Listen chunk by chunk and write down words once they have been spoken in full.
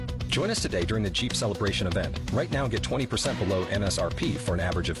Join us today during the Jeep Celebration event. Right now, get 20% below MSRP for an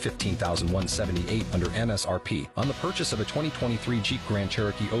average of $15,178 under MSRP on the purchase of a 2023 Jeep Grand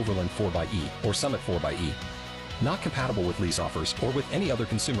Cherokee Overland 4xE or Summit 4xE. Not compatible with lease offers or with any other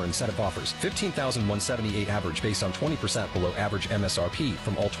consumer incentive offers. $15,178 average based on 20% below average MSRP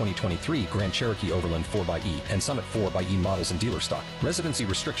from all 2023 Grand Cherokee Overland 4xE and Summit 4xE models in dealer stock. Residency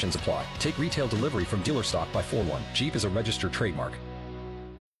restrictions apply. Take retail delivery from dealer stock by 4/1. Jeep is a registered trademark.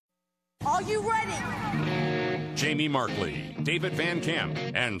 Are you ready? Jamie Markley, David Van Camp,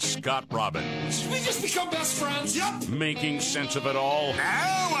 and Scott Robbins. We just become best friends. Yep. Making sense of it all.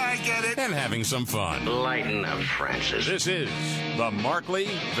 Now I get it. And having some fun. Lighten up, Francis. This is the Markley,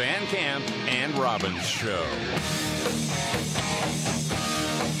 Van Camp, and Robbins Show.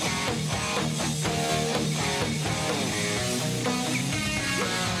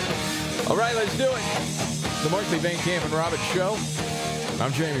 All right, let's do it. The Markley, Van Camp, and Robbins Show.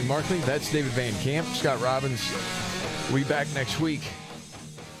 I'm Jamie Markley. That's David Van Camp. Scott Robbins. We'll be back next week.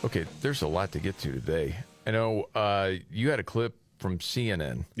 Okay, there's a lot to get to today. I know you had a clip from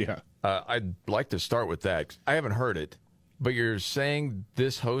CNN. Yeah. I'd like to start with that. I haven't heard it, but you're saying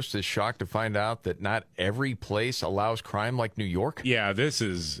this host is shocked to find out that not every place allows crime like New York? Yeah, this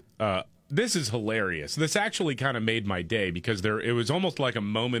is hilarious. This actually kind of made my day because it was almost like a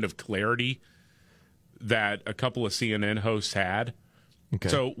moment of clarity that a couple of CNN hosts had. Okay.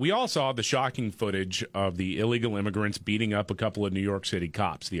 So we all saw the shocking footage of the illegal immigrants beating up a couple of New York City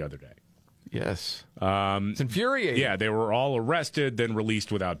cops the other day. Yes. It's infuriating. Yeah, they were all arrested, then released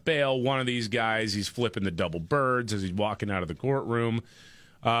without bail. One of these guys, he's flipping the double birds as he's walking out of the courtroom.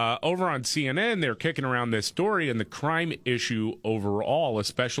 Over on CNN, they're kicking around this story and the crime issue overall,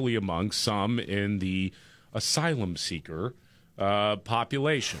 especially among some in the asylum seeker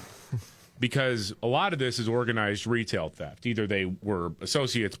population. Because a lot of this is organized retail theft. Either they were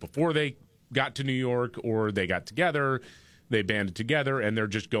associates before they got to New York or they got together, they banded together, and they're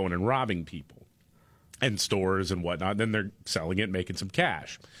just going and robbing people and stores and whatnot. Then they're selling it, making some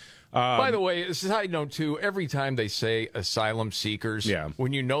cash. By the way, this is how I know, too, every time they say asylum seekers,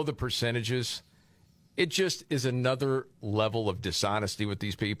 when you know the percentages, it just is another level of dishonesty with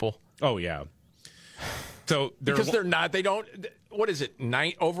these people. Oh, yeah. So because they're not, they don't, what is it,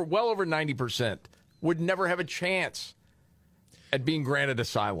 well over 90% would never have a chance at being granted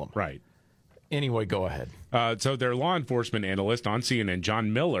asylum. Right. Anyway, go ahead. So their law enforcement analyst on CNN,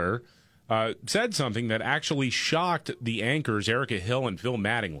 John Miller, said something that actually shocked the anchors Erica Hill and Phil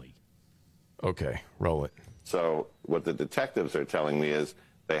Mattingly. Okay, roll it. So what the detectives are telling me is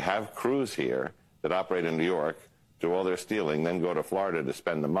they have crews here that operate in New York, do all their stealing, then go to Florida to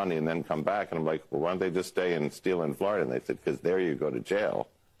spend the money, and then come back. And I'm like, well, why don't they just stay and steal in Florida? And they said, because there you go to jail.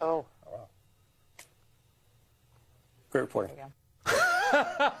 Oh. Wow. Great reporting.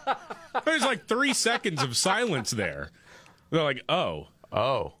 There's like 3 seconds of silence there. They're like, oh.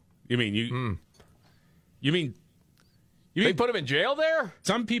 Oh. You mean they put him in jail there?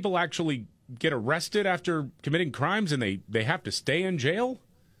 Some people actually get arrested after committing crimes and they have to stay in jail?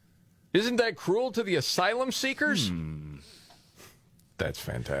 Isn't that cruel to the asylum seekers? That's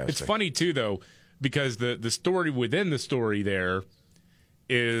fantastic. It's funny, too, though, because the story within the story there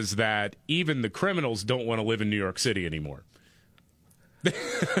is that even the criminals don't want to live in New York City anymore. They're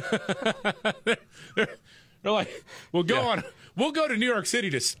like, we'll go to New York City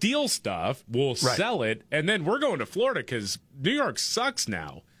to steal stuff, we'll sell it, and then we're going to Florida because New York sucks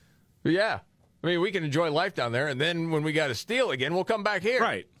now. Yeah. I mean, we can enjoy life down there, and then when we got to steal again, we'll come back here.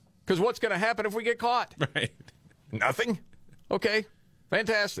 Right. Because what's going to happen if we get caught? Right. Nothing? Okay.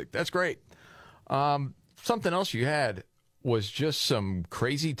 Fantastic. That's great. Something else you had was just some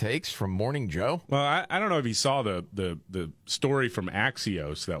crazy takes from Morning Joe. Well, I don't know if you saw the story from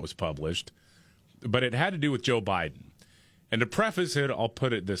Axios that was published, but it had to do with Joe Biden. And to preface it, I'll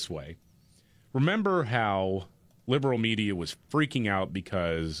put it this way. Remember how liberal media was freaking out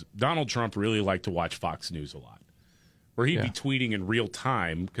because Donald Trump really liked to watch Fox News a lot, where he'd be tweeting in real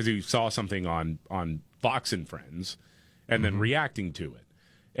time because he saw something on Fox and Friends and then reacting to it.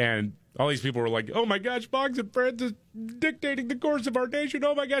 And all these people were like, oh, my gosh, Fox and Friends is dictating the course of our nation.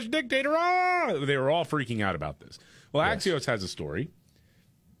 Oh, my gosh, dictator. Ah! They were all freaking out about this. Well, Axios has a story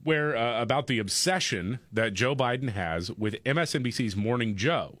where about the obsession that Joe Biden has with MSNBC's Morning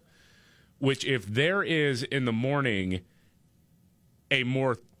Joe, which if there is in the morning a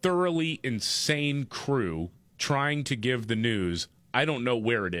more thoroughly insane crew trying to give the news, I don't know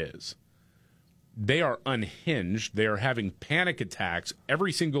where it is. They are unhinged. They are having panic attacks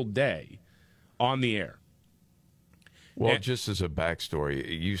every single day on the air. Well, just as a backstory,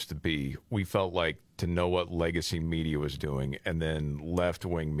 it used to be we felt like to know what legacy media was doing and then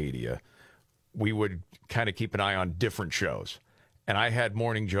left-wing media, we would kind of keep an eye on different shows. And I had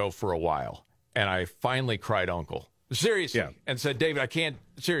Morning Joe for a while, and I finally cried uncle. Seriously. Yeah. And said, David, I can't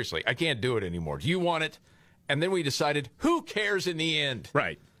do it anymore. Do you want it? And then we decided, who cares in the end?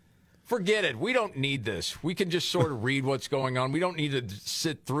 Right. Forget it. We don't need this. We can just sort of read what's going on. We don't need to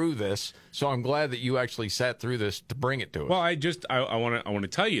sit through this. So I'm glad that you actually sat through this to bring it to us. Well, I want to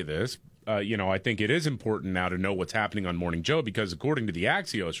tell you this. I think it is important now to know what's happening on Morning Joe because according to the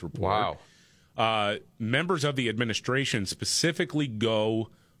Axios report, members of the administration specifically go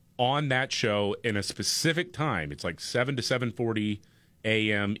on that show in a specific time. It's like 7 to 7:40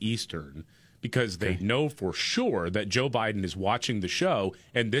 a.m. Eastern. Because they know for sure that Joe Biden is watching the show,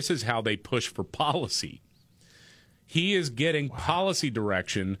 and this is how they push for policy. He is getting policy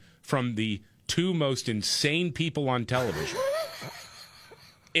direction from the two most insane people on television.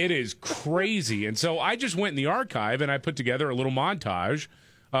 It is crazy. And so I just went in the archive, and I put together a little montage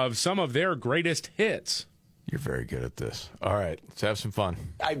of some of their greatest hits. You're very good at this. All right, let's have some fun.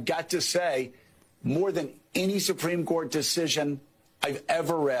 I've got to say, more than any Supreme Court decision I've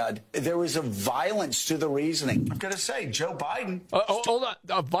ever read, there was a violence to the reasoning. I'm going to say, Joe Biden. Hold on.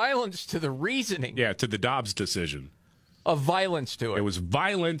 A violence to the reasoning. Yeah, to the Dobbs decision. A violence to it. It was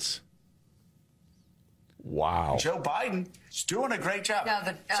violence. Wow. Joe Biden is doing a great job. Now,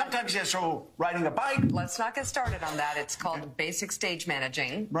 Sometimes he has trouble riding a bike. Let's not get started on that. It's called basic stage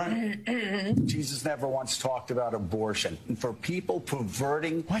managing. Right. Jesus never once talked about abortion. And for people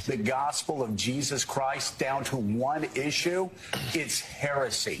perverting the gospel of Jesus Christ down to one issue, it's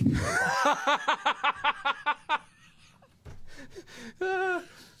heresy.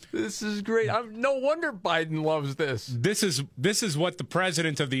 This is great. No wonder Biden loves this. This is what the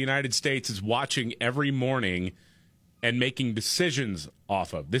president of the United States is watching every morning and making decisions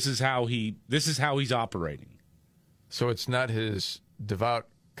off of. This is how he's operating. So it's not his devout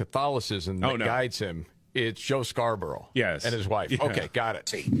Catholicism that guides him. It's Joe Scarborough. Yes. And his wife. Yeah. Okay, got it.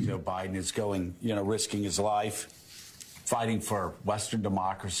 Joe Biden is going, risking his life, fighting for Western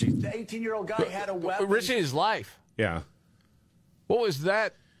democracy. The 18-year-old guy had a weapon. Risking his life. Yeah. What was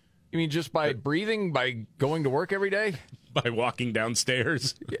that? You mean just by breathing, by going to work every day? By walking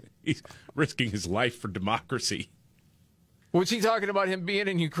downstairs. He's risking his life for democracy. Was he talking about him being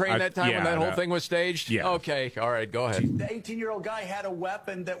in Ukraine that time when that whole thing was staged? Yeah. Okay, all right, go ahead. The 18-year-old guy had a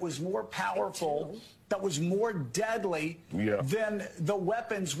weapon that was more powerful, that was more deadly than the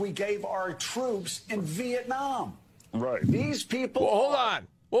weapons we gave our troops in Vietnam. Right. These people. Well, hold on.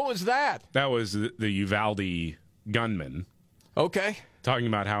 What was that? That was the Uvalde gunman. Okay. Talking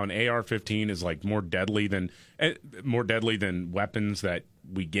about how an AR-15 is like more deadly than weapons that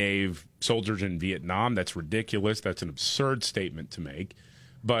we gave soldiers in Vietnam. That's ridiculous. That's an absurd statement to make.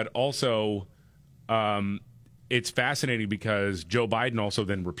 But also, it's fascinating because Joe Biden also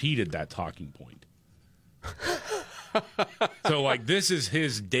then repeated that talking point. So, like, this is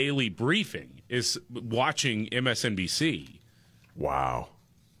his daily briefing, is watching MSNBC. Wow.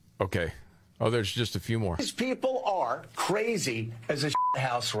 Okay. Oh, there's just a few more. These people are crazy as a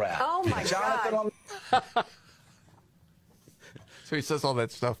house rat. Oh, my God. So he says all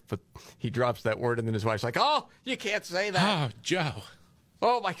that stuff, but he drops that word, and then his wife's like, "Oh, you can't say that." Oh, Joe.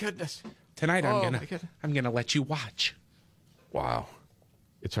 Oh, my goodness. Tonight Oh, I'm gonna let you watch. Wow.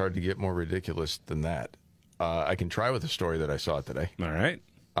 It's hard to get more ridiculous than that. I can try with a story that I saw today. All right.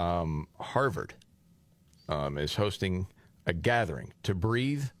 Harvard is hosting a gathering to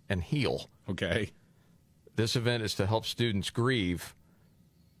breathe and heal. Okay. This event is to help students grieve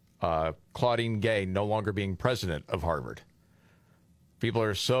Claudine Gay no longer being president of Harvard. People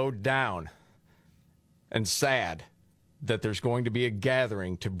are so down and sad that there's going to be a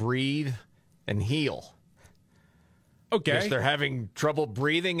gathering to breathe and heal. Okay. Guess they're having trouble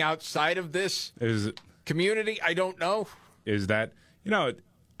breathing outside of this community. I don't know. Is that,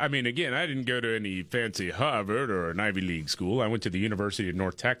 I mean, again, I didn't go to any fancy Harvard or an Ivy League school. I went to the University of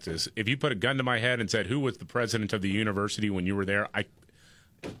North Texas. If you put a gun to my head and said, who was the president of the university when you were there,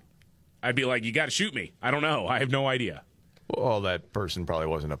 I'd be like, you got to shoot me. I don't know. I have no idea. Well, that person probably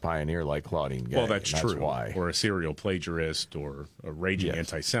wasn't a pioneer like Claudine Gay. Well, that's true. Why. Or a serial plagiarist or a raging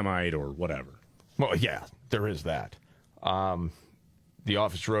anti-Semite or whatever. Well, yeah, there is that. The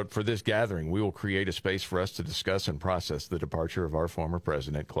office wrote, "For this gathering, we will create a space for us to discuss and process the departure of our former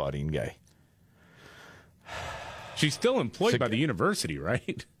president, Claudine Gay." She's still employed by the university,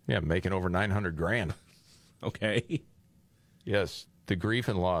 right? Yeah, making over $900,000. Okay. Yes, the grief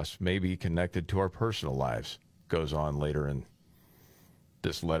and loss may be connected to our personal lives, goes on later in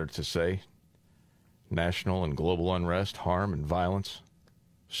this letter to say. national and global unrest, harm and violence,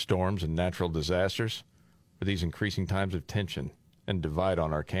 storms and natural disasters, or these increasing times of tension and divide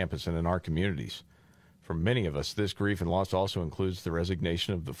on our campus and in our communities. For many of us, this grief and loss also includes the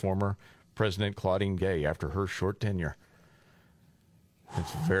resignation of the former President Claudine Gay after her short tenure.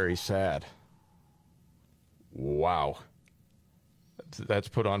 It's very sad. Wow. That's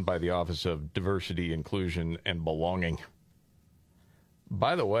put on by the Office of Diversity, Inclusion, and Belonging.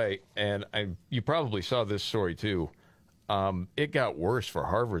 By the way, and you probably saw this story too, it got worse for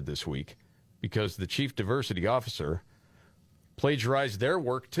Harvard this week because the chief diversity officer plagiarized their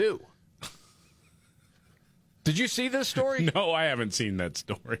work too. Did you see this story? No, I haven't seen that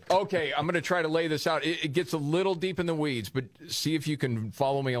story. Okay, I'm going to try to lay this out. It gets a little deep in the weeds, but see if you can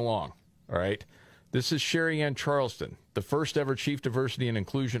follow me along, all right? This is Sherry Ann Charleston, the first ever Chief Diversity and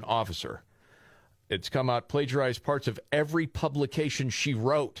Inclusion Officer. It's come out, plagiarized parts of every publication she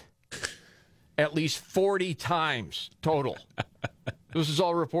wrote, at least 40 times total. This is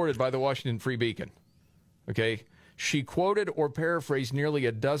all reported by the Washington Free Beacon, okay? She quoted or paraphrased nearly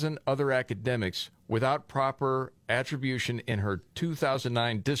a dozen other academics without proper attribution in her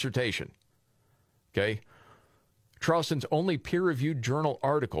 2009 dissertation. Okay? Charleston's only peer-reviewed journal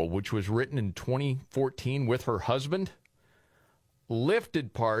article, which was written in 2014 with her husband,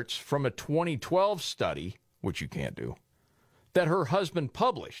 lifted parts from a 2012 study, which you can't do, that her husband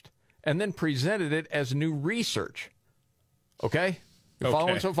published, and then presented it as new research. Okay? You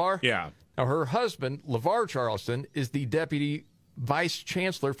following so far? Yeah. Now, her husband, LeVar Charleston, is the Deputy Vice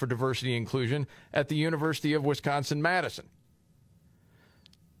Chancellor for Diversity and Inclusion at the University of Wisconsin-Madison.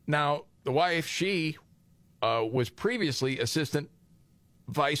 Now, the wife, she was previously Assistant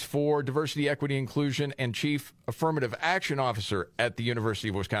Vice for Diversity, Equity, Inclusion, and Chief Affirmative Action Officer at the University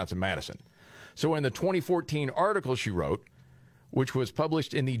of Wisconsin-Madison. So in the 2014 article she wrote, which was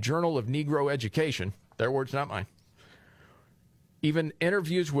published in the Journal of Negro Education, their words, not mine, even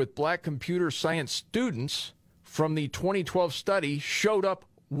interviews with black computer science students from the 2012 study showed up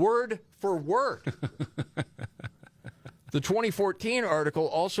word for word. The 2014 article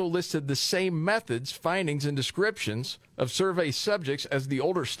also listed the same methods, findings, and descriptions of survey subjects as the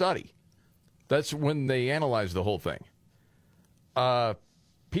older study. That's when they analyzed the whole thing.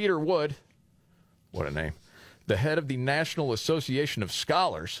 Peter Wood, what a name, the head of the National Association of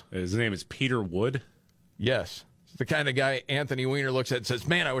Scholars. His name is Peter Wood? Yes. The kind of guy Anthony Weiner looks at and says,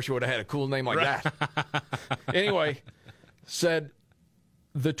 man, I wish I would have had a cool name like that. Anyway, said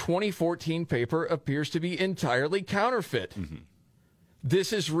the 2014 paper appears to be entirely counterfeit. Mm-hmm.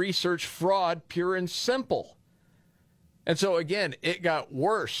 This is research fraud, pure and simple. And so, again, it got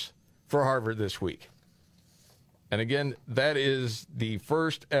worse for Harvard this week. And again, that is the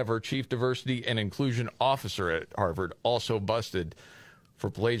first ever Chief Diversity and Inclusion Officer at Harvard, also busted for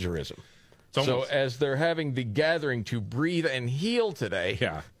plagiarism. So as they're having the gathering to breathe and heal today,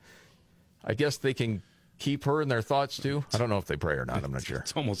 yeah, I guess they can keep her in their thoughts too. I don't know if they pray or not. I'm not sure.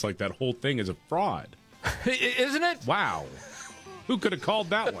 It's almost like that whole thing is a fraud. Isn't it? Wow. Who could have called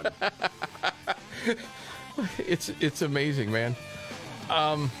that one? It's amazing, man.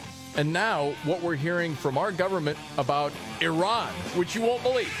 And now what we're hearing from our government about Iran, which you won't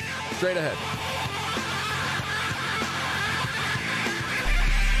believe. Straight ahead.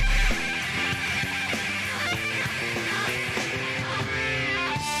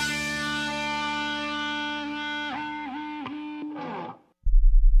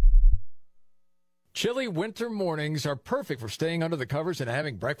 Chilly winter mornings are perfect for staying under the covers and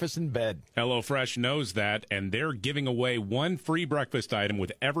having breakfast in bed. HelloFresh knows that, and they're giving away one free breakfast item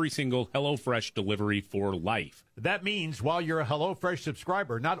with every single HelloFresh delivery for life. That means while you're a HelloFresh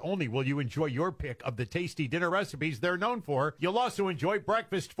subscriber, not only will you enjoy your pick of the tasty dinner recipes they're known for, you'll also enjoy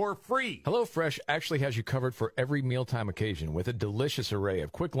breakfast for free. HelloFresh actually has you covered for every mealtime occasion with a delicious array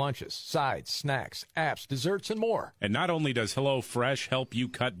of quick lunches, sides, snacks, apps, desserts, and more. And not only does HelloFresh help you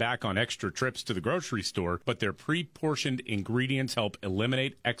cut back on extra trips to the grocery store, but their pre-portioned ingredients help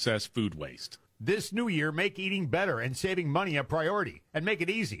eliminate excess food waste. This new year, make eating better and saving money a priority. And make it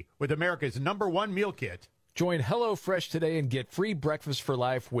easy with America's #1 meal kit. Join HelloFresh today and get free breakfast for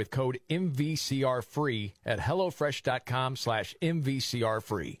life with code MVCRFREE at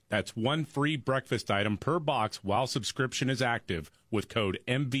HelloFresh.com/MVCRFree. That's one free breakfast item per box while subscription is active with code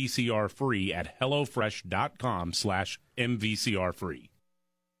MVCRFREE at HelloFresh.com/MVCRFree.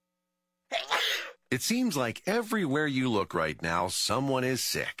 It seems like everywhere you look right now, someone is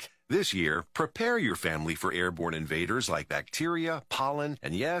sick. This year, prepare your family for airborne invaders like bacteria, pollen,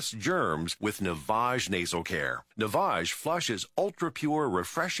 and yes, germs with Navage Nasal Care. Navage flushes ultra-pure,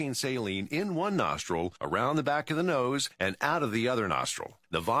 refreshing saline in one nostril, around the back of the nose, and out of the other nostril.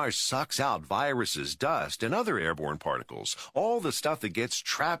 Navage sucks out viruses, dust, and other airborne particles, all the stuff that gets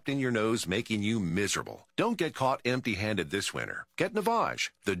trapped in your nose, making you miserable. Don't get caught empty-handed this winter. Get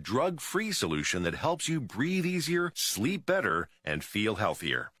Navage, the drug-free solution that helps you breathe easier, sleep better, and feel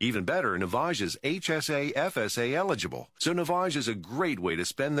healthier. Even better, Navage is HSA, FSA eligible, so Navage is a great way to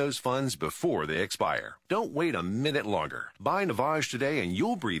spend those funds before they expire. Don't wait a minute longer. Buy Navage today and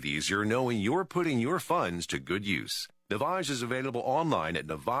you'll breathe easier knowing you're putting your funds to good use. Navage is available online at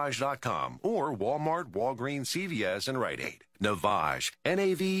Navage.com or Walmart, Walgreens, CVS, and Rite Aid. Navage,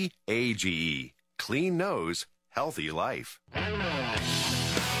 N-A-V-A-G-E. Clean nose, healthy life.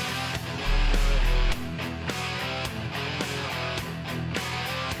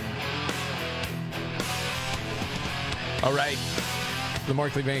 All right. The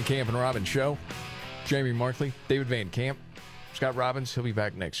Markley, Van Camp, and Robbins Show. Jamie Markley, David Van Camp, Scott Robbins. He'll be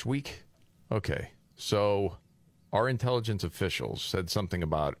back next week. Okay, so our intelligence officials said something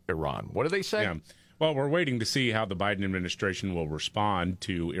about Iran. What did they say? Yeah. Well, we're waiting to see how the Biden administration will respond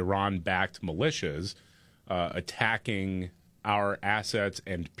to Iran-backed militias attacking our assets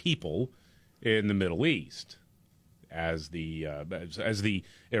and people in the Middle East as the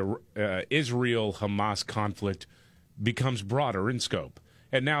Israel-Hamas conflict becomes broader in scope.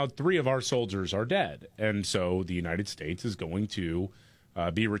 And now 3 of our soldiers are dead. And so the United States is going to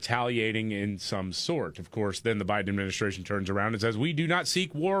be retaliating in some sort. Of course, then the Biden administration turns around and says, we do not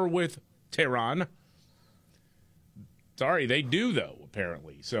seek war with Tehran. Sorry, they do, though,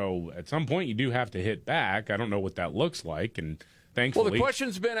 apparently. So at some point, you do have to hit back. I don't know what that looks like. And thankfully... Well, the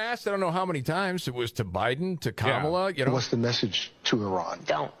question's been asked, I don't know how many times. It was to Biden, to Kamala. Yeah. You know, what's the message to Iran?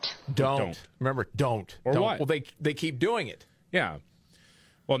 Don't. Remember, don't. Or don't. what? Well, they keep doing it. Yeah.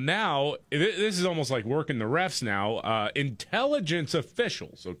 Well, now, this is almost like working the refs now. Intelligence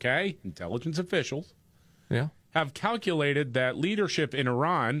officials, okay? Intelligence officials have calculated that leadership in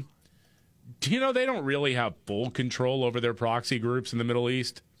Iran, do you know they don't really have full control over their proxy groups in the Middle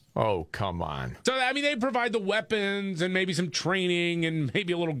East? Oh, come on. So, I mean, they provide the weapons and maybe some training and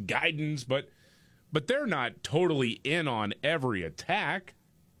maybe a little guidance, but they're not totally in on every attack.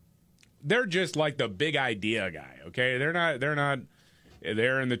 They're just like the big idea guy, okay? They're not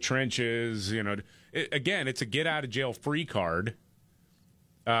they're in the trenches, you know. Again, it's a get out of jail free card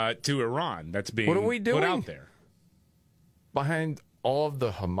to Iran that's being what are we doing put out there. Behind all of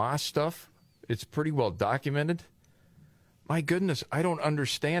the Hamas stuff, it's pretty well documented. My goodness, I don't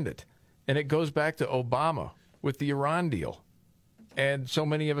understand it. And it goes back to Obama with the Iran deal. And so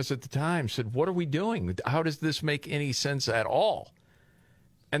many of us at the time said, what are we doing? How does this make any sense at all?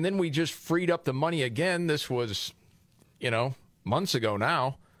 And then we just freed up the money again. This was, months ago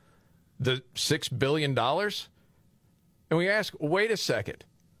now, the $6 billion. And we ask, wait a second,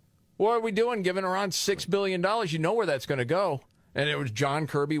 what are we doing giving Iran $6 billion? You know where that's going to go. And it was John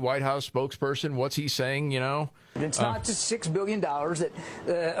Kirby, White House spokesperson. What's he saying, It's not just $6 billion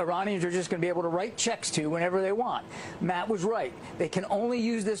that Iranians are just going to be able to write checks to whenever they want. Matt was right. They can only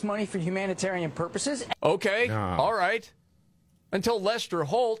use this money for humanitarian purposes. Okay, all right. Until Lester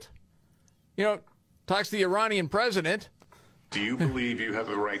Holt, talks to the Iranian president. Do you believe you have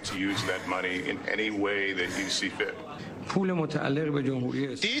the right to use that money in any way that you see fit?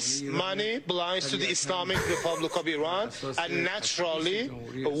 This money belongs to the Islamic Republic of Iran, and naturally,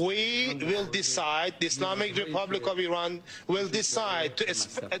 we will decide, the Islamic Republic of Iran will decide to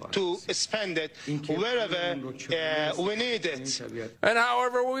spend it wherever we need it. And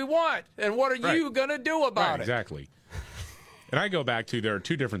however we want. And what are you going to do about it? Exactly. And I go back to there are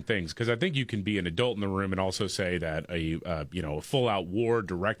two different things, because I think you can be an adult in the room and also say that a full-out war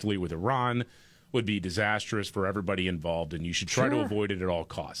directly with Iran would be disastrous for everybody involved, and you should try to avoid it at all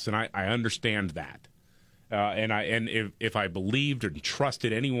costs. And I understand that. And if I believed or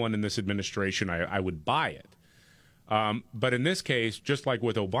trusted anyone in this administration, I would buy it. But in this case, just like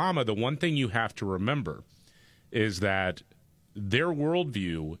with Obama, the one thing you have to remember is that their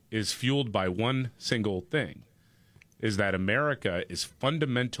worldview is fueled by one single thing, is that America is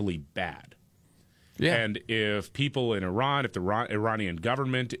fundamentally bad. Yeah. And if people in Iran, if the Iranian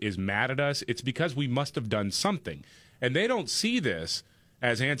government is mad at us, it's because we must have done something. And they don't see this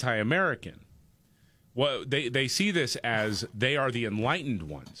as anti-American. Well, they see this as they are the enlightened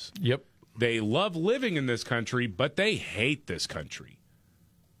ones. Yep. They love living in this country, but they hate this country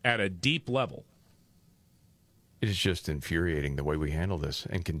at a deep level. It is just infuriating the way we handle this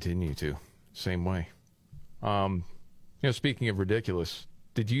and continue to. Same way. Speaking of ridiculous,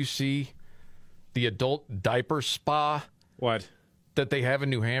 did you see the adult diaper spa? What? That they have in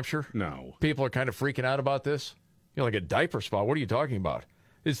New Hampshire? No. People are kind of freaking out about this. You're like a diaper spa. What are you talking about?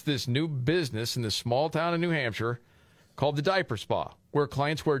 It's this new business in this small town in New Hampshire called the Diaper Spa, where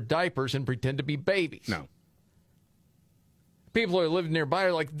clients wear diapers and pretend to be babies. No. People who are living nearby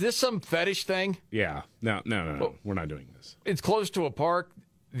are like, this some fetish thing? Yeah. No. Well, we're not doing this. It's close to a park.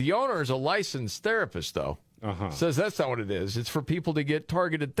 The owner is a licensed therapist, though. Says that's not what it is. It's for people to get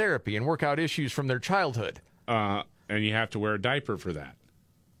targeted therapy and work out issues from their childhood. And you have to wear a diaper for that.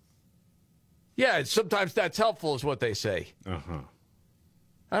 Yeah, sometimes that's helpful is what they say.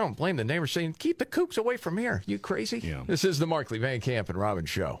 I don't blame the neighbors saying, keep the kooks away from here. You crazy? Yeah. This is the Markley, Van Camp, and Robbins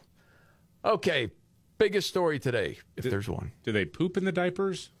show. Okay, biggest story today, if there's one. Do they poop in the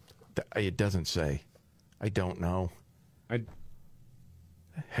diapers? It doesn't say. I don't know. The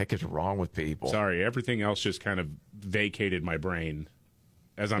heck is wrong with people? Sorry, everything else just kind of vacated my brain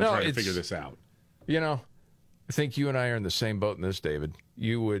as I'm trying to figure this out. You know, I think you and I are in the same boat in this, David.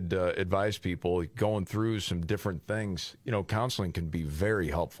 You would advise people going through some different things. You know, counseling can be very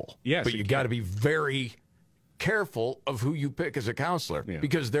helpful. Yes, but you got to be very careful of who you pick as a counselor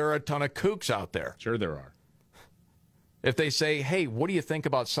because there are a ton of kooks out there. Sure there are. If they say, hey, what do you think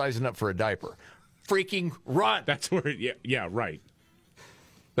about sizing up for a diaper? Freaking run. That's where, yeah, right.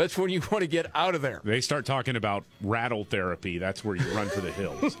 That's when you want to get out of there. They start talking about rattle therapy. That's where you run for the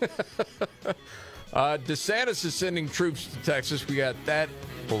hills. DeSantis is sending troops to Texas. We got that.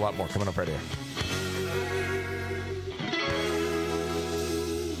 A whole lot more coming up right here.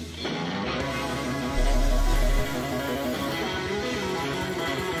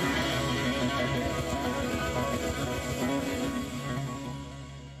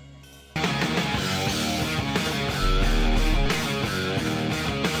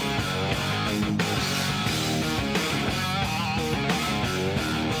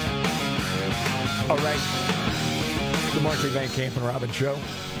 All right. The Markley, Van Camp, and Robbins show.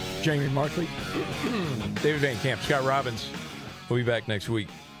 Jamie Markley, David Van Camp, Scott Robbins. We'll be back next week.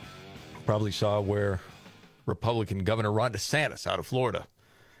 Probably saw where Republican Governor Ron DeSantis out of Florida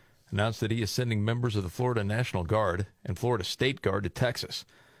announced that he is sending members of the Florida National Guard and Florida State Guard to Texas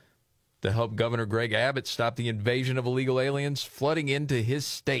to help Governor Greg Abbott stop the invasion of illegal aliens flooding into his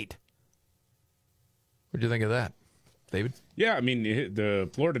state. What do you think of that, David? Yeah, I mean, the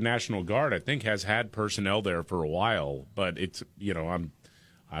Florida National Guard, I think, has had personnel there for a while, but it's, you know,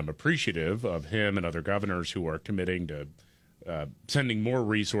 I'm appreciative of him and other governors who are committing to sending more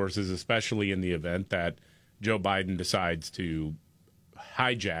resources, especially in the event that Joe Biden decides to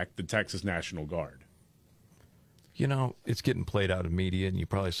hijack the Texas National Guard. You know, it's getting played out in media, and you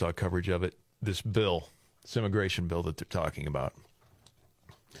probably saw coverage of it. This immigration bill that they're talking about.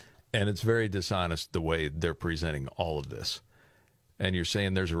 And it's very dishonest the way they're presenting all of this. And you're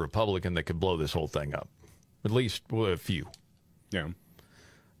saying there's a Republican that could blow this whole thing up. At least a few. Yeah.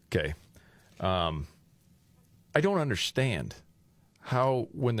 Okay. I don't understand how,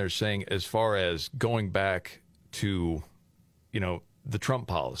 when they're saying as far as going back to, you know, the Trump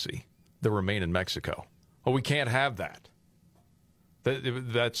policy, the remain in Mexico. Oh, we can't have that.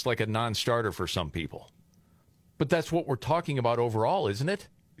 That's like a non-starter for some people. But that's what we're talking about overall, isn't it?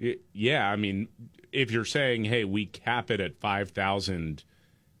 Yeah, I mean, if you're saying, hey, we cap it at 5,000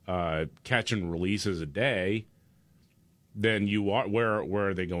 catch and releases a day, then where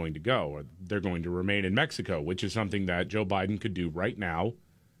are they going to go? They're going to remain in Mexico, which is something that Joe Biden could do right now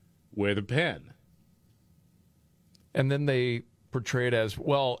with a pen. And then they portray it as,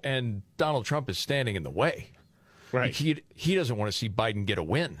 well, and Donald Trump is standing in the way. Right. He doesn't want to see Biden get a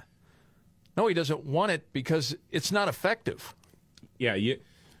win. No, he doesn't want it because it's not effective. Yeah,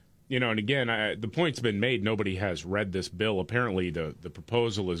 you know, and again, the point's been made. Nobody has read this bill. Apparently, the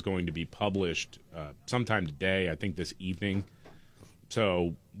proposal is going to be published sometime today, I think this evening.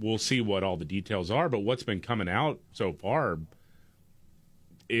 So we'll see what all the details are. But what's been coming out so far,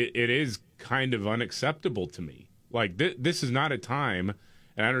 it is kind of unacceptable to me. Like, this is not a time,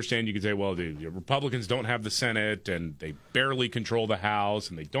 and I understand you could say, well, the Republicans don't have the Senate, and they barely control the House,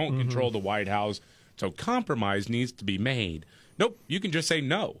 and they don't control the White House, so compromise needs to be made. Nope, you can just say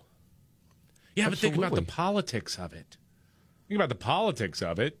no. Yeah, but think about the politics of it. Think about the politics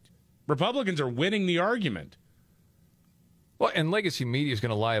of it. Republicans are winning the argument. Well, and legacy media is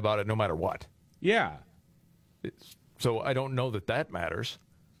going to lie about it no matter what. Yeah. So I don't know that matters.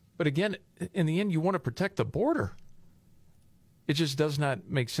 But again, in the end, you want to protect the border. It just does not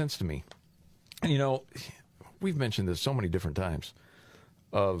make sense to me. And, you know, we've mentioned this so many different times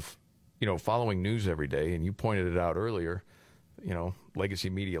of, you know, following news every day, and you pointed it out earlier, you know, legacy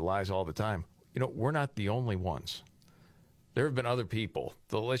media lies all the time. You know, we're not the only ones. There have been other people,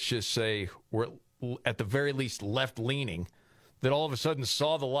 let's just say we're at the very least left-leaning, that all of a sudden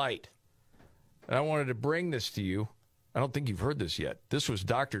saw the light And I wanted to bring this to you. I don't think you've heard this yet. This was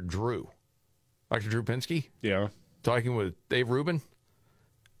Dr. Drew Pinsky. Yeah. Talking with Dave Rubin.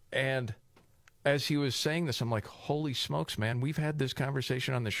 And as he was saying this, I'm like, holy smokes, man, we've had this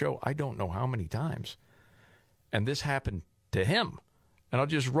conversation on the show I don't know how many times. And this happened to him. And I'll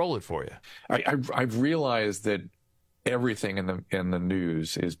just roll it for you. I've realized that everything in the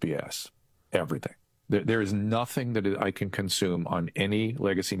news is BS. Everything. There is nothing that I can consume on any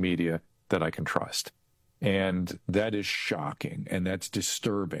legacy media that I can trust. And that is shocking, and that's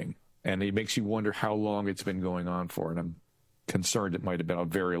disturbing. And it makes you wonder how long it's been going on for. And I'm concerned it might have been a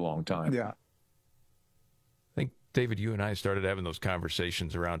very long time. Yeah. I think, David, you and I started having those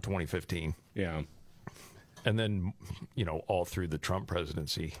conversations around 2015. Yeah. And then, all through the Trump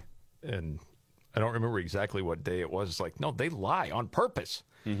presidency. And I don't remember exactly what day it was. It's like, no, they lie on purpose.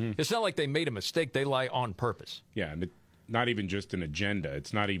 Mm-hmm. It's not like they made a mistake. They lie on purpose. Yeah, and not even just an agenda.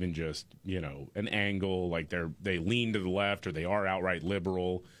 It's not even just, an angle, like they lean to the left or they are outright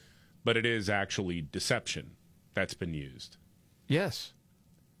liberal. But it is actually deception that's been used. Yes.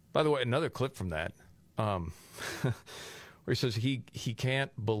 By the way, another clip from that where he says he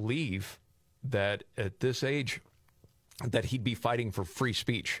can't believe that at this age that he'd be fighting for free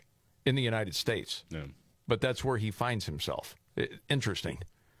speech in the United States. Yeah. But that's where he finds himself. Interesting.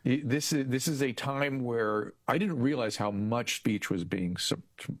 This is a time where I didn't realize how much speech was being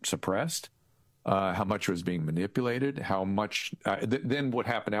suppressed, how much was being manipulated, how much. Then what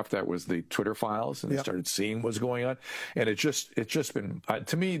happened after that was the Twitter files, and I started seeing what was going on, and it's just been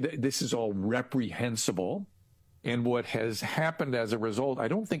to me this is all reprehensible. And what has happened as a result, I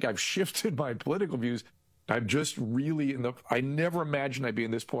don't think I've shifted my political views. I'm just really I never imagined I'd be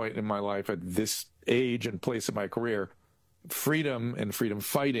in this point in my life at this age and place in my career. Freedom and freedom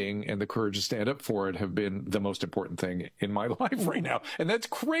fighting and the courage to stand up for it have been the most important thing in my life right now. And that's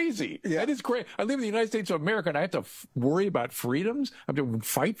crazy. Yeah. That is crazy. I live in the United States of America and I have to worry about freedoms. I have to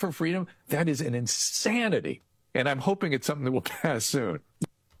fight for freedom. That is an insanity. And I'm hoping it's something that will pass soon.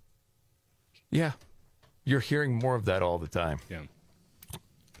 Yeah. You're hearing more of that all the time. Yeah.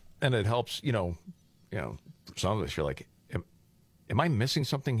 And it helps, for some of us, you're like, am I missing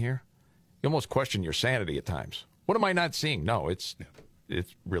something here? You almost question your sanity at times. What am I not seeing? No, it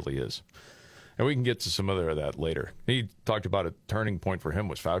really is. And we can get to some other of that later. He talked about a turning point for him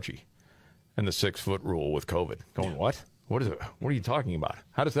was Fauci and the 6-foot rule with COVID. Going, what? What is it? What are you talking about?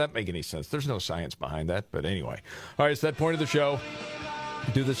 How does that make any sense? There's no science behind that. But anyway. All right, it's that point of the show.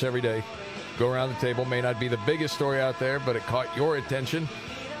 We do this every day. Go around the table. May not be the biggest story out there, but it caught your attention.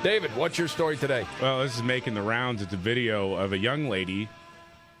 David, what's your story today? Well, this is making the rounds. It's a video of a young lady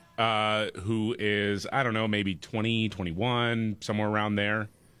who is, I don't know, maybe 20, 21, somewhere around there.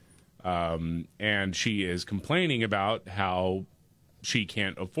 And she is complaining about how she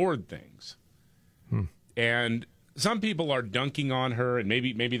can't afford things. And some people are dunking on her, and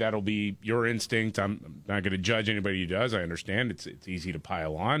maybe that'll be your instinct. I'm not going to judge anybody who does. I understand it's easy to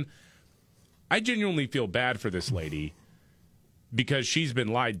pile on. I genuinely feel bad for this lady because she's been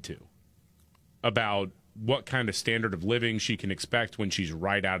lied to about what kind of standard of living she can expect when she's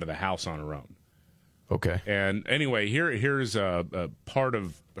right out of the house on her own. Okay. And anyway, here's a part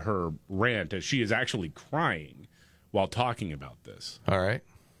of her rant as she is actually crying while talking about this. All right.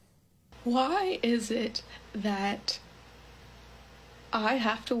 Why is it that I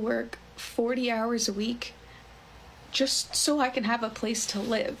have to work 40 hours a week just so I can have a place to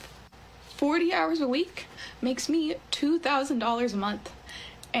live? 40 hours a week makes me $2,000 a month,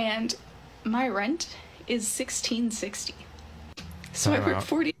 and my rent is $1,660. So I work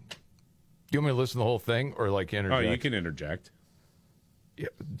 40. You want me to listen to the whole thing or like interject? Oh, you can interject. Yeah,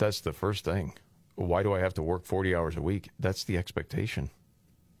 that's the first thing. Why do I have to work 40 hours a week? That's the expectation.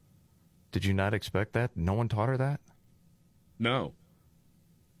 Did you not expect that? No one taught her that? No.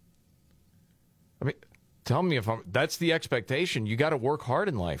 I mean, tell me that's the expectation. You got to work hard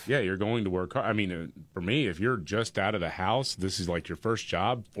in life. Yeah, you're going to work hard. I mean, for me, if you're just out of the house, this is like your first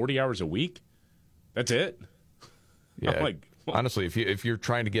job, 40 hours a week, that's it. Yeah. Honestly, if you're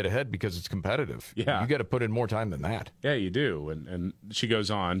trying to get ahead because it's competitive, you got to put in more time than that. Yeah, you do. And she goes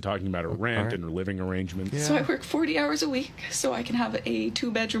on talking about her rent and her living arrangements. Yeah. So I work 40 hours a week so I can have a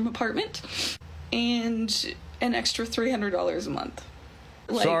 2-bedroom apartment and an extra $300 a month.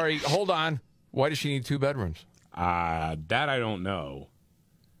 Sorry, hold on. Why does she need 2 bedrooms? That I don't know.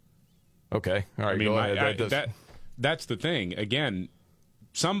 Okay. All right, go ahead. That's the thing. Again,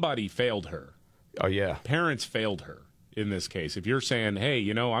 somebody failed her. Oh, yeah. Parents failed her. In this case, if you're saying, hey,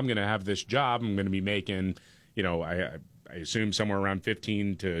 I'm going to have this job, I'm going to be making, I assume somewhere around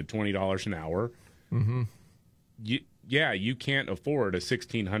 $15 to $20 an hour. Mm-hmm. yeah, you can't afford a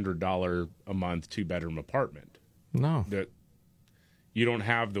 $1,600 a month 2-bedroom apartment. No. That you don't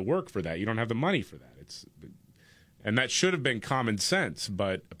have the work for that. You don't have the money for that. And that should have been common sense,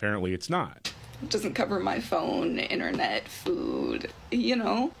 but apparently it's not. It doesn't cover my phone, internet, food, you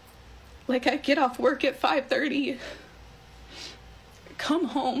know? Like, I get off work at 5:30, come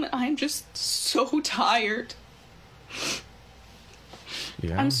home, I'm just so tired.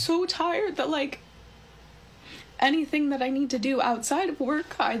 Yeah. I'm so tired that, like, anything that I need to do outside of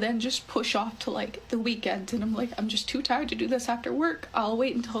work, I then just push off to, like, the weekend. And I'm like, I'm just too tired to do this after work. I'll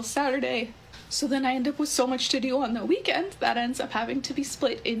wait until Saturday. So then I end up with so much to do on the weekend that ends up having to be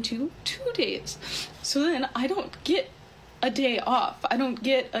split into 2 days. So then I don't get a day off. I don't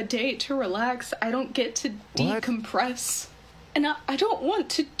get a day to relax. I don't get to decompress. And I don't want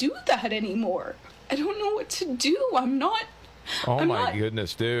to do that anymore. I don't know what to do. I'm not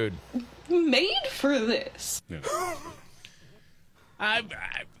Goodness, dude. made for this.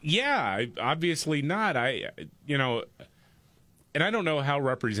 Yeah, obviously not. And I don't know how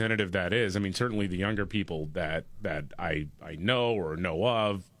representative that is. I mean, certainly the younger people that I know or know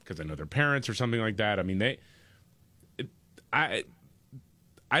of, because I know their parents or something like that. I mean, I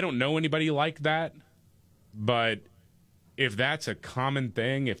don't know anybody like that, but if that's a common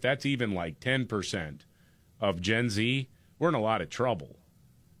thing, if that's even like 10% of Gen Z, we're in a lot of trouble.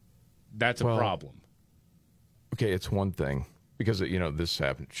 That's a problem. Okay, it's one thing because, this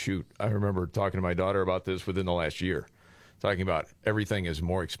happened. Shoot, I remember talking to my daughter about this within the last year, talking about everything is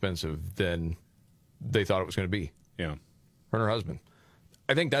more expensive than they thought it was going to be. Yeah. Her and her husband.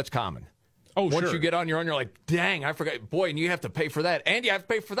 I think that's common. Oh, Once sure. you get on your own, you're like, dang, I forgot. Boy, and you have to pay for that. And you have to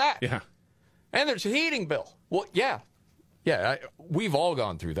pay for that. Yeah. And there's a heating bill. Well, yeah. Yeah, we've all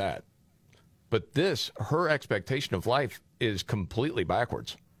gone through that. But her expectation of life is completely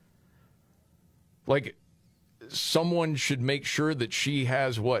backwards. Like, someone should make sure that she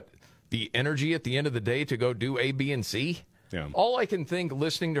has the energy at the end of the day to go do A, B, and C. Yeah. All I can think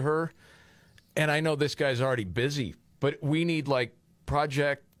listening to her, and I know this guy's already busy, but we need like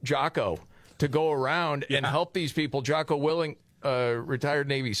Project Jocko to go around and help these people. Jocko Willing, retired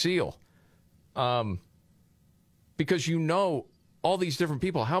Navy SEAL. Because all these different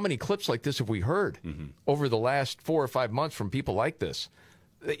people, how many clips like this have we heard over the last 4 or 5 months from people like this?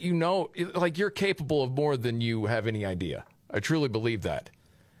 That like you're capable of more than you have any idea. I truly believe that.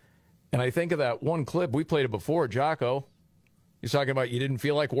 And I think of that one clip, we played it before, Jocko. He's talking about you didn't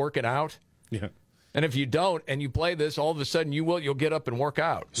feel like working out. Yeah. And if you don't, and you play this, all of a sudden you'll get up and work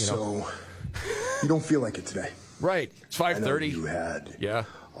out. So, you don't feel like it today. Right. It's 5:30. You had a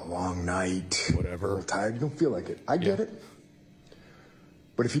long night. Whatever. A little tired. You don't feel like it. I get it.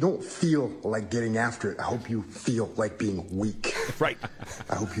 But if you don't feel like getting after it, I hope you feel like being weak. Right.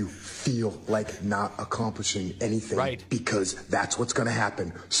 I hope you feel like not accomplishing anything. Right. Because that's what's going to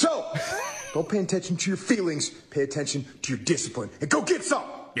happen. So, don't pay attention to your feelings. Pay attention to your discipline. And go get some.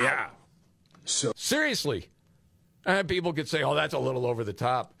 Yeah. So seriously. People could say, oh, that's a little over the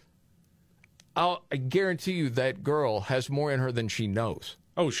top. I guarantee you that girl has more in her than she knows.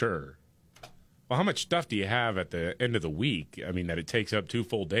 Oh, sure. Well, how much stuff do you have at the end of the week? I mean, that it takes up 2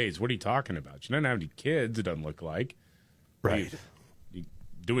 full days. What are you talking about? She doesn't have any kids, it doesn't look like. Right. You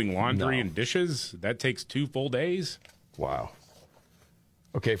doing laundry and dishes? That takes 2 full days? Wow.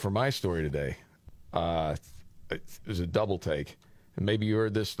 Okay, for my story today, it was a double take. And maybe you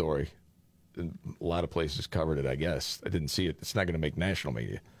heard this story. A lot of places covered it, I guess. I didn't see it. It's not going to make national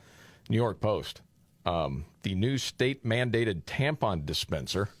media. New York Post. The new state-mandated tampon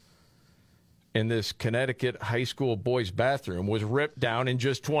dispenser in this Connecticut high school boys' bathroom was ripped down in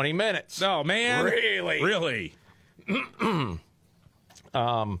just 20 minutes. Oh, man. Really? Really?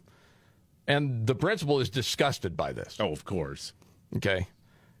 And the principal is disgusted by this. Oh, of course. Okay.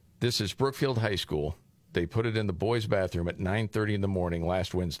 This is Brookfield High School. They put it in the boys' bathroom at 9:30 in the morning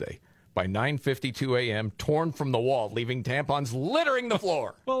last Wednesday. By 9:52 a.m., torn from the wall, leaving tampons littering the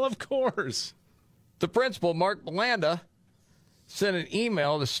floor. Well, of course. The principal, Mark Belanda, sent an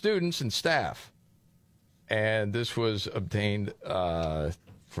email to students and staff. And this was obtained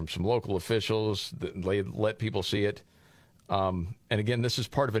from some local officials that let people see it. And again, this is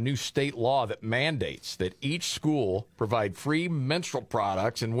part of a new state law that mandates that each school provide free menstrual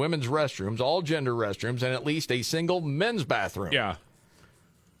products in women's restrooms, all gender restrooms, and at least a single men's bathroom. Yeah.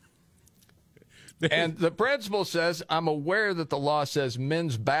 And the principal says, I'm aware that the law says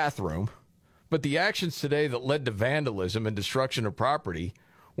men's bathroom, but the actions today that led to vandalism and destruction of property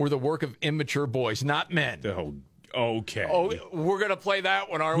were the work of immature boys, not men. Oh, okay. Oh, we're going to play that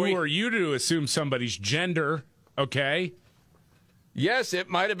one, are we? Who are you to assume somebody's gender, okay? Yes, it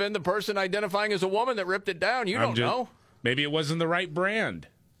might have been the person identifying as a woman that ripped it down. You don't know. Maybe it wasn't the right brand.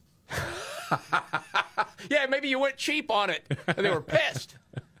 Yeah, maybe you went cheap on it, and they were pissed.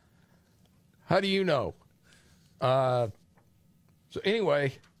 How do you know? So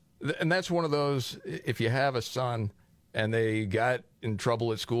anyway, and that's one of those, if you have a son and they got in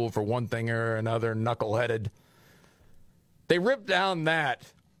trouble at school for one thing or another, knuckleheaded, they rip down that.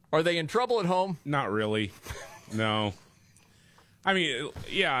 Are they in trouble at home? Not really. No. I mean,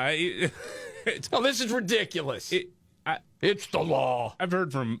 yeah. This is ridiculous. It's the law. I've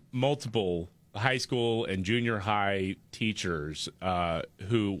heard from multiple high school and junior high teachers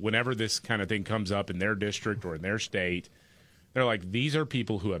who, whenever this kind of thing comes up in their district or in their state, they're like, these are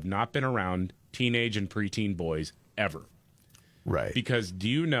people who have not been around teenage and preteen boys ever. Right. Because do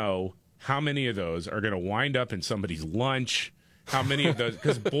you know how many of those are going to wind up in somebody's lunch? How many of those?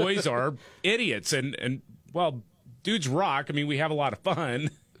 Because boys are idiots. And, well, dudes rock. I mean, we have a lot of fun,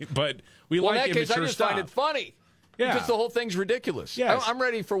 but we like immature stuff. I just find it funny. Yeah. Because the whole thing's ridiculous. Yes. I'm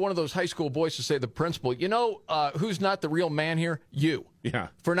ready for one of those high school boys to say to the principal, who's not the real man here? You. Yeah.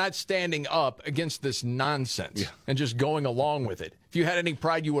 For not standing up against this nonsense and just going along with it. If you had any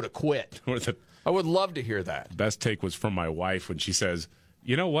pride, you would have quit. I would love to hear that. Best take was from my wife when she says,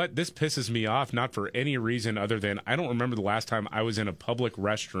 you know what? This pisses me off, not for any reason other than I don't remember the last time I was in a public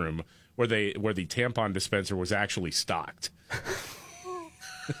restroom where the tampon dispenser was actually stocked.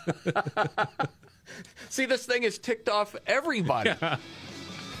 See, this thing has ticked off everybody. Yeah.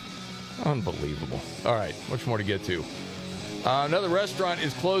 Unbelievable. All right, much more to get to. Another restaurant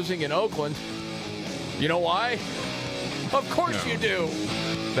is closing in Oakland. You know why? Of course you do.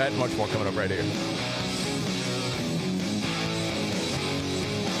 That much more coming up right here.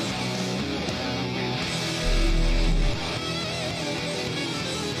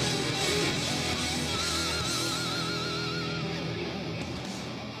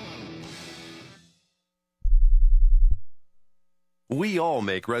 We all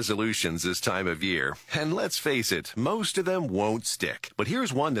make resolutions this time of year, and let's face it, most of them won't stick. But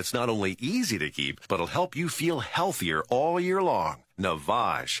here's one that's not only easy to keep, but'll help you feel healthier all year long.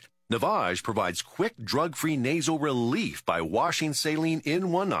 Navage. Navage provides quick, drug-free nasal relief by washing saline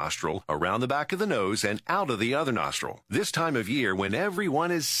in one nostril, around the back of the nose, and out of the other nostril. This time of year, when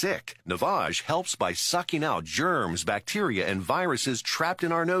everyone is sick, Navage helps by sucking out germs, bacteria, and viruses trapped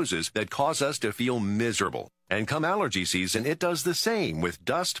in our noses that cause us to feel miserable. And come allergy season, it does the same with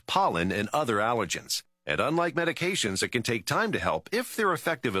dust, pollen, and other allergens. And unlike medications that can take time to help, if they're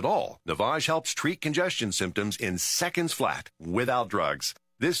effective at all, Navage helps treat congestion symptoms in seconds flat, without drugs.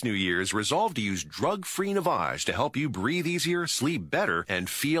 This New Year's, resolve to use drug-free Navage to help you breathe easier, sleep better, and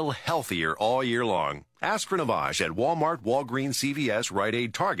feel healthier all year long. Ask for Navage at Walmart, Walgreens, CVS, Rite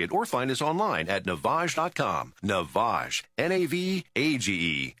Aid, Target, or find us online at Navage.com. Navage.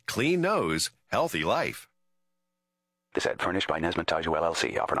 N-A-V-A-G-E. Clean nose, healthy life. This ad furnished by Nesmith Taju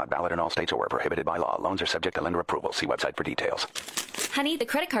LLC. Offer not valid in all states or where prohibited by law. Loans are subject to lender approval. See website for details. Honey, the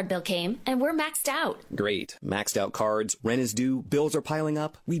credit card bill came, and we're maxed out. Great. Maxed out cards, rent is due, bills are piling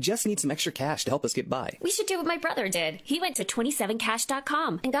up. We just need some extra cash to help us get by. We should do what my brother did. He went to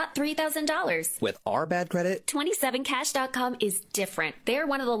 27cash.com and got $3,000. With our bad credit? 27cash.com is different. They're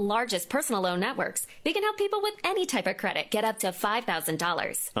one of the largest personal loan networks. They can help people with any type of credit get up to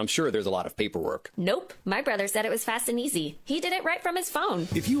 $5,000. I'm sure there's a lot of paperwork. Nope. My brother said it was fast and easy. He did it right from his phone.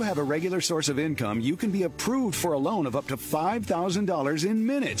 If you have a regular source of income, you can be approved for a loan of up to $5,000 in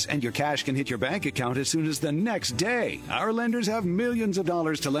minutes, and your cash can hit your bank account as soon as the next day. Our lenders have millions of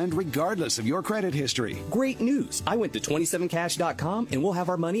dollars to lend regardless of your credit history. Great news. I went to 27cash.com and we'll have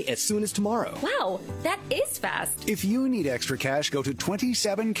our money as soon as tomorrow. Wow, that is fast. If you need extra cash, go to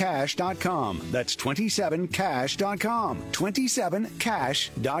 27cash.com. That's 27cash.com.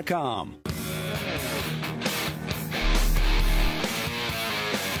 27cash.com.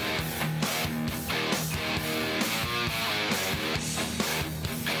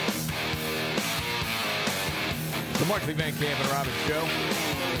 The Markley, Van Camp, and Robbins Show.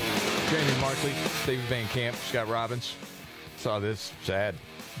 Jamie Markley, David Van Camp, Scott Robbins. Saw this, sad.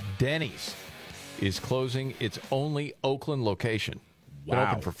 Denny's is closing its only Oakland location. Wow. Been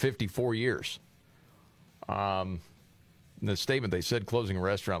open for 54 years. In the statement, they said closing a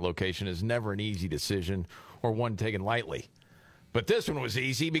restaurant location is never an easy decision or one taken lightly. But this one was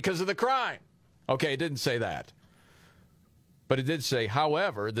easy because of the crime. Okay, it didn't say that. But it did say,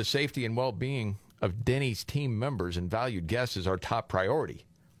 however, the safety and well-being of Denny's team members and valued guests is our top priority.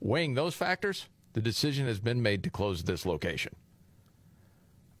 Weighing those factors, the decision has been made to close this location.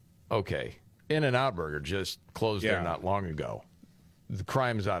 Okay, In-N-Out Burger just closed there not long ago. The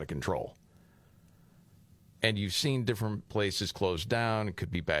crime is out of control. And you've seen different places closed down. It could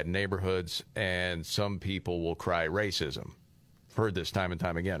be bad neighborhoods, and some people will cry racism. I've heard this time and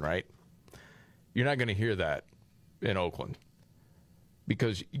time again, right? You're not going to hear that in Oakland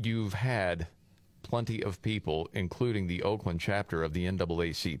because you've had plenty of people, including the Oakland chapter of the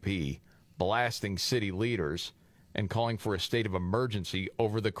NAACP, blasting city leaders and calling for a state of emergency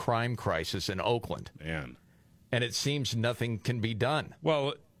over the crime crisis in Oakland. Man. And it seems nothing can be done.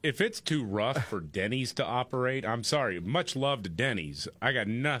 Well, if it's too rough for Denny's to operate, I'm sorry. Much love to Denny's. I got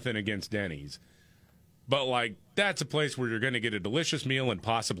nothing against Denny's. But, like, that's a place where you're going to get a delicious meal and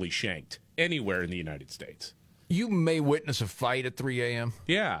possibly shanked anywhere in the United States. You may witness a fight at 3 a.m.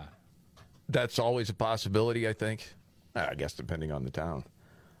 Yeah. That's always a possibility, I think. I guess depending on the town.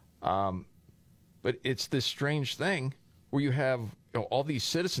 But it's this strange thing where you have all these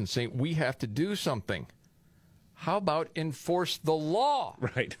citizens saying, we have to do something. How about enforce the law?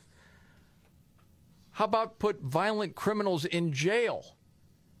 Right. How about put violent criminals in jail?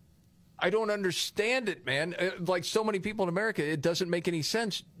 I don't understand it, man. Like so many people in America, it doesn't make any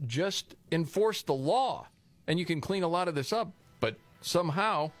sense. Just enforce the law, and you can clean a lot of this up. But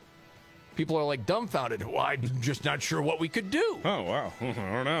somehow, people are like dumbfounded. Well, I'm just not sure what we could do. Oh, wow. I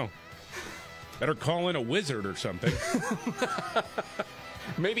don't know. Better call in a wizard or something.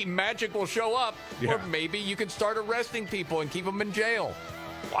 Maybe magic will show up, Yeah. or maybe you can start arresting people and keep them in jail.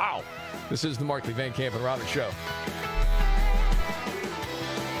 Wow. This is the Markley, Van Camp, and Robbins Show.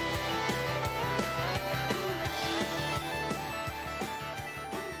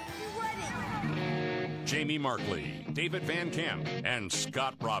 Jamie Markley, David Van Camp, and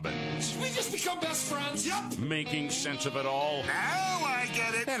Scott Robbins. We just become best friends. Yep. Making sense of it all. Now I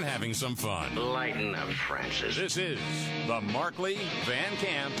get it. And having some fun. Lighten up, Francis. This is the Markley, Van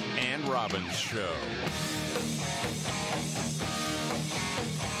Camp, and Robbins Show.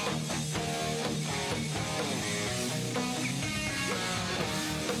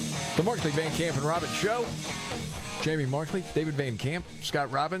 The Markley, Van Camp, and Robbins Show. Jamie Markley, David Van Camp, Scott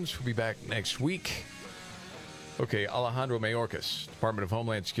Robbins will be back next week. Okay, Alejandro Mayorkas, Department of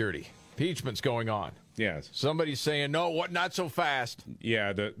Homeland Security. Impeachment's going on. Yes. Somebody's saying, no, what? Not so fast.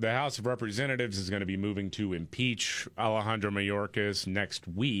 Yeah, the House of Representatives is going to be moving to impeach Alejandro Mayorkas next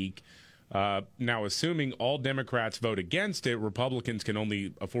week. Now, assuming all Democrats vote against it, Republicans can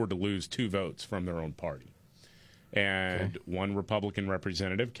only afford to lose 2 votes from their own party. And one Republican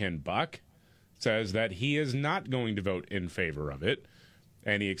representative, Ken Buck, says that he is not going to vote in favor of it.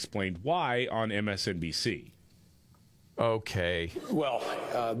 And he explained why on MSNBC. Okay. Well,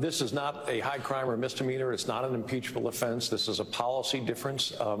 this is not a high crime or misdemeanor. It's not an impeachable offense. This is a policy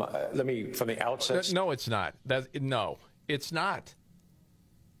difference. Let me, from the outset. No, it's not. No, it's not.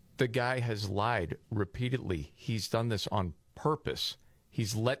 The guy has lied repeatedly. He's done this on purpose.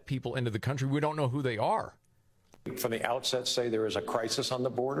 He's let people into the country. We don't know who they are. From the outset, say there is a crisis on the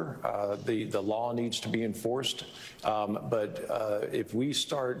border. The law needs to be enforced. But if we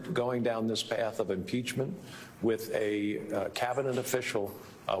start going down this path of impeachment with a cabinet official,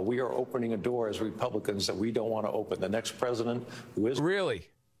 we are opening a door as Republicans that we don't want to open. The next president who is... Really?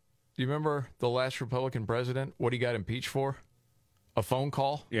 Do you remember the last Republican president, what he got impeached for? A phone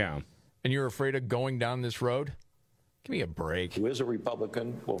call? Yeah. And you're afraid of going down this road? Give me a break. Who is a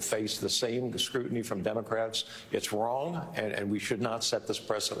Republican will face the same scrutiny from Democrats. It's wrong, and we should not set this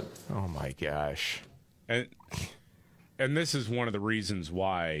precedent. Oh, my gosh. And this is one of the reasons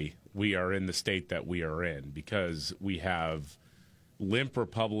why we are in the state that we are in, because we have limp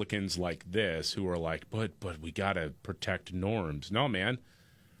Republicans like this who are like, but we got to protect norms. No, man.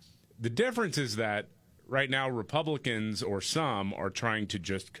 The difference is that right now Republicans, or some, are trying to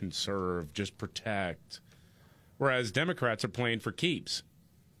just conserve, just protect, whereas Democrats are playing for keeps.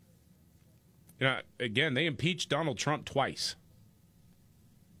 You know, again, they impeached Donald Trump twice.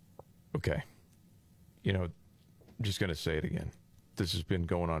 Okay. You know, I'm just going to say it again. This has been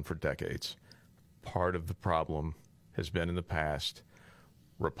going on for decades. Part of the problem has been in the past,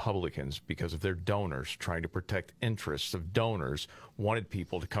 Republicans, because of their donors, trying to protect interests of donors, wanted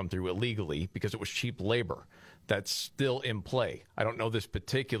people to come through illegally because it was cheap labor. That's still in play. I don't know this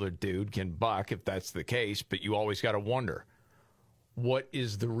particular dude, Ken Buck, if that's the case, but you always got to wonder, what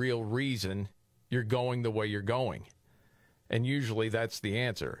is the real reason you're going the way you're going? And usually that's the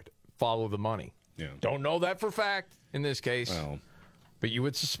answer. Follow the money. Yeah. Don't know that for fact in this case, well, but you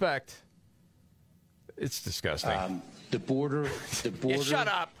would suspect. It's disgusting. The border shut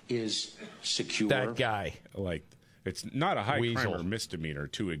up. Is secure. That guy. Like, it's not a high Weasel. crime or misdemeanor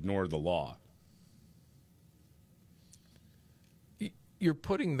to ignore the law. You're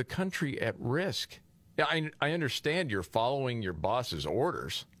putting the country at risk. I understand you're following your boss's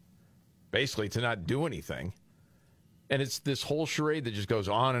orders, basically to not do anything. And it's this whole charade that just goes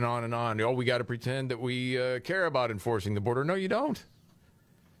on and on and on. Oh, we got to pretend that we care about enforcing the border. No, you don't.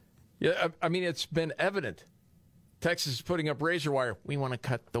 Yeah, I mean, it's been evident. Texas is putting up razor wire. We want to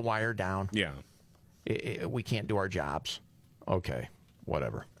cut the wire down. Yeah. We can't do our jobs. Okay,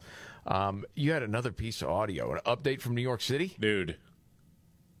 whatever. You had another piece of audio, an update from New York City? Dude,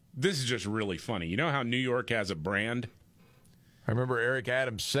 this is just really funny. You know how New York has a brand? I remember Eric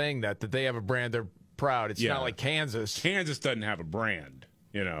Adams saying that they have a brand. They're proud. It's not like Kansas. Kansas doesn't have a brand.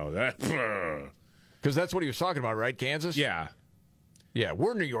 You know, that. Because that's what he was talking about, right? Kansas? Yeah. Yeah,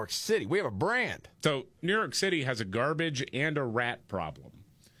 we're New York City. We have a brand. So New York City has a garbage and a rat problem.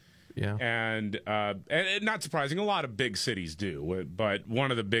 Yeah. And not surprising, a lot of big cities do. But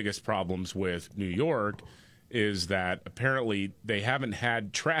one of the biggest problems with New York is that apparently they haven't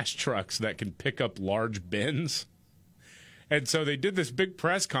had trash trucks that can pick up large bins. And so they did this big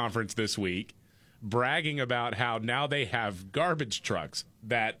press conference this week bragging about how now they have garbage trucks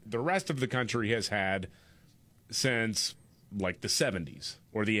that the rest of the country has had since like the 70s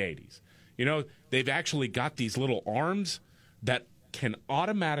or the 80s. You know, they've actually got these little arms that can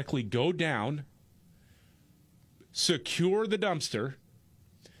automatically go down, secure the dumpster.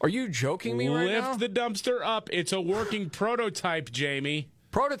 Are you joking me right now? Lift the dumpster up. It's a working prototype, Jamie.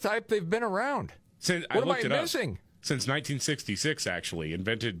 Prototype? They've been around. What am I missing? Since 1966, actually,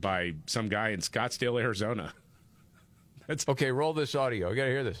 invented by some guy in Scottsdale, Arizona. Okay, roll this audio. I got to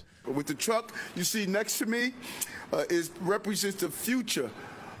hear this. With the truck you see next to me, represents the future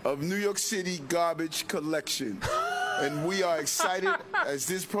of New York City garbage collection. And we are excited as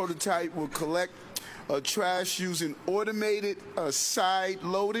this prototype will collect trash using automated side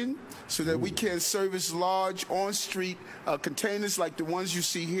loading so that we can service large on-street containers like the ones you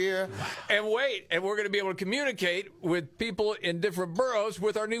see here. And we're going to be able to communicate with people in different boroughs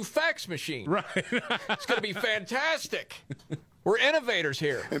with our new fax machine. Right. It's going to be fantastic. We're innovators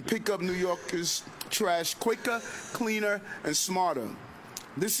here. And pick up New Yorkers' trash quicker, cleaner, and smarter.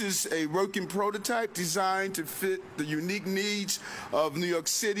 This is a working prototype designed to fit the unique needs of New York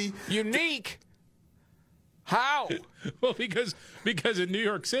City. Unique? How? Well, because in New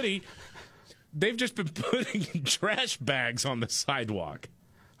York City, they've just been putting trash bags on the sidewalk.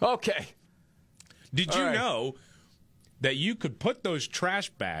 Okay. Did you know that you could put those trash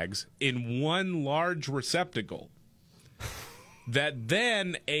bags in one large receptacle that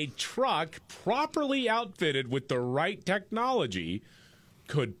then a truck properly outfitted with the right technology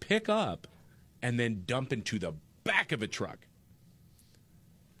could pick up and then dump into the back of a truck?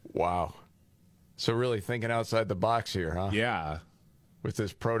 Wow. So really thinking outside the box here, huh? Yeah. With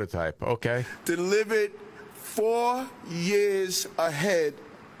this prototype. Okay. Delivered 4 years ahead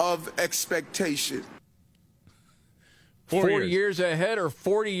of expectation. 4 years ahead or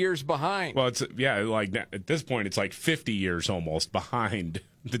 40 years behind? Well, it's like at this point, it's like 50 years almost behind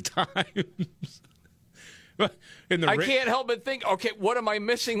the times. I can't help but think, okay, what am I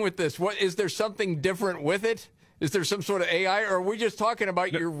missing with this? What is there something different with it? Is there some sort of AI, or are we just talking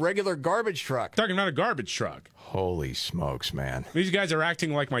about your regular garbage truck? Talking about a garbage truck. Holy smokes, man. These guys are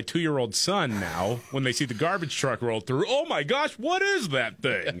acting like my 2-year-old son now when they see the garbage truck roll through. Oh, my gosh, what is that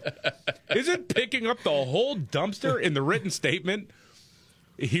thing? Is it picking up the whole dumpster? In the written statement,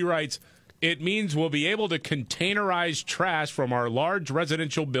 he writes, it means we'll be able to containerize trash from our large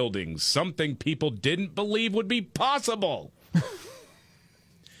residential buildings, something people didn't believe would be possible.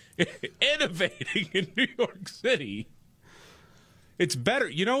 Innovating in New York City. It's better,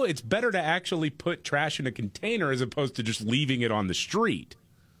 it's better to actually put trash in a container as opposed to just leaving it on the street.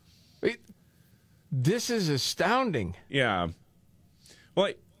 This is astounding. Yeah.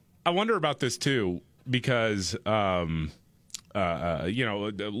 Well, I wonder about this too, because, a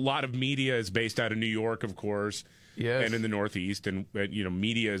lot of media is based out of New York, of course. Yes. And in the Northeast, and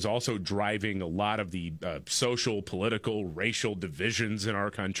media is also driving a lot of the social, political, racial divisions in our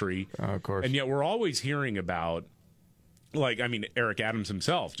country. Of course. And yet we're always hearing about, Eric Adams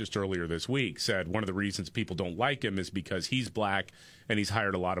himself just earlier this week said one of the reasons people don't like him is because he's black and he's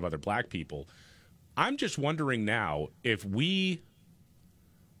hired a lot of other black people. I'm just wondering now if we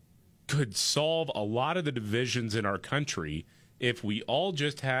could solve a lot of the divisions in our country if we all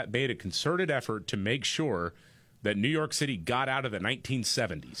just made a concerted effort to make sure that New York City got out of the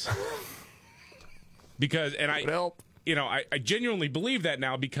 1970s. Because, and I genuinely believe that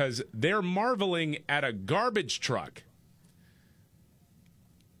now because they're marveling at a garbage truck.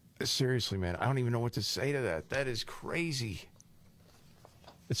 Seriously, man, I don't even know what to say to that. That is crazy.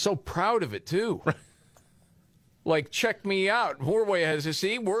 It's so proud of it, too. Like, check me out. We're way ahead.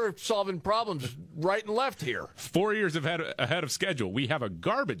 See, we're solving problems right and left here. 4 years ahead of schedule. We have a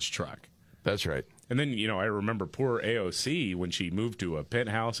garbage truck. That's right. And then, I remember poor AOC, when she moved to a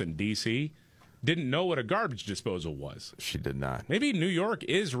penthouse in D.C., didn't know what a garbage disposal was. She did not. Maybe New York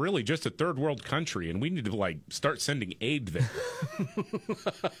is really just a third world country, and we need to, start sending aid there.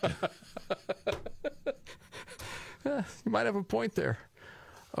 You might have a point there.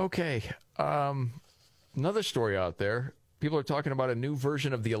 Okay. Another story out there. People are talking about a new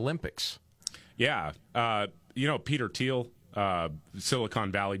version of the Olympics. Yeah. Peter Thiel,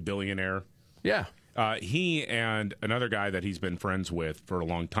 Silicon Valley billionaire. Yeah. He and another guy that he's been friends with for a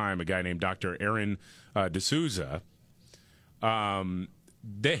long time, a guy named Dr. Aaron D'Souza,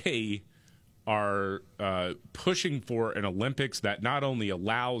 they are pushing for an Olympics that not only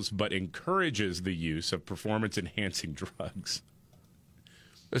allows but encourages the use of performance-enhancing drugs.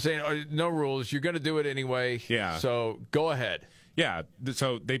 They're saying, no rules, you're going to do it anyway, so go ahead. Yeah,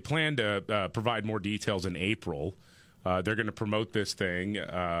 so they plan to provide more details in April. They're going to promote this thing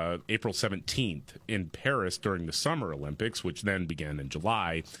April 17th in Paris during the Summer Olympics, which then began in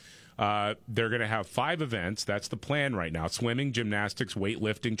July. They're going to have 5 events. That's the plan right now: swimming, gymnastics,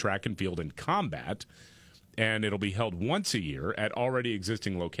 weightlifting, track and field, and combat. And it'll be held once a year at already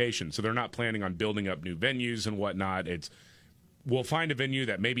existing locations. So they're not planning on building up new venues and whatnot. We'll find a venue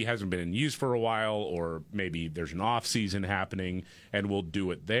that maybe hasn't been in use for a while, or maybe there's an off-season happening, and we'll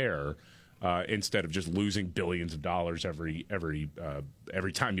do it there. Instead of just losing billions of dollars every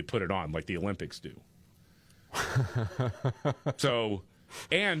time you put it on, like the Olympics do. So,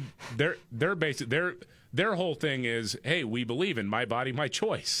 and their whole thing is, hey, we believe in my body, my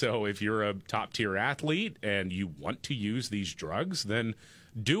choice. So if you're a top tier athlete and you want to use these drugs, then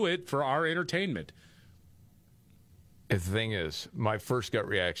do it for our entertainment. The thing is, my first gut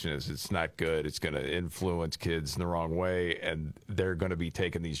reaction is it's not good. It's going to influence kids in the wrong way, and they're going to be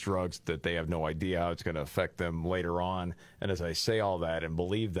taking these drugs that they have no idea how it's going to affect them later on. And as I say all that and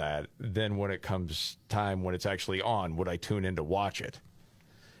believe that, then when it comes time when it's actually on, would I tune in to watch it?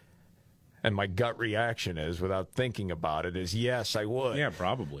 And my gut reaction is, without thinking about it, is yes, I would. Yeah,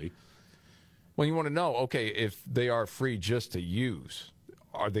 probably. Well, you want to know, okay, if they are free just to use,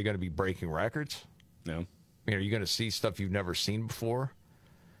 are they going to be breaking records? No. Are you going to see stuff you've never seen before?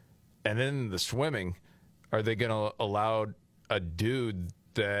 And then the swimming, are they going to allow a dude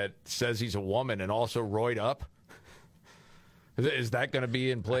that says he's a woman and also roid up? Is that going to be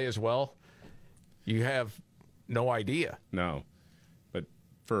in play as well? You have no idea. No. But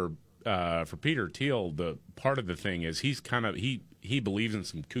for Peter Thiel, the part of the thing is he believes in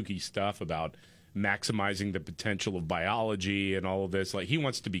some kooky stuff about maximizing the potential of biology and all of this. Like, he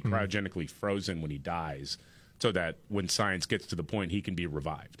wants to be cryogenically frozen when he dies, so that when science gets to the point, he can be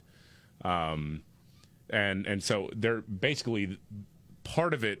revived. And so they're basically,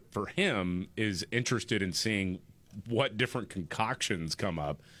 part of it for him is interested in seeing what different concoctions come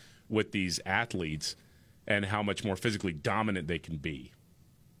up with these athletes and how much more physically dominant they can be.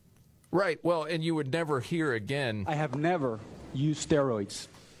 Right. Well, and you would never hear again. I have never used steroids,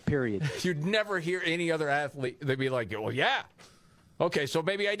 period. You'd never hear any other athlete. They'd be like, well, yeah. Okay, so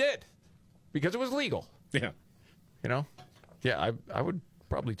maybe I did, because it was legal. Yeah. Yeah, I would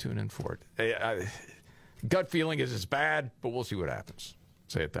probably tune in for it. Gut feeling is it's bad, but we'll see what happens.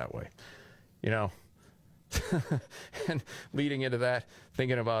 Say it that way. And leading into that,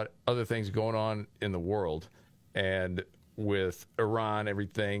 thinking about other things going on in the world, and with Iran,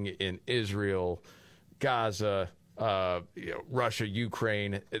 everything in Israel, Gaza, Russia,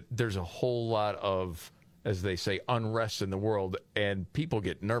 Ukraine, there's a whole lot of, as they say, unrest in the world, and people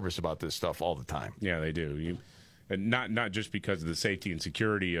get nervous about this stuff all the time. Yeah, they do. And not just because of the safety and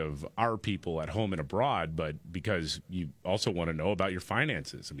security of our people at home and abroad, but because you also want to know about your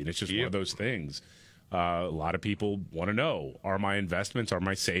finances. I mean, it's just one of those things. A lot of people want to know, are my investments, are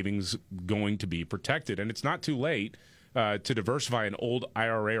my savings going to be protected? And it's not too late to diversify an old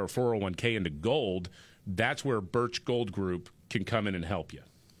IRA or 401k into gold. That's where Birch Gold Group can come in and help you.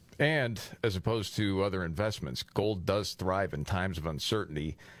 And as opposed to other investments, gold does thrive in times of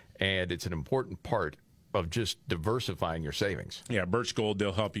uncertainty, and it's an important part of just diversifying your savings. Yeah, Birch Gold,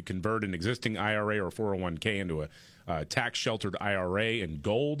 they'll help you convert an existing IRA or 401k into a tax-sheltered IRA in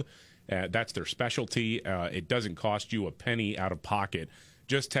gold. That's their specialty. It doesn't cost you a penny out of pocket.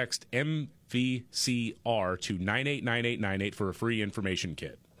 Just text MVCR to 989898 for a free information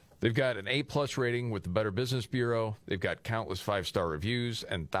kit. They've got an A-plus rating with the Better Business Bureau. They've got countless 5-star reviews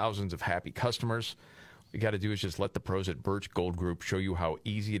and thousands of happy customers. All you got to do is just let the pros at Birch Gold Group show you how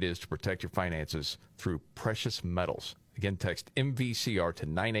easy it is to protect your finances through precious metals. Again, text MVCR to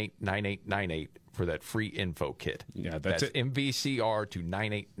 989898 for that free info kit. Yeah, that's it. MVCR to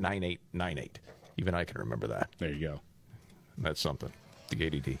 989898. Even I can remember that. There you go. That's something. The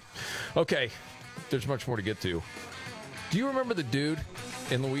ADD. Okay, there's much more to get to. Do you remember the dude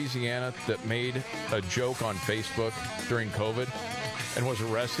in Louisiana that made a joke on Facebook during COVID and was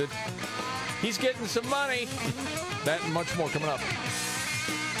arrested? He's getting some money. That and much more coming up.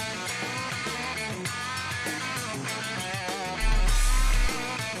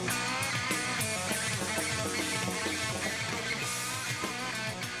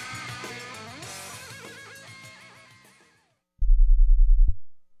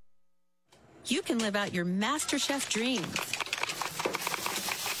 You can live out your MasterChef dreams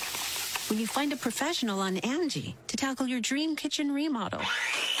when you find a professional on Angie to tackle your dream kitchen remodel.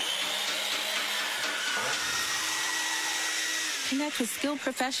 Connect with skilled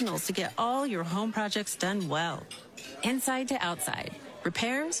professionals to get all your home projects done well. Inside to outside,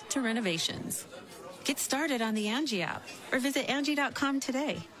 repairs to renovations. Get started on the Angie app or visit Angie.com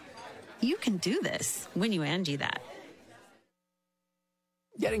today. You can do this when you Angie that.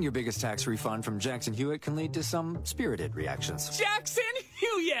 Getting your biggest tax refund from Jackson Hewitt can lead to some spirited reactions. Jackson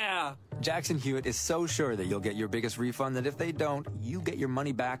Hewitt! Jackson Hewitt is so sure that you'll get your biggest refund that if they don't, you get your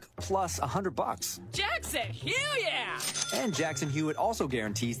money back plus $100. Jackson Hewitt! And Jackson Hewitt also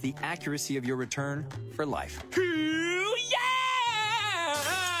guarantees the accuracy of your return for life. Hewitt!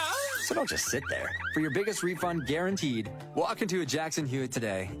 So don't just sit there. For your biggest refund guaranteed, walk into a Jackson Hewitt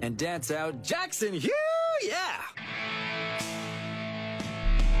today and dance out Jackson Hewitt!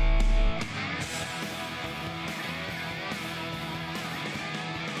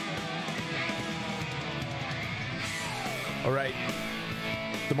 All right.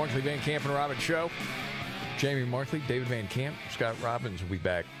 The Markley, Van Camp, and Robbins Show. Jamie Markley, David Van Camp, Scott Robbins will be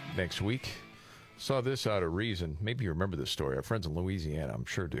back next week. Saw this out of Reason. Maybe you remember this story. Our friends in Louisiana, I'm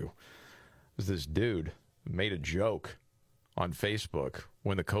sure do. Was this dude made a joke on Facebook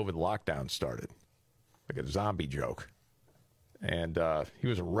when the COVID lockdown started. Like a zombie joke. And he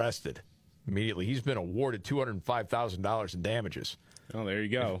was arrested immediately. He's been awarded $205,000 in damages. Oh, there you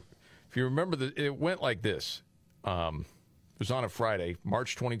go. If you remember, it went like this. It was on a Friday,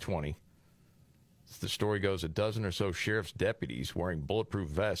 March 2020. As the story goes, a dozen or so sheriff's deputies wearing bulletproof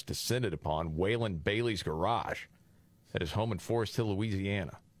vests descended upon Waylon Bailey's garage at his home in Forest Hill,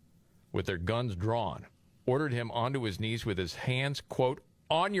 Louisiana, with their guns drawn, ordered him onto his knees with his hands, quote,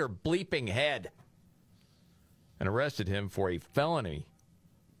 on your bleeping head, and arrested him for a felony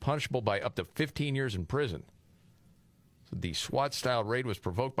punishable by up to 15 years in prison. So the SWAT-style raid was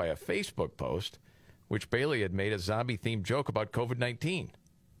provoked by a Facebook post which Bailey had made a zombie-themed joke about COVID-19.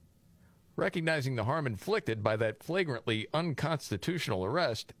 Recognizing the harm inflicted by that flagrantly unconstitutional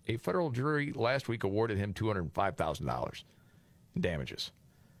arrest, a federal jury last week awarded him $205,000 in damages.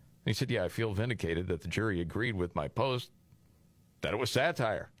 And he said, I feel vindicated that the jury agreed with my post that it was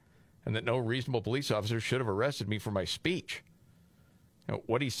satire and that no reasonable police officer should have arrested me for my speech. Now,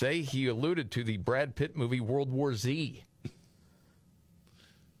 what'd he say? He alluded to the Brad Pitt movie World War Z.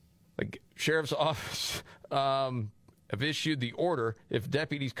 The sheriff's office have issued the order, if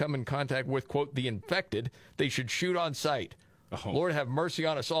deputies come in contact with, quote, the infected, they should shoot on sight. Oh. Lord have mercy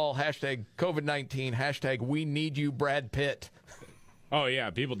on us all. Hashtag COVID-19. Hashtag we need you, Brad Pitt. Oh,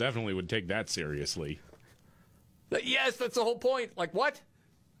 yeah. People definitely would take that seriously. Yes, that's the whole point. Like, what?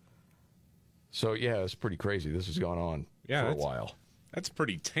 So, yeah, it's pretty crazy. This has gone on for a while. That's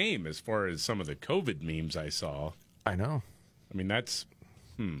pretty tame as far as some of the COVID memes I saw. I know. I mean, that's,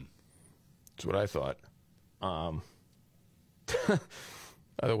 That's what I thought. By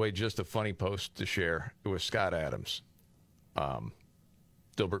the way, just a funny post to share. It was Scott Adams,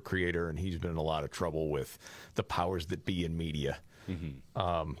 Dilbert creator, and he's been in a lot of trouble with the powers that be in media. Mm-hmm.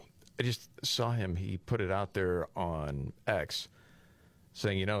 I just saw him. He put it out there on X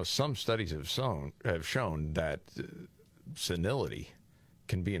saying, some studies have shown that senility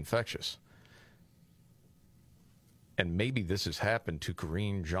can be infectious. And maybe this has happened to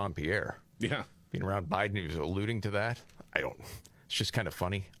Karine Jean-Pierre. Yeah. Being around Biden, he was alluding to that. It's just kind of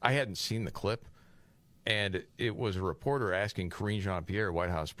funny. I hadn't seen the clip, and it was a reporter asking Karine Jean-Pierre, White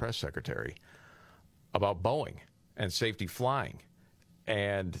House press secretary, about Boeing and safety flying.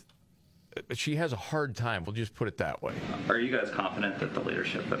 And she has a hard time. We'll just put it that way. Are you guys confident that the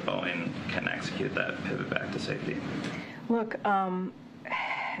leadership at Boeing can execute that pivot back to safety? Look,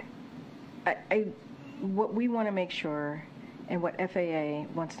 what we want to make sure, and what FAA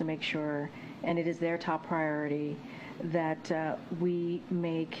wants to make sure, and it is their top priority, that we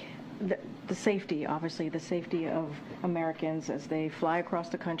make the safety, obviously, the safety of Americans as they fly across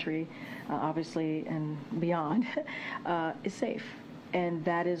the country, obviously, and beyond, is safe. And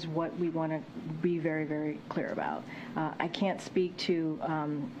that is what we want to be very, very clear about. I can't speak to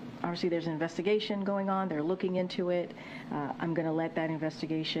obviously there's an investigation going on. They're looking into it. I'm going to let that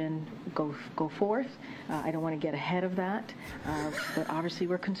investigation go forth. I don't want to get ahead of that, but obviously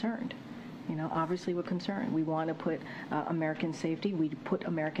we're concerned. Obviously we're concerned. We want to put American safety. We put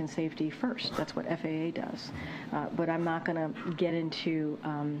American safety first. That's what FAA does. But I'm not going to get into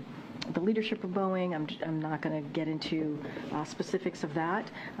the leadership of Boeing. I'm not going to get into specifics of that.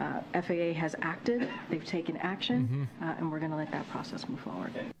 FAA has acted. They've taken action, and we're going to let that process move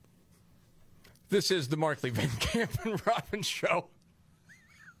forward. This is the Markley, Van Camp, and Robbins show.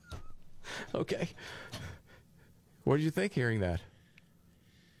 Okay. What did you think hearing that?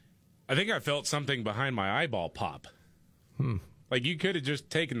 I think I felt something behind my eyeball pop. Like you could have just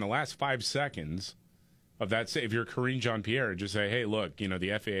taken the last 5 seconds of that. If you're Karine Jean-Pierre, and just say, hey, look,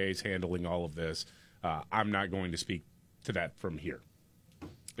 the FAA is handling all of this. I'm not going to speak to that from here.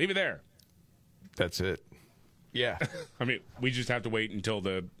 Leave it there. That's it. Yeah. I mean, we just have to wait until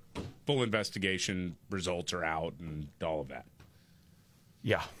the full investigation results are out and all of that.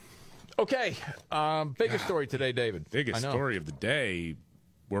 Yeah. Okay. Biggest story today, David. Biggest story of the day.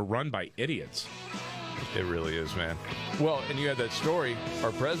 We're run by idiots. It really is, man. Well, and you had that story.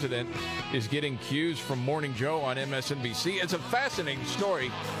 Our president is getting cues from Morning Joe on MSNBC. It's a fascinating story.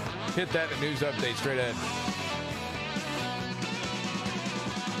 Hit that in news update straight ahead.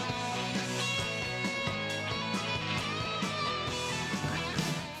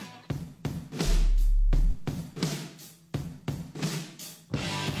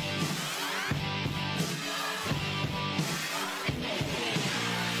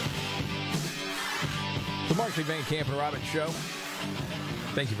 The Markley, Van Camp, and Robbins show.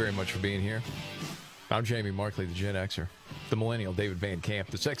 Thank you very much for being here. I'm Jamie Markley, the Gen Xer. The millennial, David Van Camp.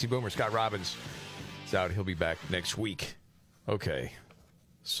 The sexy boomer, Scott Robbins, is out. He'll be back next week. Okay.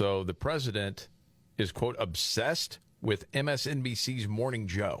 So the president is, quote, obsessed with MSNBC's Morning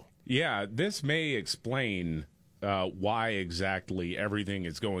Joe. Yeah, this may explain why exactly everything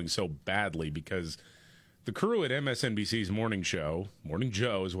is going so badly, because the crew at MSNBC's Morning Show, Morning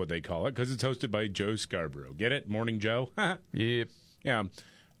Joe is what they call it, because it's hosted by Joe Scarborough. Get it? Morning Joe? Yep. Yeah.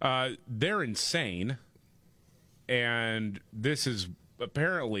 They're insane, and this is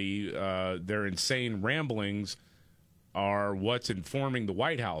apparently their insane ramblings are what's informing the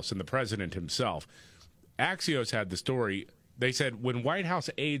White House and the president himself. Axios had the story. They said when White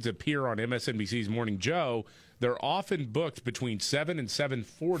House aides appear on MSNBC's Morning Joe, they're often booked between 7 and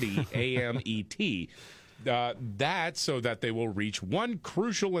 7:40 a.m. ET. That's so that they will reach one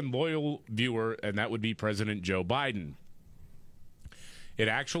crucial and loyal viewer, and that would be President Joe Biden. It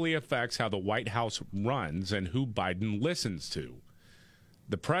actually affects how the White House runs and who Biden listens to.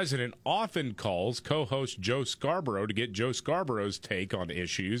 The president often calls co-host Joe Scarborough to get Joe Scarborough's take on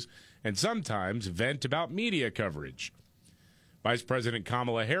issues and sometimes vent about media coverage. Vice President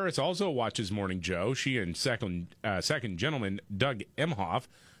Kamala Harris also watches Morning Joe. She and second gentleman Doug Emhoff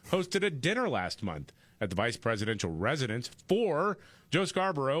hosted a dinner last month at the vice presidential residence for Joe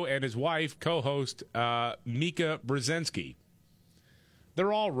Scarborough and his wife, co-host Mika Brzezinski.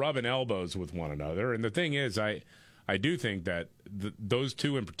 They're all rubbing elbows with one another, and the thing is, I do think that those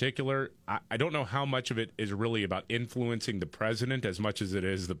two in particular, I don't know how much of it is really about influencing the president as much as it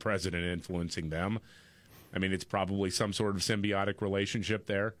is the president influencing them. I mean, it's probably some sort of symbiotic relationship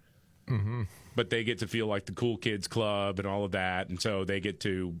there. Mm-hmm. But they get to feel like the cool kids club and all of that, and so they get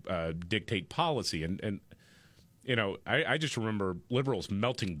to dictate policy. And I just remember liberals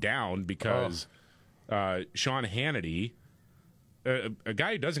melting down because Sean Hannity, a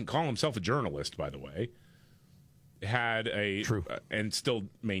guy who doesn't call himself a journalist, by the way, had and still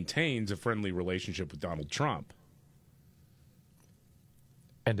maintains a friendly relationship with Donald Trump.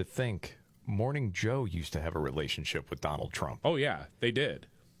 And to think, Morning Joe used to have a relationship with Donald Trump. Oh, yeah, they did.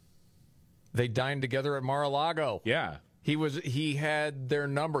 They dined together at Mar-a-Lago. Yeah. He had their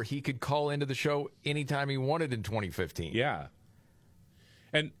number. He could call into the show anytime he wanted in 2015. Yeah.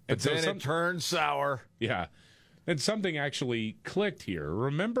 But then it turned sour. Yeah. And something actually clicked here.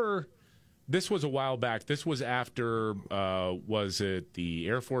 Remember, this was a while back. This was after, was it the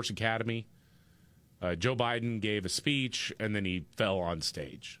Air Force Academy? Joe Biden gave a speech, and then he fell on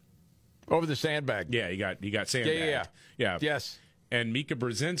stage. Over the sandbag. Yeah, he got sandbagged. Yeah. Yes. And Mika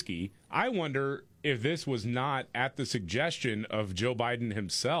Brzezinski, I wonder if this was not at the suggestion of Joe Biden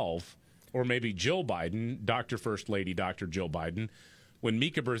himself, or maybe Jill Biden, Dr. First Lady, Dr. Jill Biden, when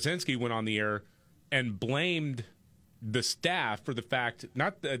Mika Brzezinski went on the air and blamed the staff for the fact,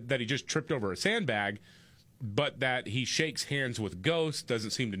 not that he just tripped over a sandbag, but that he shakes hands with ghosts,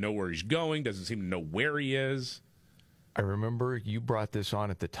 doesn't seem to know where he's going, doesn't seem to know where he is. I remember you brought this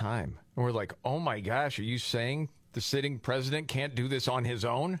on at the time, and we're like, oh my gosh, are you saying The sitting president can't do this on his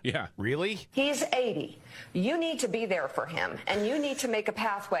own? Yeah. Really? He's 80. You need to be there for him, and you need to make a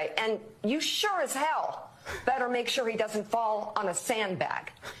pathway. And you sure as hell better make sure he doesn't fall on a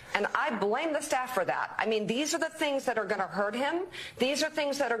sandbag. And I blame the staff for that. I mean, these are the things that are going to hurt him. These are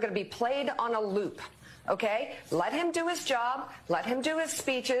things that are going to be played on a loop. Okay? Let him do his job. Let him do his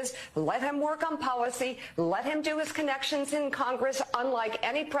speeches. Let him work on policy. Let him do his connections in Congress, unlike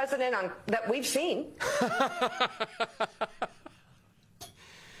any president that we've seen.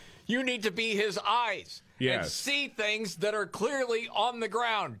 You need to be his eyes and see things that are clearly on the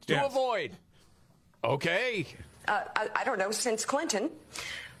ground to avoid. Okay. I don't know, since Clinton.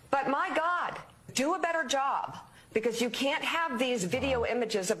 But my God, do a better job. Because you can't have these video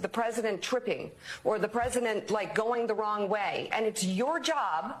images of the president tripping or the president, like, going the wrong way. And it's your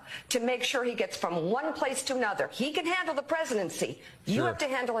job to make sure he gets from one place to another. He can handle the presidency. Sure. You have to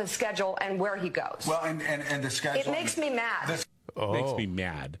handle his schedule and where he goes. Well, and the schedule. It makes me mad. Makes me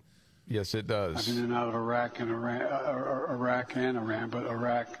mad. Yes, it does. I've been in and out of Iraq and Iran, but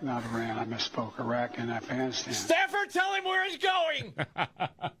Iraq, not Iran. I misspoke. Iraq and Afghanistan. Stafford, tell him where he's going.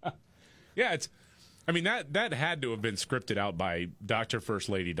 Yeah, I mean, that had to have been scripted out by Dr. First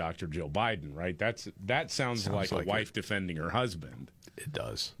Lady, Dr. Jill Biden, right? That sounds like a wife defending her husband. It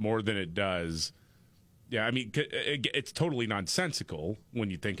does. More than it does. Yeah, I mean, it's totally nonsensical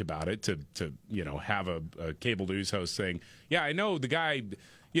when you think about it to have a cable news host saying, yeah, I know the guy,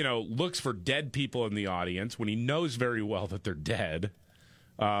 looks for dead people in the audience when he knows very well that they're dead.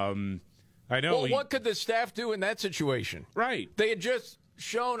 I know. Well, what could the staff do in that situation? Right. They had just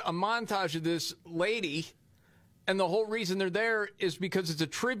shown a montage of this lady, and the whole reason they're there is because it's a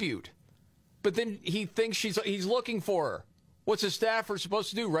tribute. But then he thinks he's looking for her. What's a staffer supposed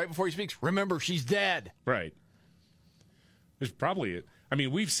to do right before he speaks? Remember, she's dead. Right. There's probably,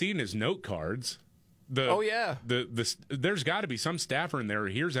 we've seen his note cards. Oh, yeah. There's got to be some staffer in there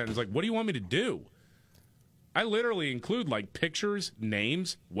who hears that and is like, what do you want me to do? I literally include, like, pictures,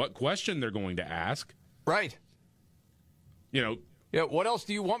 names, what question they're going to ask. Right. Yeah, what else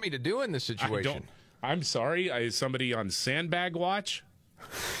do you want me to do in this situation? I'm sorry, is somebody on sandbag watch?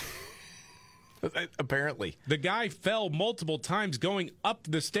 Apparently. The guy fell multiple times going up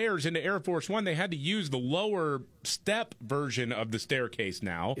the stairs into Air Force One. They had to use the lower step version of the staircase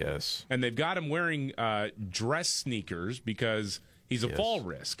now. Yes. And they've got him wearing dress sneakers because he's a fall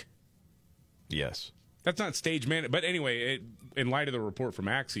risk. Yes. That's not stage man. But anyway, in light of the report from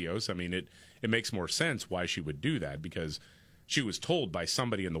Axios, it makes more sense why she would do that, because she was told by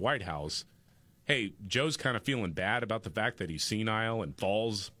somebody in the White House, hey, Joe's kind of feeling bad about the fact that he's senile and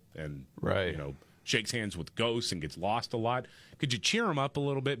falls and shakes hands with ghosts and gets lost a lot. Could you cheer him up a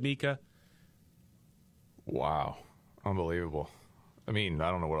little bit, Mika? Wow. Unbelievable. I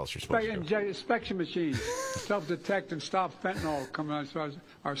don't know what else you're supposed to do. Inspection machines, self-detect and stop fentanyl coming out of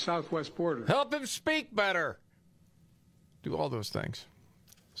our southwest border. Help him speak better. Do all those things.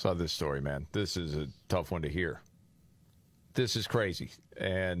 Saw this story, man. This is a tough one to hear. This is crazy.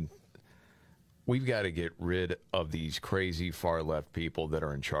 And we've got to get rid of these crazy far-left people that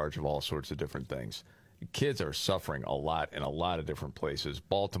are in charge of all sorts of different things. Kids are suffering a lot in a lot of different places.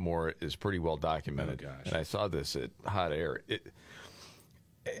 Baltimore is pretty well documented. Oh, gosh. And I saw this at Hot Air.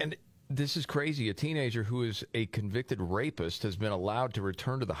 And this is crazy. A teenager who is a convicted rapist has been allowed to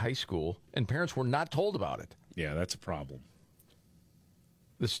return to the high school, and parents were not told about it. Yeah, that's a problem.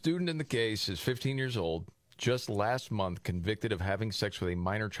 The student in the case is 15 years old, just last month convicted of having sex with a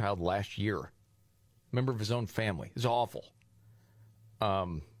minor child last year. Member of his own family. It's awful.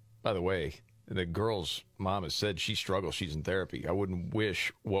 By the way, the girl's mom has said she struggles. She's in therapy. I wouldn't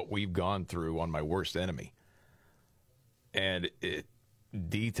wish what we've gone through on my worst enemy. And it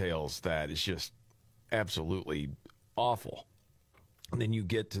details that is just absolutely awful. And then you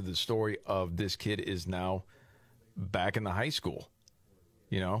get to the story of this kid is now back in the high school,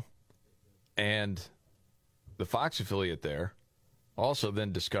 and the Fox affiliate there also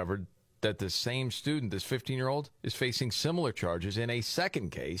then discovered that the same student, this 15-year-old, is facing similar charges in a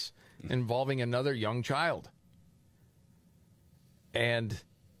second case involving another young child. And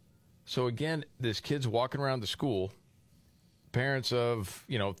so, again, this kid's walking around the school. Parents of,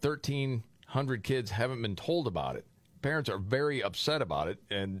 1,300 kids haven't been told about it. Parents are very upset about it,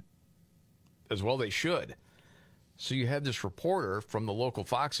 and as well they should. So you had this reporter from the local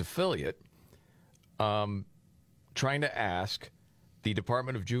Fox affiliate trying to ask the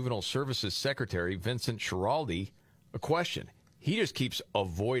Department of Juvenile Services Secretary, Vincent Schiraldi, a question. He just keeps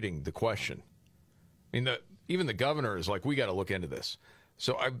avoiding the question. Even the governor is like, we got to look into this.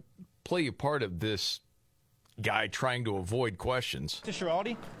 So I play you part of this guy trying to avoid questions. Mr.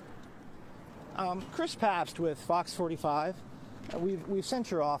 Schiraldi? Chris Pabst with Fox 45. We've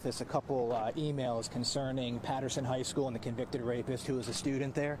sent your office a couple emails concerning Patterson High School and the convicted rapist who was a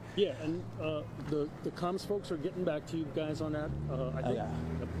student there. Yeah, and the comms folks are getting back to you guys on that. I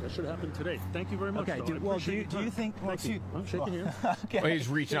think that should happen today. Thank you very much. Okay. Do you think? I'm shaking here. Well, he's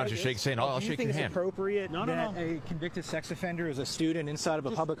reaching out to shake, saying, "I'll shake your hand." Do you think it's appropriate that a convicted sex offender is a student inside of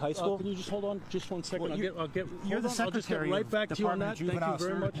a public high school? Can you just hold on just 1 second? Well, I'll get. You're the secretary. I'll just get right back to you on that. Thank you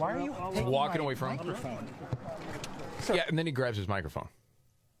very much. Why are you walking away from microphone? Yeah, and then he grabs his microphone.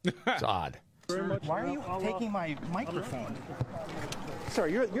 It's odd. Why are you taking my microphone? Sir,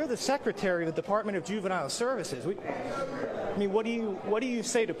 you're the secretary of the Department of Juvenile Services. I mean, what do you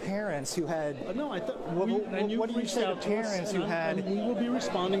say to parents who had? No, I thought. What do you say to parents who had? We will be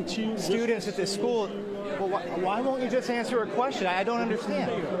responding to you. Students at this school. Well, why won't you just answer a question? I don't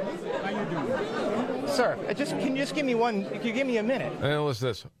understand. How you doing? Sir, can you just give me one? Can you give me a minute? What's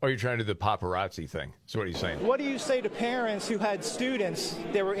this? Oh, you're trying to do the paparazzi thing. That's what he's saying. What do you say to parents who had students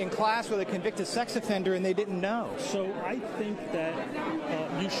that were in class with a convicted sex offender and they didn't know? So I think that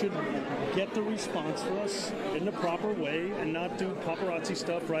you should get the response for us in the proper way and not do paparazzi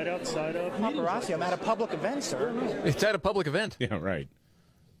stuff right outside of paparazzi. I'm at a public event, sir. It's at a public event. Yeah, right.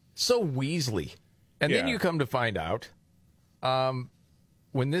 So Weasley. And then you come to find out,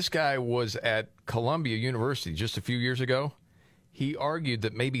 when this guy was at Columbia University just a few years ago, he argued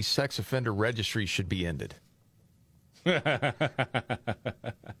that maybe sex offender registry should be ended.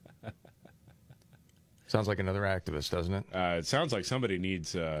 Sounds like another activist, doesn't it? It sounds like somebody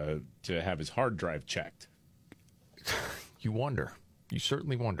needs to have his hard drive checked. You wonder. You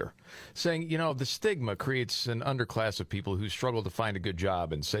certainly wonder. Saying, the stigma creates an underclass of people who struggle to find a good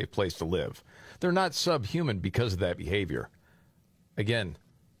job and safe place to live. They're not subhuman because of that behavior. Again,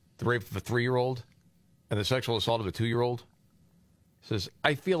 the rape of a 3-year-old and the sexual assault of a 2-year-old says,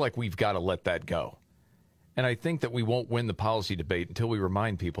 I feel like we've got to let that go. And I think that we won't win the policy debate until we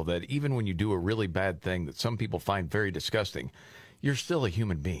remind people that even when you do a really bad thing that some people find very disgusting, you're still a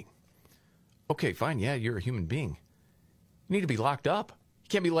human being. Okay, fine, yeah, you're a human being. You need to be locked up. You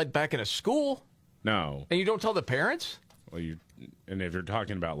can't be let back in a school. No. And you don't tell the parents? Well, and if you're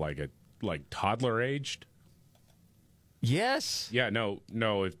talking about like toddler aged? Yes. Yeah, no.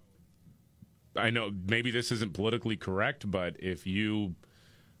 If I know maybe this isn't politically correct, but if you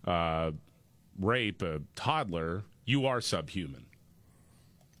rape a toddler, you are subhuman.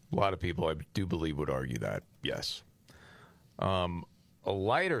 A lot of people, I do believe, would argue that, yes. A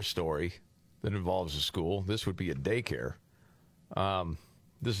lighter story that involves a school, this would be a daycare.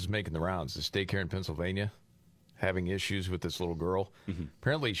 This is making the rounds. This daycare in Pennsylvania having issues with this little girl. Mm-hmm.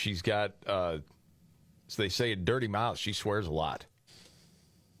 Apparently she's got, so they say, a dirty mouth. She swears a lot.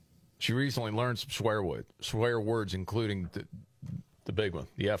 She recently learned some swear words, including the big one,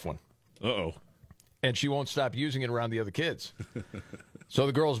 the F one. Uh-oh. And she won't stop using it around the other kids. So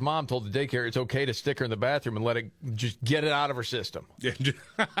the girl's mom told the daycare it's okay to stick her in the bathroom and let it just get it out of her system.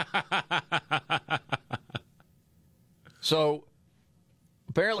 So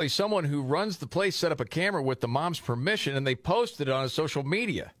apparently someone who runs the place set up a camera with the mom's permission, and they posted it on social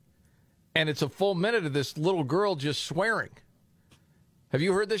media. And it's a full minute of this little girl just swearing. Have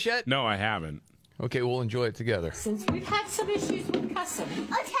you heard this yet? No, I haven't. Okay, we'll enjoy it together. Since we've had some issues with cussing.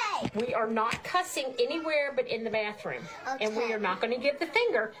 Okay. We are not cussing anywhere but in the bathroom. Okay. And we are not going to give the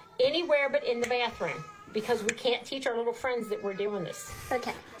finger anywhere but in the bathroom. Because we can't teach our little friends that we're doing this.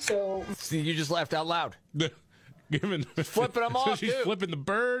 Okay. So. See, you just laughed out loud. Flipping them so off, she's too. Flipping the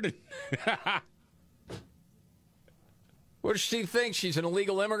bird. What does she think? She's an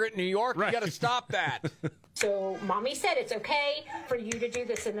illegal immigrant in New York? Right. You got to stop that. So Mommy said it's okay for you to do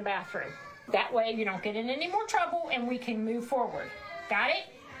this in the bathroom. That way you don't get in any more trouble and we can move forward. Got it?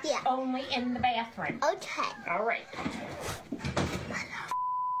 Yeah. Only in the bathroom. Okay. All right.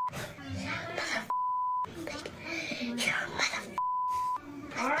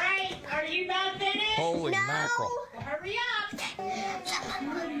 All right. Are you about finished? Holy mackerel. Well, hurry up.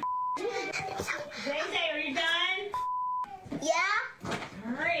 Zay, are you done? Yeah.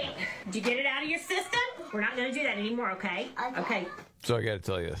 All right. Did you get it out of your system? We're not going to do that anymore, okay? Okay. So I got to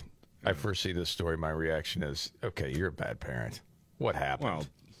tell you, I first see this story, my reaction is, okay, you're a bad parent. What happened? Well,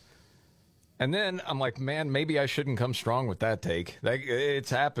 and then I'm like, man, maybe I shouldn't come strong with that take. It's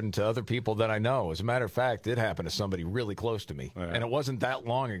happened to other people that I know. As a matter of fact, it happened to somebody really close to me. And it wasn't that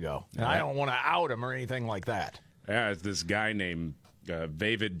long ago. And I don't want to out him or anything like that. Yeah, it's this guy named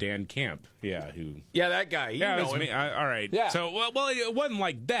David Van Camp. Yeah, Yeah, that guy. You know him. All right. Yeah. So, well, it wasn't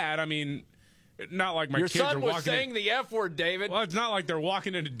like that. I mean, not like my Your kids son are was walking saying the F word, David. Well, it's not like they're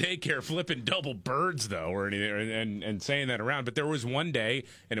walking into daycare flipping double birds, though, or anything, and saying that around. But there was one day,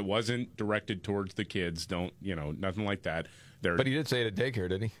 and it wasn't directed towards the kids. Nothing like that. But he did say it at daycare,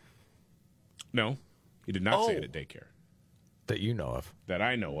 didn't he? No, he did not say it at daycare. That you know of. That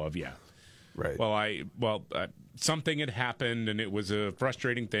I know of, yeah. Right. Well, something had happened, and it was a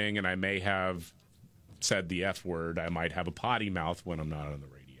frustrating thing, and I may have said the F word. I might have a potty mouth when I'm not on the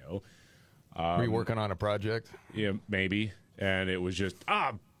radio. Were you working on a project? Yeah, maybe. And it was just,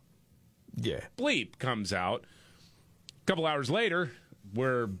 bleep comes out. A couple hours later,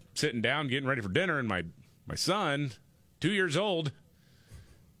 we're sitting down getting ready for dinner, and my son, 2 years old,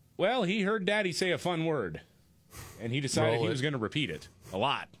 well, he heard Daddy say a fun word, and he decided he was going to repeat it a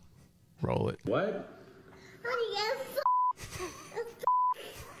lot. Roll it. What?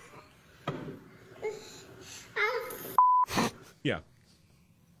 Yeah.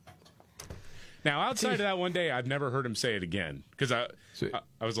 Now, outside of that one day, I've never heard him say it again. Because I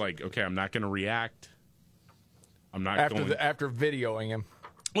was like, okay, I'm not going to react. I'm not after videoing him.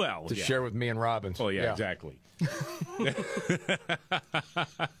 Well, to share with me and Robbins. Well, yeah. Exactly.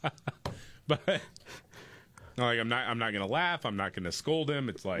 But like, I'm not going to laugh. I'm not going to scold him.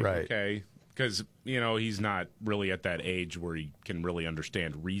 It's like, okay, because he's not really at that age where he can really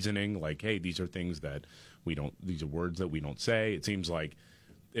understand reasoning. Like, hey, these are things that we don't. These are words that we don't say. It seems like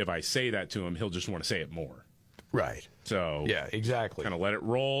if I say that to him, he'll just want to say it more. Right. So yeah, exactly. Kind of let it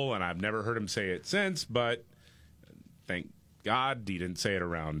roll, and I've never heard him say it since. But thank God he didn't say it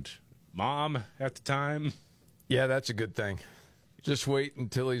around Mom at the time. Yeah, that's a good thing. Just wait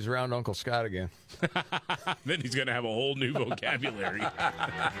until he's around Uncle Scott again. Then he's going to have a whole new vocabulary.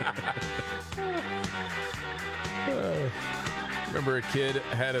 Remember a kid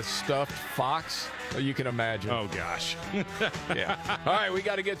had a stuffed fox? Oh, you can imagine. Oh, gosh. Yeah. All right, we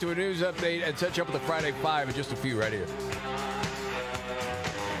got to get to a news update and set you up with the Friday Five in just a few right here.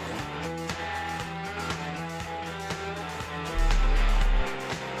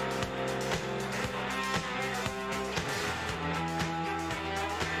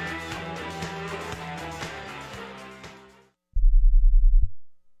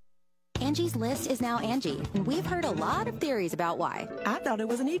 Angie's List is now Angie, and we've heard a lot of theories about why. I thought it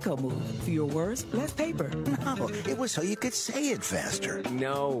was an eco move. Fewer words, less paper. No, it was so you could say it faster.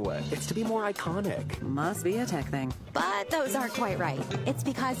 No, it's to be more iconic. Must be a tech thing. But those aren't quite right. It's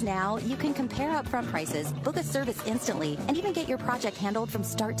because now you can compare upfront prices, book a service instantly, and even get your project handled from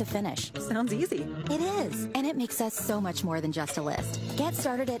start to finish. Sounds easy. It is, and it makes us so much more than just a list. Get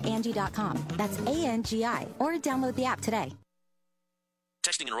started at Angie.com. That's ANGI, or download the app today.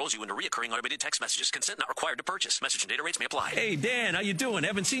 Texting enrolls you into recurring automated text messages. Consent not required to purchase. Message and data rates may apply. Hey, Dan, how you doing?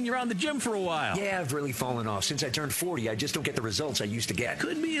 Haven't seen you around the gym for a while. Yeah, I've really fallen off. Since I turned 40, I just don't get the results I used to get.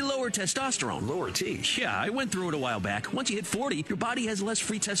 Could be lower testosterone. Lower T? Yeah, I went through it a while back. Once you hit 40, your body has less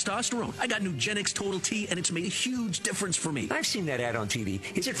free testosterone. I got Nugenix Total T, and it's made a huge difference for me. I've seen that ad on TV.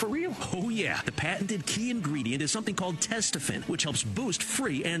 Is it for real? Oh, yeah. The patented key ingredient is something called Testofen, which helps boost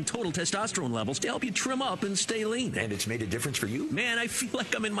free and total testosterone levels to help you trim up and stay lean. And it's made a difference for you? Man, I feel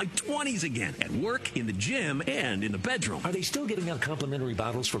like I'm in my 20s again, at work, in the gym, and in the bedroom. Are they still giving out complimentary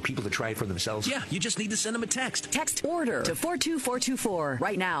bottles for people to try it for themselves? Yeah, you just need to send them a text. Text ORDER to 42424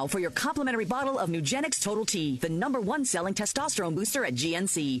 right now for your complimentary bottle of Nugenix Total T, the #1 selling testosterone booster at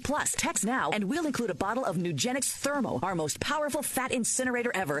GNC. Plus, text now and we'll include a bottle of Nugenix Thermo, our most powerful fat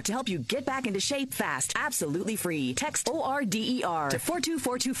incinerator ever, to help you get back into shape fast, absolutely free. Text ORDER to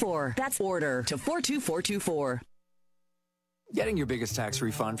 42424. That's ORDER to 42424. Getting your biggest tax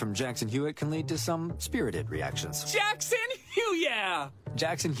refund from Jackson Hewitt can lead to some spirited reactions. Jackson Hewitt!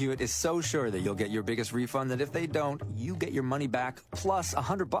 Jackson Hewitt is so sure that you'll get your biggest refund that if they don't, you get your money back plus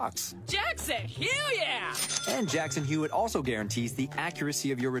 $100. Jackson Hewitt! And Jackson Hewitt also guarantees the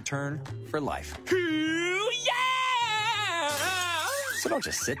accuracy of your return for life. So don't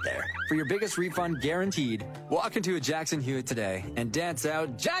just sit there. For your biggest refund guaranteed, walk into a Jackson Hewitt today and dance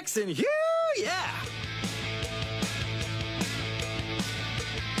out Jackson Hewitt! Yeah!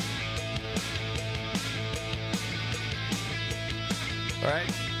 All right.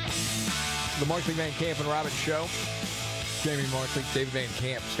 The Markley, Van Camp, and Robbins Show. Jamie Markley, David Van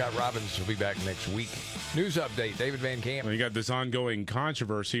Camp, Scott Robbins will be back next week. News update, David Van Camp. Well, you got this ongoing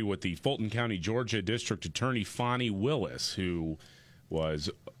controversy with the Fulton County, Georgia District Attorney Fonnie Willis, who was,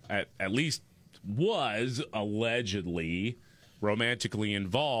 at least was allegedly romantically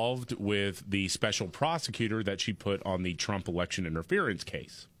involved with the special prosecutor that she put on the Trump election interference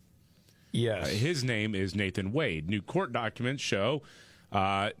case. Yes. His name is Nathan Wade. New court documents show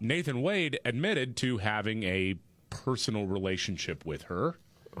Nathan Wade admitted to having a personal relationship with her.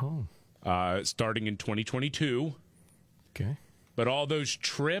 Oh. starting in 2022. Okay. But all those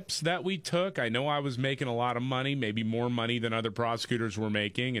trips that we took, I know I was making a lot of money, maybe more money than other prosecutors were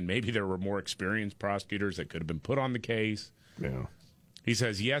making, and maybe there were more experienced prosecutors that could have been put on the case. Yeah. He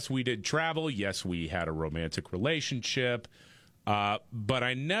says, yes, we did travel. Yes, we had a romantic relationship. But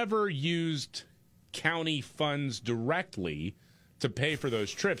I never used county funds directly to pay for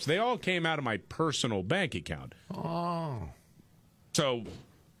those trips. They all came out of my personal bank account. Oh. So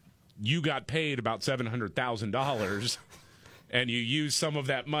you got paid about $700,000, and you used some of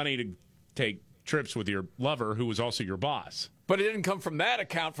that money to take trips with your lover, who was also your boss. But it didn't come from that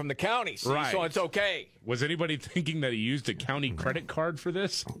account from the county, right. So it's okay. Was anybody thinking that he used a county credit card for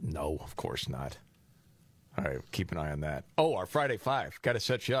this? No, of course not. All right, keep an eye on that. Oh, our Friday Five. Got to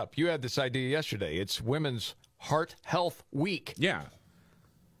set you up. You had this idea yesterday. It's Women's Heart Health Week. Yeah.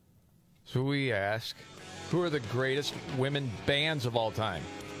 So we ask, who are the greatest women bands of all time?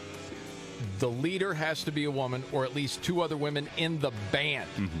 The leader has to be a woman, or at least two other women in the band.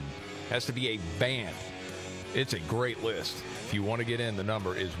 Has to be a band. It's a great list. If you want to get in, the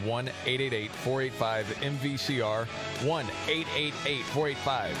number is 1-888-485-MVCR.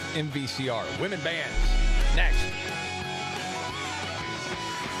 1-888-485-MVCR. Women bands. Next.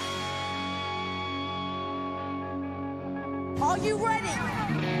 Are you ready?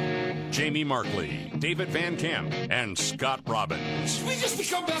 Jamie Markley, David Van Camp, and Scott Robbins. We just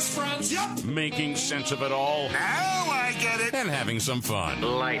become best friends. Yep. Making sense of it all. Now I get it. And having some fun.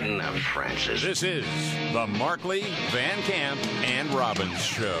 Lighten up, Francis. This is the Markley, Van Camp, and Robbins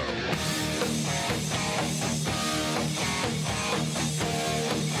Show.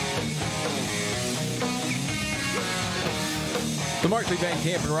 The Markley, Van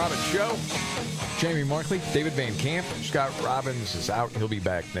Camp, and Robbins Show. Jamie Markley, David Van Camp. Scott Robbins is out. He'll be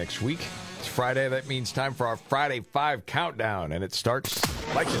back next week. It's Friday. That means time for our Friday 5 countdown, and it starts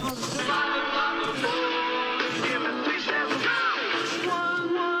like this.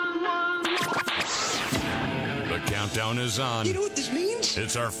 The countdown is on. You know what this means?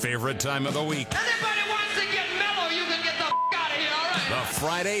 It's our favorite time of the week. Anybody wants to get mellow, you can get the out of here, all right? The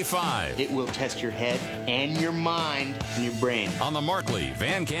Friday 5. It will test your head and your mind and your brain. On the Markley,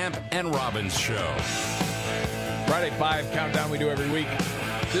 Van Camp, and Robbins Show. Friday 5 countdown we do every week.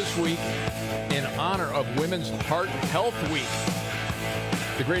 This week, in honor of Women's Heart Health Week,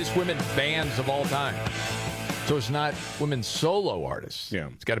 the greatest women bands of all time. So it's not women solo artists. Yeah.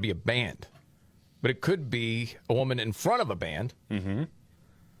 It's got to be a band. But it could be a woman in front of a band.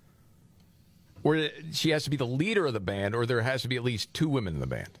 Or she has to be the leader of the band, or there has to be at least two women in the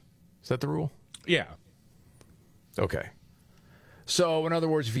band. Is that the rule? Yeah. Okay. So, in other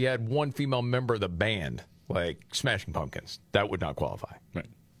words, if you had one female member of the band, like Smashing Pumpkins, that would not qualify. Right.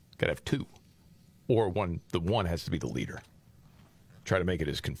 Got to have two. Or the one has to be the leader. Try to make it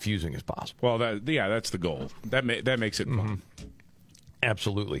as confusing as possible. Well, that's the goal. That makes it fun.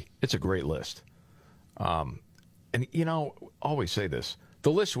 Absolutely. It's a great list. And, you know, always say this.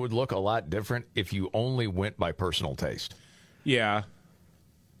 The list would look a lot different if you only went by personal taste. Yeah.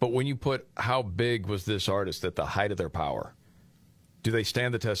 But when you put how big was this artist at the height of their power, do they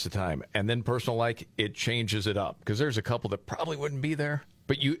stand the test of time? And then personal like, it changes it up. Because there's a couple that probably wouldn't be there.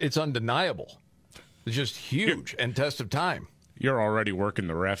 But it's undeniable. It's just huge and test of time. You're already working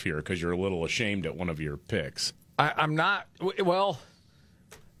the ref here because you're a little ashamed at one of your picks. I'm not. Well,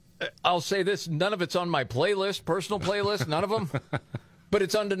 I'll say this. None of it's on my playlist, personal playlist, none of them. But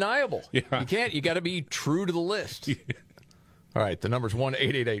it's undeniable. Yeah. You can't. You got to be true to the list. All right. The number's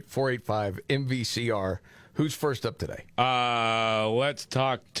 1-888-485-MVCR. Who's first up today? Let's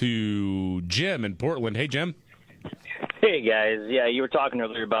talk to Jim in Portland. Hey, Jim. Hey, guys. Yeah, you were talking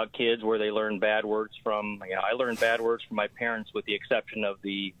earlier about kids where they learn bad words from. You know, I learned bad words from my parents with the exception of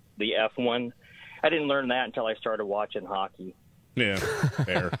the F one. I didn't learn that until I started watching hockey. Yeah,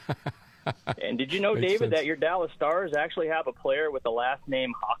 fair. And did you know, Makes David, sense. that your Dallas Stars actually have a player with the last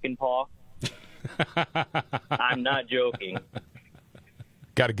name Hockenpah? I'm not joking.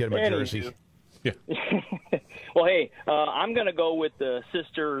 Got to get him a Anywho. jersey. Yeah. Well, hey, I'm going to go with the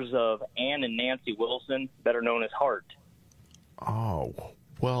sisters of Ann and Nancy Wilson, better known as Hart. Oh,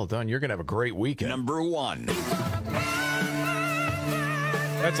 well done. You're going to have a great weekend. Number 1.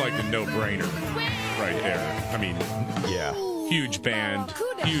 That's like the no-brainer right there. I mean, yeah. Huge band,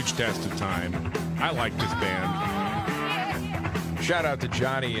 huge test of time. I like this band. Shout out to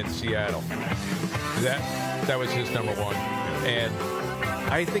Johnny in Seattle. That was his number 1. And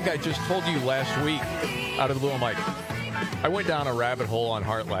I think I just told you last week out of the blue, I'm like, I went down a rabbit hole on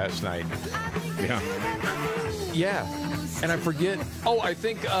Heart last night. Yeah. And I forget. Oh, I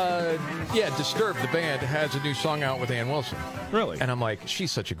think, Disturbed, the band, has a new song out with Ann Wilson. Really? And I'm like,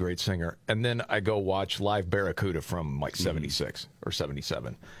 she's such a great singer. And then I go watch Live Barracuda from like 76 or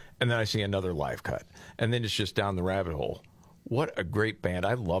 77. And then I see another live cut. And then it's just down the rabbit hole. What a great band.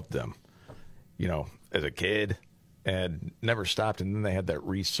 I loved them, as a kid, and never stopped. And then they had that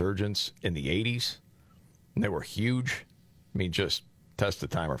resurgence in the 80s. And they were huge. I mean, just test the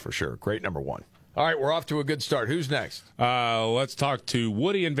timer for sure. Great number one. All right, we're off to a good start. Who's next? Let's talk to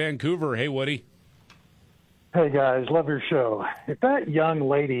Woody in Vancouver. Hey, Woody. Hey, guys. Love your show. If that young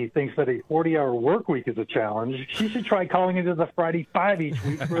lady thinks that a 40-hour work week is a challenge, she should try calling into the Friday 5 each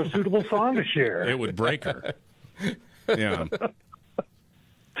week for a suitable song to share. It would break her. Yeah.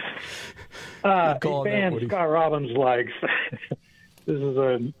 A band Scott Robbins likes. This is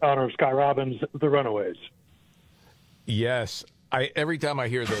in honor of Scott Robbins, The Runaways. Yes. Every time I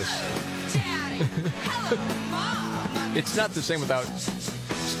hear this, it's not the same without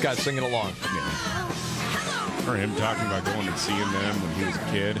Scott singing along. Yeah. Or him talking about going and seeing them when he was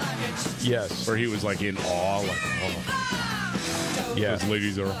a kid. Yes. Or he was like in awe, like, oh, yeah, those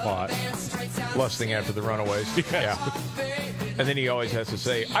ladies are hot. Lusting after the Runaways. Yes. Yeah. And then he always has to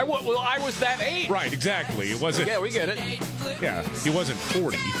say, I was that age. Right, exactly. It wasn't. Yeah, we get it. Yeah, he wasn't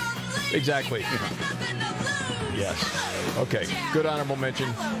 40. Exactly. Yes. Okay, good honorable mention.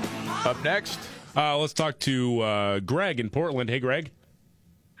 Up next. Let's talk to Greg in Portland. Hey, Greg.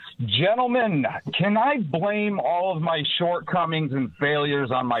 Gentlemen, can I blame all of my shortcomings and failures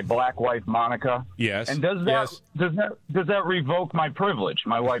on my black wife, Monica? Yes. And does that revoke my privilege,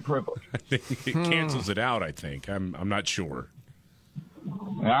 my white privilege? It cancels it out, I think. I'm not sure.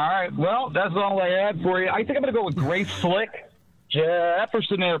 All right. Well, that's all I had for you. I think I'm going to go with Grace Slick,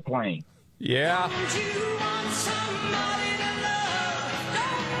 Jefferson Airplane. Yeah.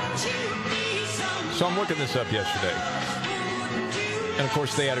 So I'm looking this up yesterday. And, of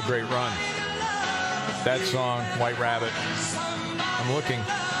course, they had a great run. That song, White Rabbit. I'm looking.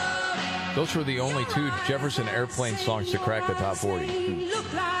 Those were the only two Jefferson Airplane songs to crack the top 40.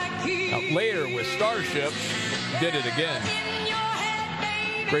 Now, later, with Starship, did it again.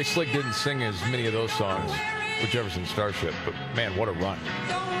 Grace Slick didn't sing as many of those songs with Jefferson Starship, but, man, what a run.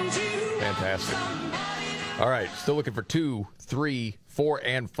 Fantastic. All right, still looking for 2, 3, 4,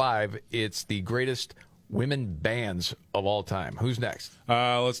 and 5. It's the greatest women bands of all time. Who's next?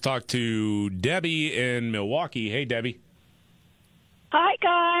 Let's talk to Debbie in Milwaukee. Hey, Debbie. Hi,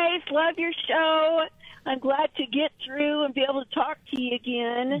 guys. Love your show. I'm glad to get through and be able to talk to you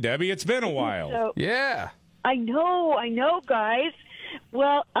again. Debbie, it's been a while. So, yeah. I know, guys.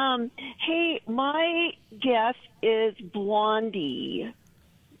 Well, hey, my guess is Blondie.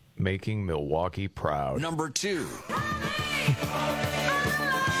 Making Milwaukee proud. Number 2.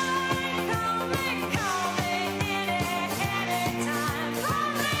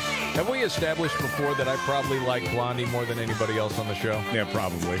 Have we established before that I probably like Blondie more than anybody else on the show? Yeah,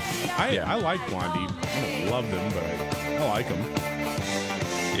 probably. I like Blondie. I don't love them, but I like them.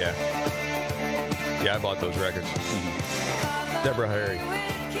 Yeah. Yeah, I bought those records. Mm-hmm. Deborah Harry.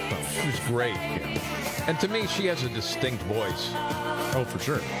 She was great. Yeah. And to me, she has a distinct voice. Oh, for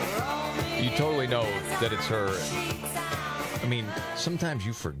sure. You totally know that it's her. I mean, sometimes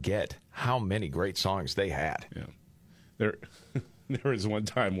you forget how many great songs they had. Yeah. There was one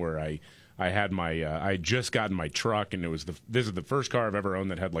time where I had my I had just gotten my truck, and this is the first car I've ever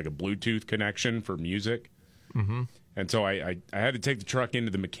owned that had like a Bluetooth connection for music. Mm-hmm. And so I had to take the truck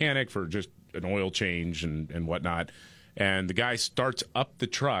into the mechanic for just an oil change and whatnot. And the guy starts up the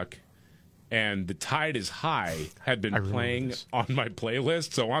truck, and The Tide Is High had been playing on my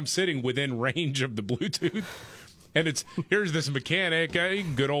playlist. So I'm sitting within range of the Bluetooth. And here's this mechanic, a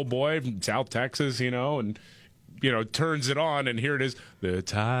good old boy from South Texas, and turns it on, and here it is. The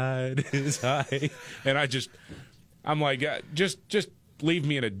tide is high. And I'm like, just leave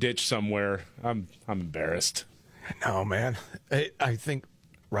me in a ditch somewhere. I'm embarrassed. No, man. I think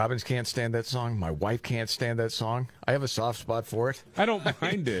Robbins can't stand that song. My wife can't stand that song. I have a soft spot for it. I don't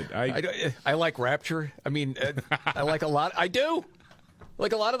mind it. I like Rapture. I mean, I like a lot. I do.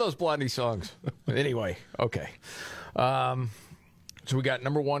 Like a lot of those Blondie songs. Anyway, okay. So we got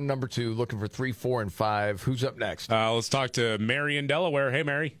number 1, number 2, looking for 3, 4, and 5. Who's up next? Let's talk to Mary in Delaware. Hey,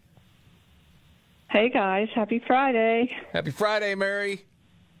 Mary. Hey, guys. Happy Friday. Happy Friday, Mary.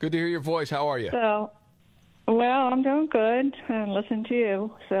 Good to hear your voice. How are you? So, well, I'm doing good and listening to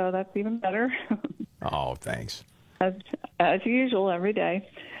you, so that's even better. Oh, thanks. As usual, every day.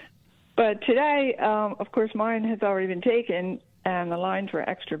 But today, of course, mine has already been taken, and the lines were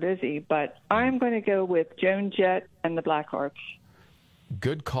extra busy. But I'm going to go with Joan Jett, and the Blackhearts.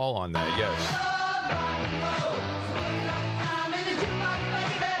 Good call on that, yes.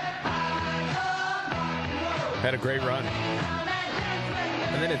 Had a great run.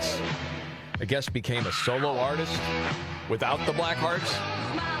 And then I guess, became a solo artist without the Blackhearts.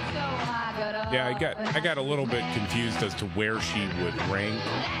 Yeah, I got a little bit confused as to where she would rank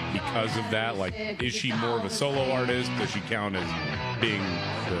because of that. Like, is she more of a solo artist? Does she count as being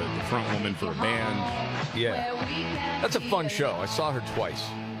the front woman for a band? Yeah. That's a fun show. I saw her twice.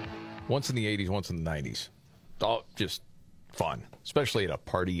 Once in the 80s, once in the 90s. All just fun, especially at a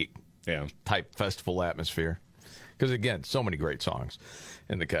party type festival atmosphere. Because, again, so many great songs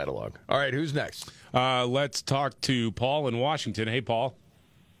in the catalog. All right, who's next? Let's talk to Paul in Washington. Hey, Paul.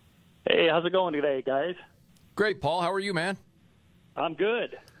 Hey, how's it going today, guys? Great, Paul. How are you, man? I'm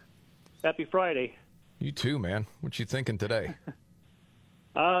good. Happy Friday. You too, man. What you thinking today?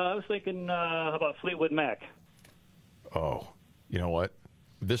 I was thinking about Fleetwood Mac. Oh, you know what?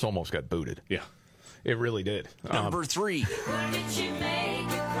 This almost got booted. Yeah. It really did. Number 3.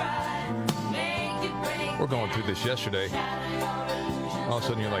 We're going through this yesterday. All of a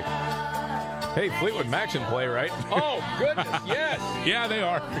sudden you're like, hey, Fleetwood Mac's in play, right? Oh, goodness, yes. Yeah, they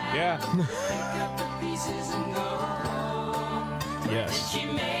are. Yeah. Yes.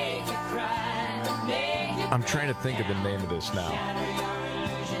 I'm trying to think of the name of this now.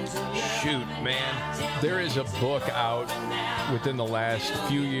 Shoot, man. There is a book out within the last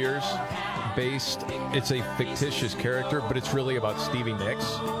few years it's a fictitious character, but it's really about Stevie Nicks.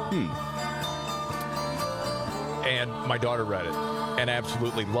 And my daughter read it and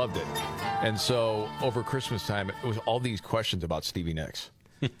absolutely loved it. And so over Christmas time, it was all these questions about Stevie Nicks.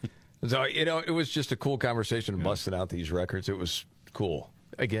 So, it was just a cool conversation busting out these records. It was cool.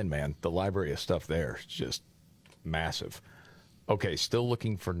 Again, man, the library of stuff there is just massive. Okay, still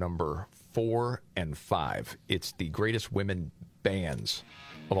looking for number 4 and 5. It's the greatest women bands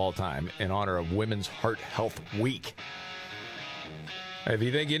of all time in honor of Women's Heart Health Week. If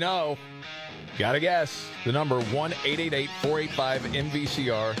you think you know, gotta guess. The number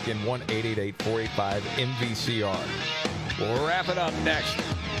 1-888-485-MVCR. Again, 1-888-485-MVCR. We'll wrap it up next.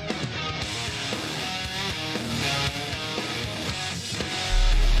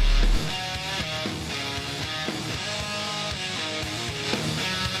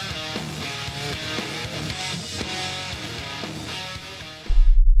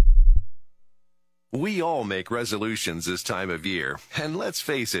 We all make resolutions this time of year, and let's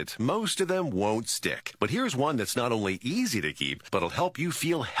face it, most of them won't stick. But here's one that's not only easy to keep, but will help you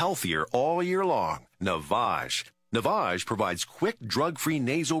feel healthier all year long. Navage. Navage provides quick, drug-free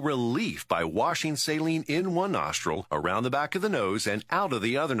nasal relief by washing saline in one nostril, around the back of the nose, and out of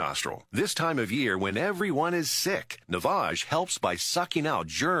the other nostril. This time of year, when everyone is sick, Navage helps by sucking out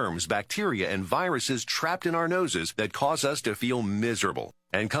germs, bacteria, and viruses trapped in our noses that cause us to feel miserable.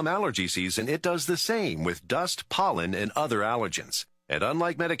 And come allergy season, it does the same with dust, pollen, and other allergens. And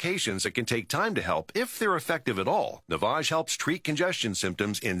unlike medications that can take time to help, if they're effective at all, Navage helps treat congestion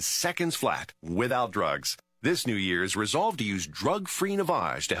symptoms in seconds flat, without drugs. This New Year's, resolve to use drug-free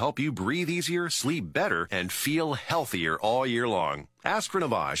Navage to help you breathe easier, sleep better, and feel healthier all year long. Ask for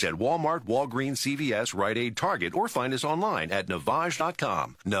Navage at Walmart, Walgreens, CVS, Rite Aid, Target, or find us online at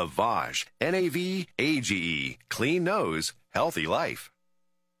Navage.com. Navage. N-A-V-A-G-E. Clean nose, healthy life.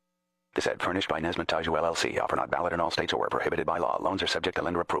 This ad furnished by Nesmatajo LLC. Offer not valid in all states or where prohibited by law. Loans are subject to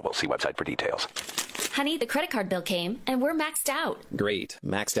lender approval. See website for details. Honey, the credit card bill came, and we're maxed out. Great.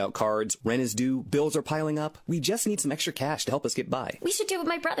 Maxed out cards, rent is due, bills are piling up. We just need some extra cash to help us get by. We should do what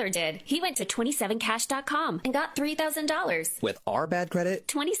my brother did. He went to 27cash.com and got $3,000. With our bad credit?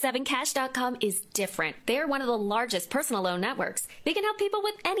 27cash.com is different. They're one of the largest personal loan networks. They can help people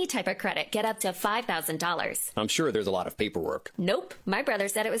with any type of credit get up to $5,000. I'm sure there's a lot of paperwork. Nope. My brother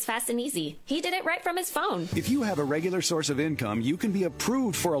said it was fast and easy. He did it right from his phone. If you have a regular source of income, you can be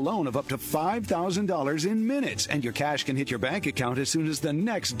approved for a loan of up to $5,000 in minutes, and your cash can hit your bank account as soon as the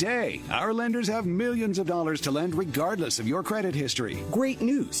next day. Our lenders have millions of dollars to lend regardless of your credit history. Great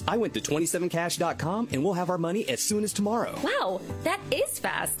news. I went to 27cash.com and we'll have our money as soon as tomorrow. Wow, that is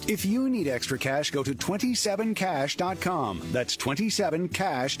fast. If you need extra cash, go to 27cash.com. That's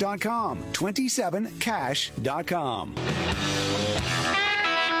 27cash.com. 27cash.com.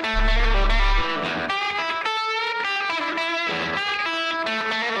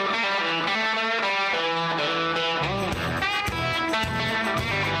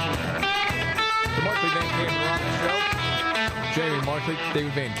 Jamie Markley,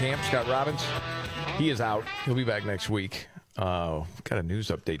 David Van Camp, Scott Robbins. He is out. He'll be back next week. Got a news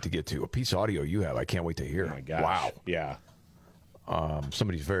update to get to. A piece of audio you have. I can't wait to hear. Oh my gosh. Wow. Yeah.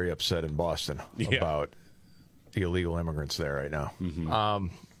 Somebody's very upset in Boston about the illegal immigrants there right now.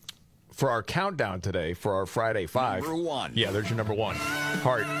 For our countdown today, for our Friday 5. Number 1. Yeah, there's your number 1.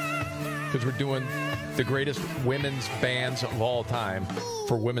 Heart. Because we're doing the greatest women's bands of all time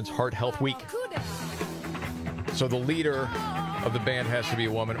for Women's Heart Health Week. So the leader of the band has to be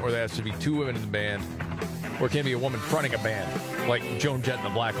a woman, or there has to be 2 women in the band, or it can be a woman fronting a band, like Joan Jett and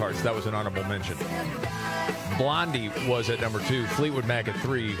the Blackhearts. That was an honorable mention. Blondie was at number 2, Fleetwood Mac at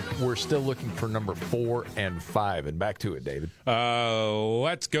 3. We're still looking for number 4 and 5. And back to it, David.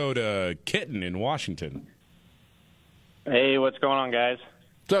 Let's go to Kitten in Washington. Hey, what's going on, guys?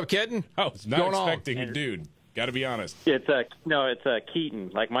 What's up, Kitten? Oh, it's not expecting a dude. Got to be honest. It's Keaton,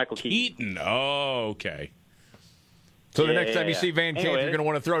 like Michael Keaton. Keaton. Oh, okay. So the next time you see Van Camp, you're going to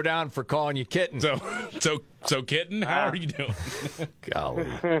want to throw down for calling you Kitten. So Kitten, how are you doing? Golly.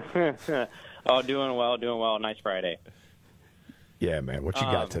 Oh, doing well. Nice Friday. Yeah, man. What you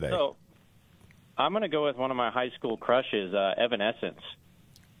got today? So I'm going to go with one of my high school crushes, Evanescence.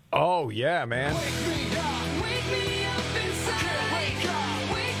 Oh, yeah, man.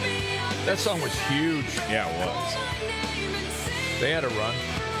 That song was huge. Yeah, it was. They had a run.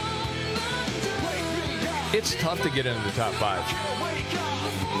 It's tough to get into the top 5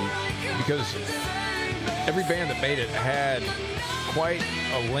 because every band that made it had quite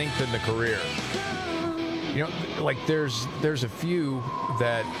a length in the career. You know, like there's a few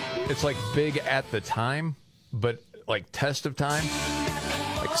that it's like big at the time, but like test of time,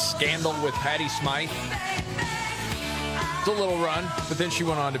 like Scandal with Patti Smythe. It's a little run, but then she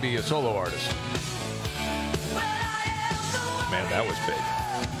went on to be a solo artist. Man, that was big.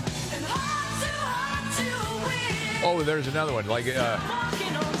 Oh, there's another one. Like that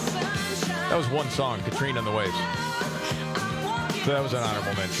was one song, Katrina and the Waves. So that was an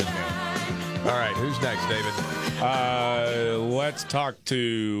honorable mention. Yeah. All right, who's next, David? Let's talk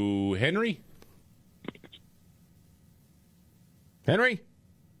to Henry. Henry?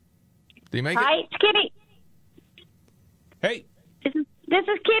 Do you make Hi, it? it's Kitty. Hey. This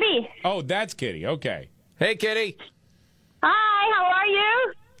is Kitty. Oh, that's Kitty. Okay. Hey, Kitty. Hi, how are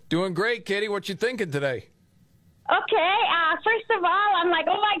you? Doing great, Kitty. What you thinking today? Okay, first of all, I'm like,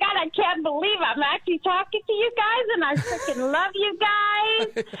 oh my God, I can't believe I'm actually talking to you guys, and I freaking love you guys.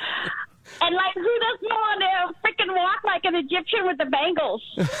 And like, who doesn't want to freaking walk like an Egyptian with the bangles?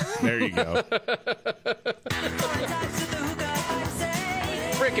 There you go.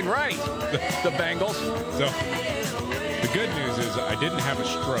 Freaking right. The Bengals. So the good news is I didn't have a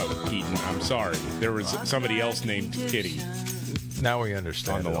stroke, Keaton. I'm sorry. There was somebody else named Kitty. Now we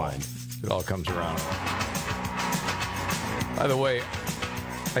understand on the line. It all comes around. By the way,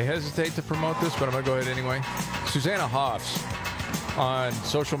 I hesitate to promote this, but I'm going to go ahead anyway. Susanna Hoffs on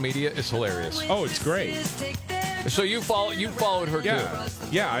social media is hilarious. Oh, it's great. So you followed her too?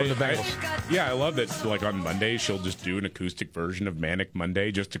 Yeah. I love that. Like on Monday, she'll just do an acoustic version of Manic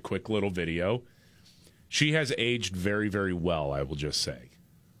Monday, just a quick little video. She has aged very, very well, I will just say,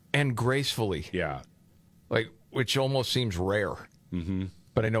 and gracefully. Yeah, which almost seems rare. Mm-hmm.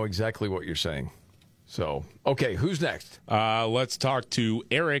 But I know exactly what you're saying. So, okay, who's next? Let's talk to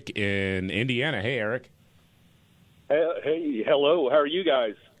Eric in Indiana. Hey, Eric. Hey, hello. How are you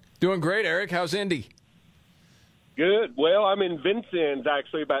guys? Doing great, Eric. How's Indy? Good. Well, I'm in Vincennes,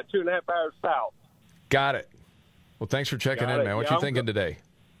 actually, about 2.5 hours south. Got it. Well, thanks for checking in, man. What you thinking today?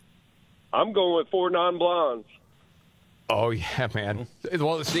 I'm going with 4 Non-Blondes. Oh, yeah, man.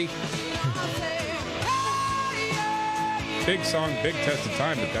 Well, see? Big song, big test of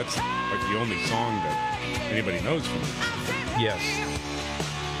time, but that's like the only song that anybody knows from it. Yes.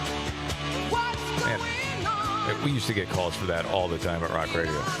 Man, we used to get calls for that all the time at Rock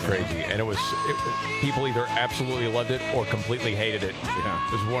Radio. Crazy. And it was people either absolutely loved it or completely hated it. Yeah.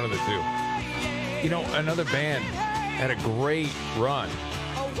 It was one of the two. You know, another band had a great run.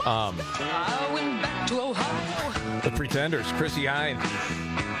 I went back to Ohio, The Pretenders, Chrissy Hine.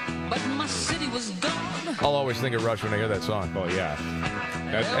 but my city was gone. I'll always think of Rush when I hear that song. Oh, yeah.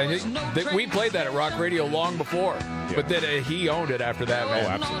 We played that at Rock Radio long before, but then he owned it after that, man. Oh,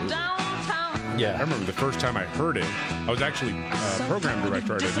 absolutely. Yeah. I remember the first time I heard it, I was actually program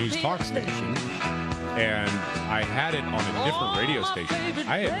director at a news talk station, and I had it on a different radio station.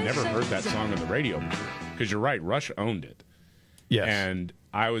 I had never heard that song on the radio before, because you're right, Rush owned it. Yes. And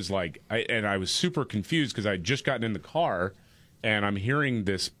I was like, I was super confused because I had just gotten in the car, and I'm hearing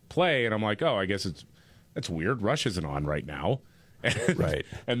this play, and I'm like, oh, I guess that's weird. Rush isn't on right now. And, right.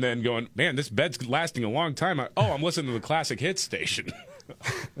 And then going, man, this bed's lasting a long time. I'm listening to the classic hits station.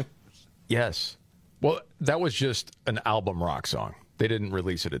 Yes. Well, that was just an album rock song. They didn't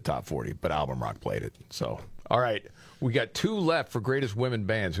release it at Top 40, but Album Rock played it. So, all right. We got 2 left for greatest women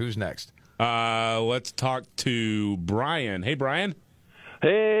bands. Who's next? Let's talk to Brian. Hey, Brian.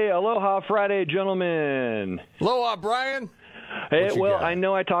 Hey, aloha Friday, gentlemen. Aloha, Brian. Hey, well, I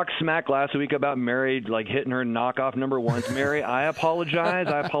know I talked smack last week about Mary, like hitting her knockoff number ones. Mary, I apologize.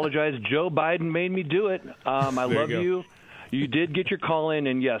 Joe Biden made me do it. I love you. You did get your call in,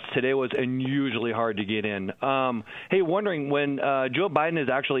 and yes, today was unusually hard to get in. Hey, wondering, when Joe Biden is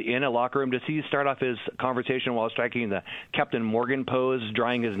actually in a locker room, does he start off his conversation while striking the Captain Morgan pose,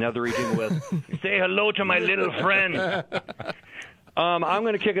 drying his nether region with, "Say hello to my little friend"? I'm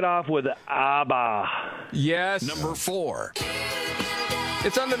going to kick it off with ABBA. Yes. Number 4.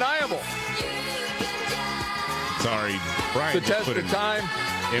 It's undeniable. Sorry, Brian. The test of time.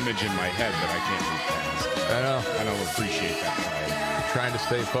 Image in my head that I can't move past. I know. I don't appreciate that, Brian. Trying to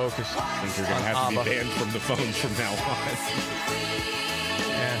stay focused. I think you're going to have to be banned from the phones from now on.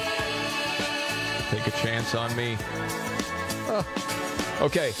 Yeah. Take a chance on me. Oh.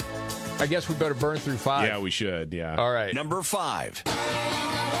 Okay. I guess we better burn through 5. Yeah, we should, yeah. All right. Number 5.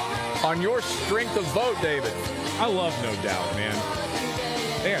 On your strength of vote, David. I love No Doubt, man.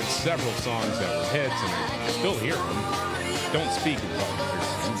 They had several songs that were hits, and I still hear them. Don't Speak is probably.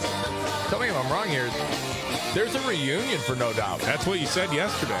 Tell me if I'm wrong here. There's a reunion for No Doubt. That's what you said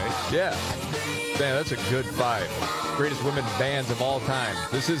yesterday. Yeah. Man, that's a good 5. Greatest women bands of all time.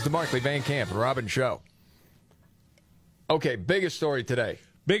 This is the Markley, Van Camp, and Robbins Show. Okay, biggest story today.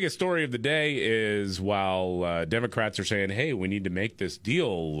 Biggest story of the day is while Democrats are saying, hey, we need to make this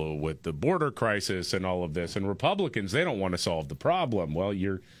deal with the border crisis and all of this, and Republicans, they don't want to solve the problem. Well,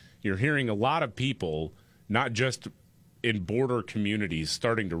 you're hearing a lot of people, not just in border communities,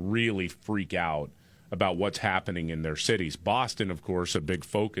 starting to really freak out about what's happening in their cities. Boston, of course, a big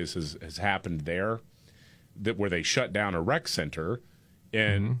focus has happened there, where they shut down a rec center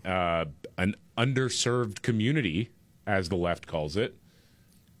in an underserved community, as the left calls it.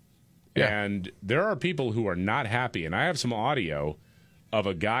 Yeah. And there are people who are not happy. And I have some audio of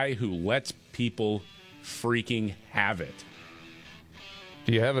a guy who lets people freaking have it.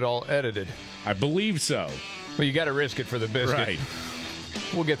 Do you have it all edited? I believe so. Well, you got to risk it for the biscuit. Right.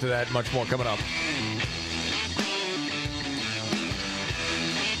 We'll get to that much more coming up.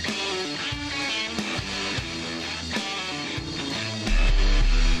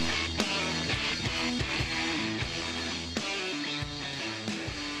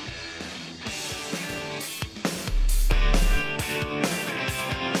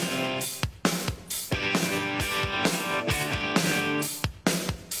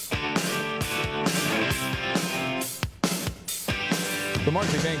 The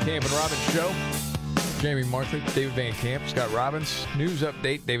Markley, Van Camp, and Robbins Show. Jamie Markley, David Van Camp, Scott Robbins. News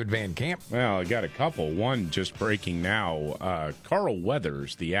update, David Van Camp. Well, I got a couple. One just breaking now. Carl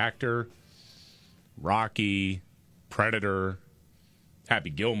Weathers, the actor, Rocky, Predator, Happy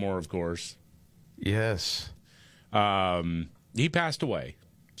Gilmore, of course. Yes. He passed away,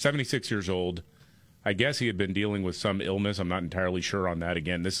 76 years old. I guess he had been dealing with some illness. I'm not entirely sure on that.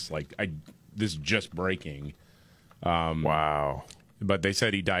 Again, this is just breaking. Wow. But they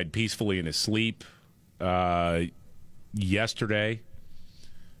said he died peacefully in his sleep yesterday.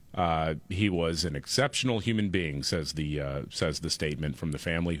 He was an exceptional human being, says the statement from the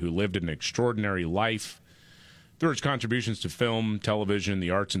family, who lived an extraordinary life. Through his contributions to film, television,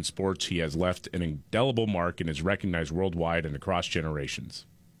 the arts, and sports, he has left an indelible mark and is recognized worldwide and across generations.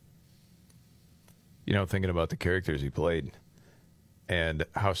 You know, thinking about the characters he played and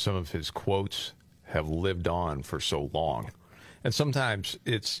how some of his quotes have lived on for so long. And sometimes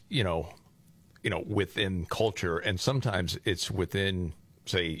it's, within culture, and sometimes it's within,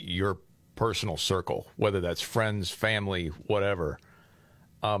 say, your personal circle, whether that's friends, family, whatever.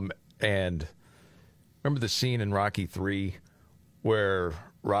 And remember the scene in Rocky 3 where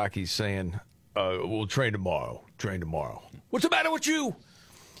Rocky's saying, we'll train tomorrow. What's the matter with you?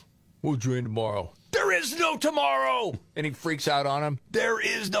 We'll train tomorrow. There is no tomorrow. And he freaks out on him. There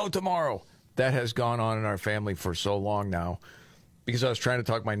is no tomorrow. That has gone on in our family for so long now. Because I was trying to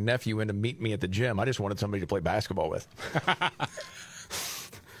talk my nephew into meet me at the gym. I just wanted somebody to play basketball with.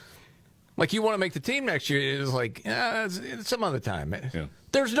 Like, you want to make the team next year. It's like, it's some other time. Yeah.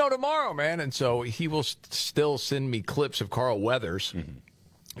 There's no tomorrow, man. And so he will still send me clips of Carl Weathers,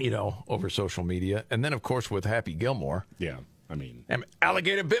 over social media. And then, of course, with Happy Gilmore. Yeah, I mean.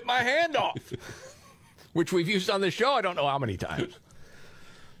 Alligator bit my hand off, which we've used on the show I don't know how many times.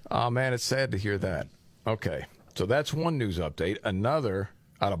 Oh, man, it's sad to hear that. Okay. So that's one news update. Another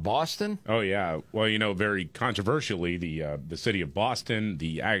out of Boston. Oh yeah. Well, very controversially, the city of Boston,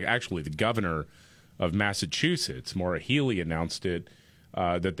 the governor of Massachusetts, Maura Healey, announced it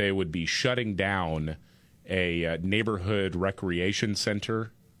that they would be shutting down a neighborhood recreation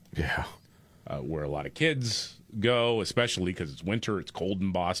center. Yeah. where a lot of kids go, especially because it's winter. It's cold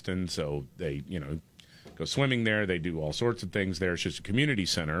in Boston, so they, go swimming there. They do all sorts of things there. It's just a community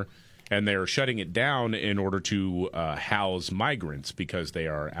center, and they're shutting it down in order to house migrants because they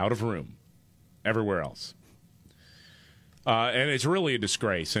are out of room everywhere else. And it's really a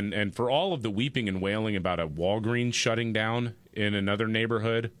disgrace. And for all of the weeping and wailing about a Walgreens shutting down in another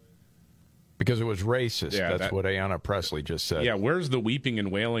neighborhood. Because it was racist. Yeah, that's what Ayanna Pressley just said. Yeah, where's the weeping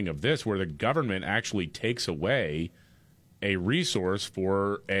and wailing of this, where the government actually takes away a resource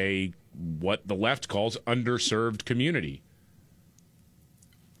for what the left calls underserved community?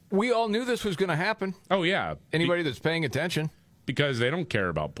 We all knew this was going to happen. Oh, yeah. Anybody that's paying attention. Because they don't care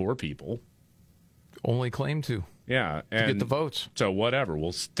about poor people. Only claim to. Yeah. To get the votes. So whatever.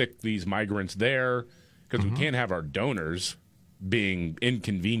 We'll stick these migrants there because we can't have our donors being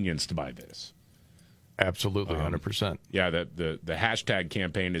inconvenienced by this. Absolutely, 100%. Yeah, the hashtag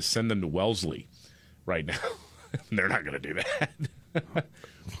campaign is send them to Wellesley right now. They're not going to do that.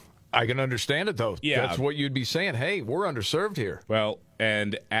 I can understand it, though. Yeah. That's what you'd be saying. Hey, we're underserved here. Well,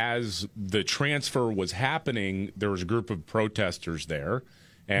 and as the transfer was happening, there was a group of protesters there,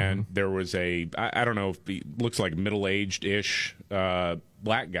 and there was I don't know if he looks like middle-aged-ish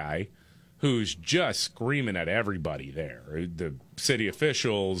black guy who's just screaming at everybody there, the city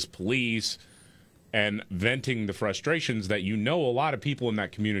officials, police, and venting the frustrations that a lot of people in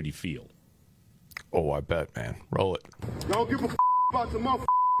that community feel. Oh, I bet, man. Roll it. Y'all give a about the motherfucker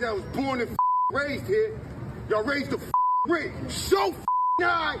that was born and raised here. Y'all raised the rich so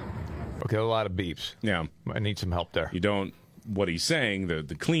high. Okay, a lot of beeps. Yeah. I need some help there. What he's saying,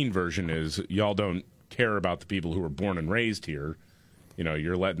 the clean version is, y'all don't care about the people who were born and raised here.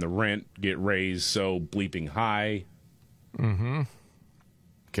 You're letting the rent get raised so bleeping high. Mm-hmm.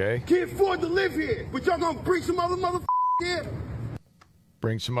 Okay. Can't afford to live here, but y'all gonna bring some other motherfucker here?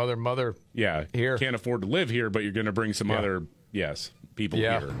 Bring some other mother here. Can't afford to live here, but you're going to bring some other, people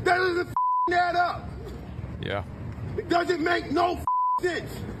here. That doesn't add up. Yeah. It doesn't make no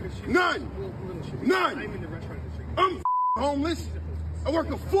sense. None. I'm homeless. I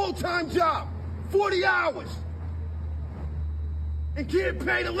work a full-time job, 40 hours, and can't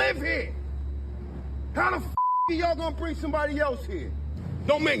pay to live here. How the are y'all gonna bring somebody else here?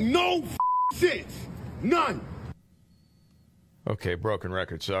 Don't make no sense. None. Okay, broken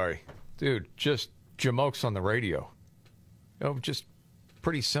record, sorry. Dude, just jamokes on the radio. Just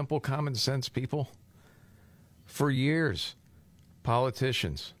pretty simple common sense people. For years,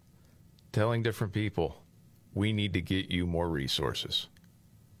 politicians telling different people, we need to get you more resources.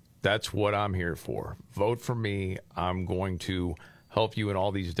 That's what I'm here for. Vote for me. I'm going to help you in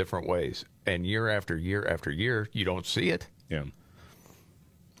all these different ways. And year after year after year, you don't see it. Yeah.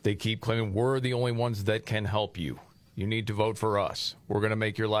 They keep claiming we're the only ones that can help you. You need to vote for us. We're going to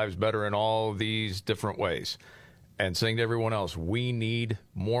make your lives better in all these different ways. And saying to everyone else, we need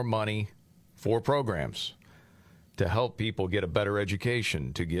more money for programs to help people get a better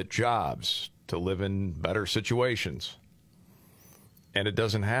education, to get jobs, to live in better situations. And it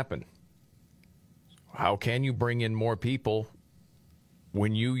doesn't happen. How can you bring in more people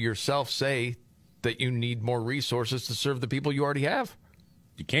when you yourself say that you need more resources to serve the people you already have?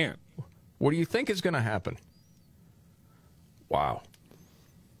 You can't. What do you think is going to happen? Wow.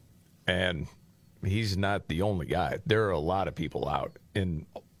 And he's not the only guy. There are a lot of people out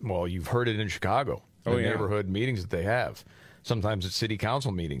you've heard it in Chicago, the neighborhood meetings that they have. Sometimes at city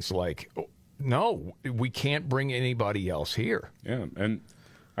council meetings, no, we can't bring anybody else here. Yeah, and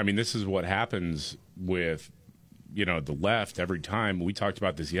I mean, this is what happens with, the left every time. We talked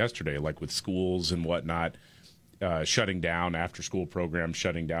about this yesterday, like with schools and whatnot, shutting down, after-school programs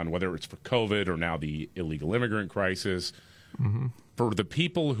shutting down, whether it's for COVID or now the illegal immigrant crisis. Mm-hmm. For the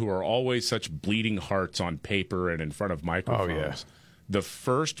people who are always such bleeding hearts on paper and in front of microphones, the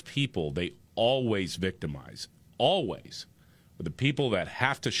first people they always victimize, always, are the people that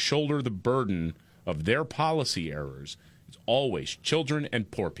have to shoulder the burden of their policy errors. It's always children and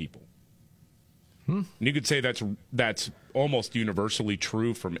poor people. And you could say that's almost universally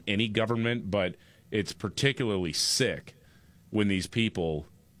true from any government, but it's particularly sick when these people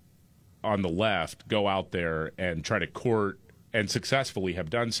on the left go out there and try to court, and successfully have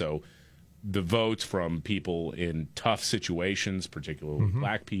done so, the votes from people in tough situations, particularly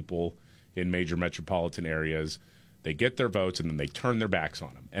black people in major metropolitan areas. They get their votes and then they turn their backs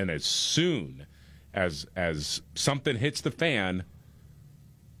on them. And as soon as something hits the fan,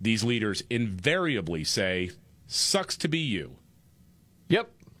 these leaders invariably say, sucks to be you. Yep.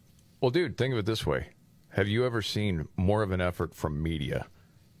 Well, dude, think of it this way. Have you ever seen more of an effort from media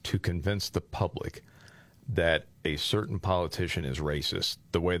to convince the public that a certain politician is racist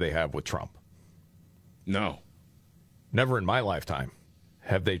the way they have with Trump? No. Never in my lifetime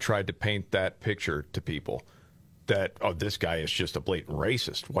have they tried to paint that picture to people that, oh, this guy is just a blatant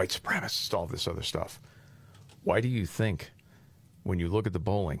racist, white supremacist, all this other stuff. Why do you think, when you look at the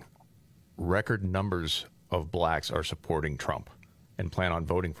polling, record numbers of blacks are supporting Trump and plan on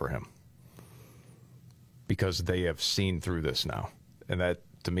voting for him? Because they have seen through this now. And that,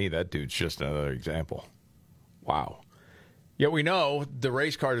 to me, that dude's just another example. Wow. Yet we know the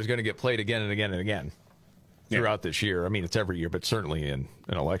race card is going to get played again and again and again throughout this year. I mean, it's every year, but certainly in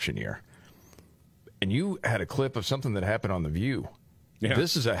an election year. And you had a clip of something that happened on The View. Yeah.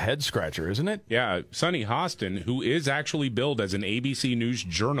 This is a head-scratcher, isn't it? Yeah, Sunny Hostin, who is actually billed as an ABC News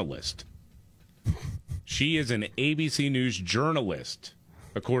journalist. She is an ABC News journalist,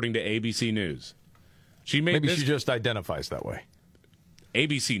 according to ABC News. Maybe she just identifies that way.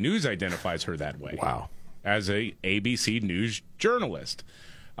 ABC News identifies her that way. Wow. As a ABC News journalist.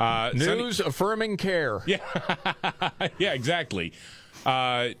 News affirming care. Yeah, yeah, exactly.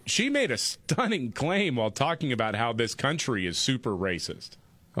 She made a stunning claim while talking about how this country is super racist.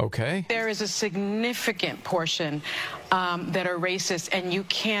 Okay. There is a significant portion that are racist, and you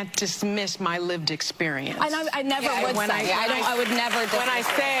can't dismiss my lived experience. I never would say. I would never dismiss. When I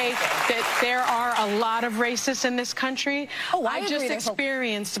say that there are a lot of racists in this country, I just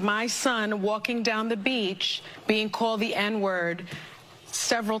experienced my son walking down the beach being called the N-word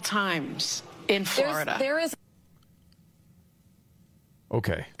several times in Florida. There is.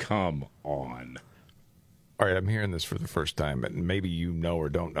 Okay. Come on. All right, I'm hearing this for the first time, and maybe you know or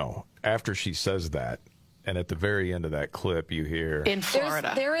don't know. After she says that, and at the very end of that clip, you hear in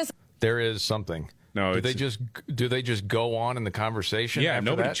Florida, there is something. No, do they just go on in the conversation? Yeah, after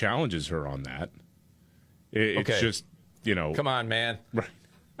nobody that? challenges her on that. It's just, you know. Come on, man. Right.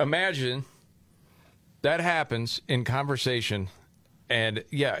 Imagine that happens in conversation, and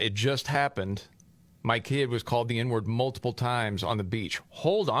yeah, it just happened. My kid was called the N-word multiple times on the beach.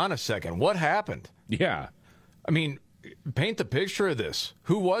 Hold on a second. What happened? Yeah. I mean, paint the picture of this.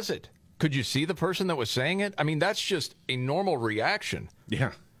 Who was it? Could you see the person that was saying it? I mean, that's just a normal reaction.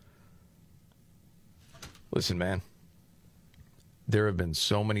 Yeah. Listen, man, there have been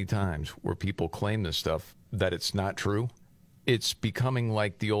so many times where people claim this stuff that it's not true. It's becoming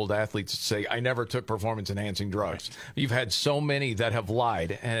like the old athletes that say, I never took performance-enhancing drugs. You've had so many that have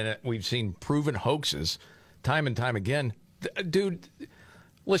lied, and we've seen proven hoaxes time and time again. Dude,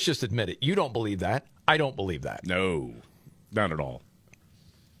 let's just admit it. You don't believe that. I don't believe that. No, not at all.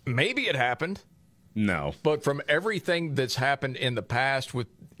 Maybe it happened. No. But from everything that's happened in the past with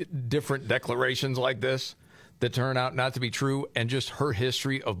different declarations like this that turn out not to be true, and just her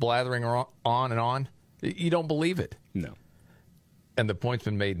history of blathering on and on, you don't believe it. No. And the point's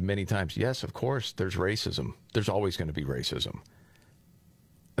been made many times. Yes, of course, there's racism. There's always going to be racism.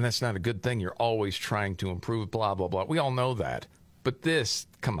 And that's not a good thing. You're always trying to improve, blah, blah, blah. We all know that. But this,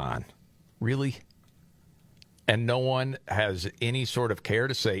 come on. Really? And no one has any sort of care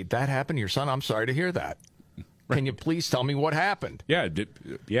to say, that happened to your son? I'm sorry to hear that. Right. Can you please tell me what happened? Yeah,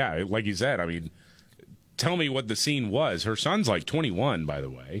 like you said, I mean, tell me what the scene was. Her son's like 21, by the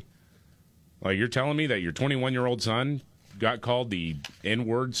way. Like, you're telling me that your 21-year-old son got called the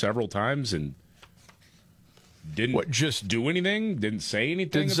N-word several times and didn't just do anything? Didn't say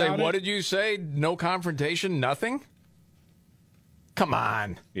anything about it? Didn't say, what did you say? No confrontation? Nothing? Come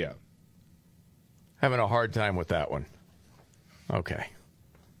on. Yeah. Having a hard time with that one. Okay.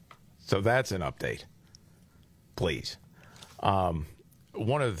 So that's an update. Please. One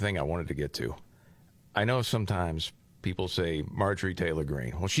other thing I wanted to get to. I know sometimes people say Marjorie Taylor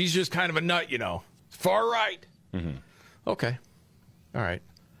Greene. Well, she's just kind of a nut, you know. Far right. Mm-hmm. Okay. All right.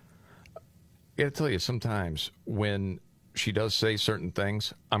 I got to tell you, sometimes when she does say certain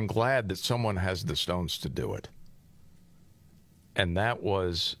things, I'm glad that someone has the stones to do it. And that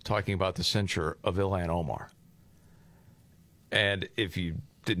was talking about the censure of Ilhan Omar. And if you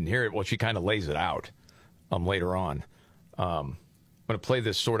didn't hear it, well, she kind of lays it out later on. I'm going to play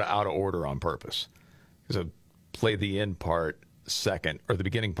this sort of out of order on purpose, because I play the end part second, or the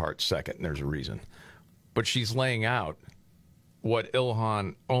beginning part second, and there's a reason. But she's laying out what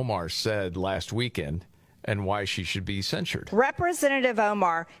Ilhan Omar said last weekend and why she should be censured. Representative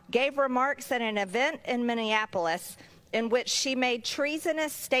Omar gave remarks at an event in Minneapolis in which she made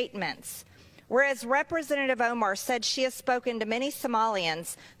treasonous statements. Whereas Representative Omar said she has spoken to many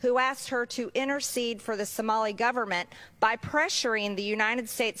Somalians who asked her to intercede for the Somali government by pressuring the United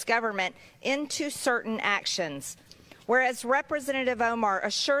States government into certain actions. Whereas Representative Omar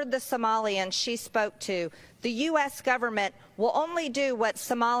assured the Somalians she spoke to, the U.S. government will only do what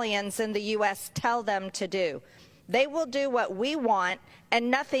Somalians in the U.S. tell them to do. They will do what we want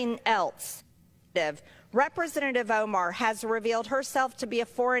and nothing else. Representative Omar has revealed herself to be a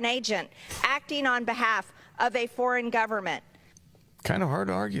foreign agent acting on behalf of a foreign government. Kind of hard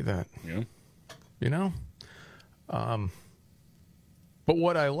to argue that. Yeah. You know? But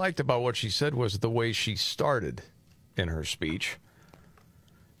what I liked about what she said was the way she started in her speech.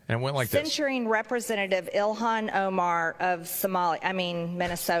 And it went like this. Censuring Representative Ilhan Omar of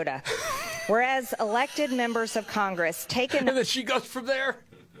Minnesota. Whereas elected members of Congress taken... And then she goes from there.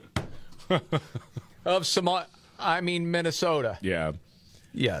 Minnesota. Yeah.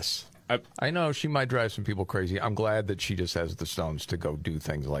 Yes. I know she might drive some people crazy. I'm glad that she just has the stones to go do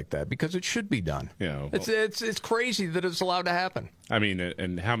things like that because it should be done. Yeah, well, it's crazy that it's allowed to happen. I mean,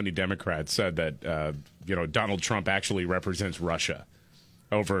 and how many Democrats said that Donald Trump actually represents Russia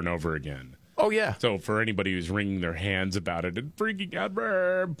over and over again? Oh yeah. So for anybody who's wringing their hands about it and freaking out,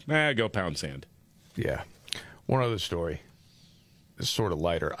 go pound sand. Yeah. One other story. It's sort of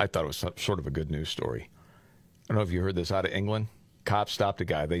lighter. I thought it was sort of a good news story. I don't know if you heard this out of England. Cops stopped a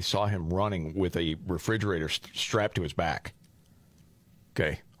guy. They saw him running with a refrigerator strapped to his back.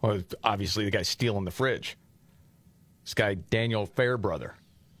 Okay. Well, obviously the guy's stealing the fridge. This guy, Daniel Fairbrother.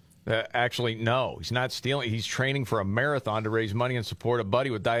 Actually, no, he's not stealing. He's training for a marathon to raise money and support a buddy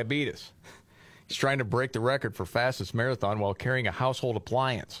with diabetes. He's trying to break the record for fastest marathon while carrying a household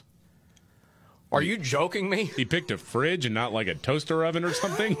appliance. Are you joking me? He picked a fridge and not like a toaster oven or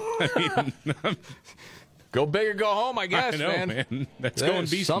something? I mean... Go big or go home, I guess, I know, man. That's going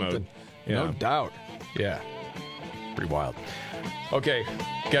beast something. mode. Yeah. No doubt. Yeah. Pretty wild. Okay,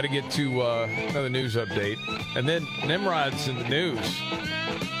 got to get to another news update. And then Nimrod's in the news.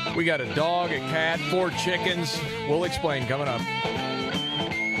 We got a dog, a cat, 4 chickens. We'll explain coming up.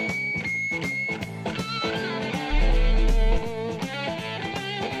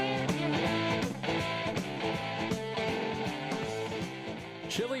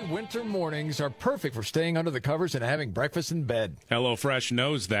 Chilly winter mornings are perfect for staying under the covers and having breakfast in bed. HelloFresh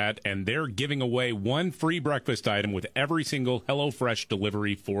knows that, and they're giving away 1 free breakfast item with every single HelloFresh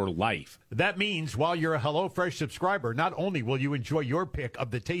delivery for life. That means while you're a HelloFresh subscriber, not only will you enjoy your pick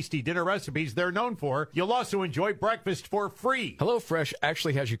of the tasty dinner recipes they're known for, you'll also enjoy breakfast for free. HelloFresh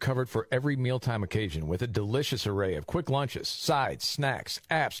actually has you covered for every mealtime occasion with a delicious array of quick lunches, sides, snacks,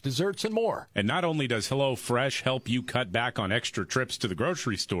 apps, desserts, and more. And not only does HelloFresh help you cut back on extra trips to the grocery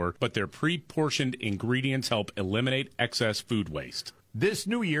store, but their pre-portioned ingredients help eliminate excess food waste. This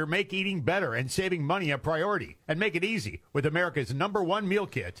new year, make eating better and saving money a priority. And make it easy with America's #1 meal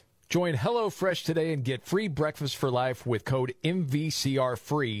kit. Join HelloFresh today and get free breakfast for life with code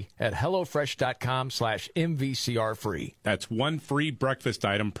MVCRFREE at HelloFresh.com/MVCRFree. That's 1 free breakfast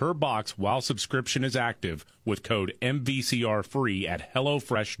item per box while subscription is active with code MVCRFREE at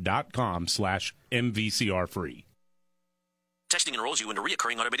HelloFresh.com/MVCRFree. Texting enrolls you into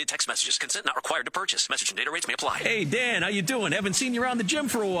recurring automated text messages. Consent not required to purchase. Message and data rates may apply. Hey, Dan, how you doing? Haven't seen you around the gym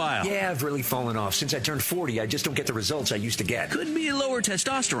for a while. Yeah, I've really fallen off. Since I turned 40, I just don't get the results I used to get. Could be lower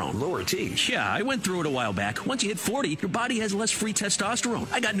testosterone. Lower T? Yeah, I went through it a while back. Once you hit 40, your body has less free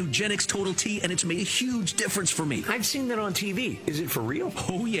testosterone. I got Nugenix Total T, and it's made a huge difference for me. I've seen that on TV. Is it for real?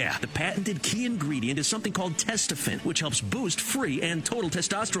 Oh, yeah. The patented key ingredient is something called Testofen, which helps boost free and total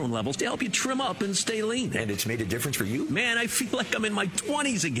testosterone levels to help you trim up and stay lean. And it's made a difference for you? Man, I feel like I'm in my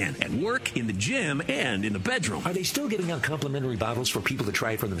 20s again, at work, in the gym, and in the bedroom. Are they still giving out complimentary bottles for people to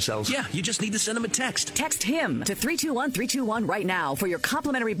try it for themselves? Yeah, you just need to send them a text. Text HIM to 321-321 right now for your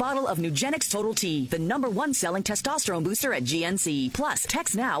complimentary bottle of Nugenix Total T, the #1 selling testosterone booster at GNC. Plus,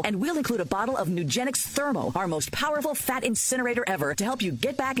 text now and we'll include a bottle of Nugenix Thermo, our most powerful fat incinerator ever, to help you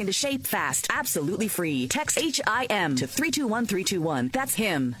get back into shape fast. Absolutely free. Text HIM to 321-321. That's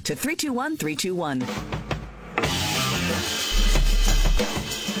HIM to 321-321.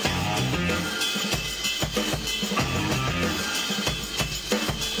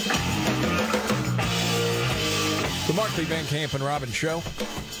 The Markley, Van Camp, and Robbins Show.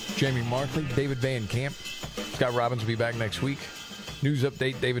 Jamie Markley, David Van Camp. Scott Robbins will be back next week. News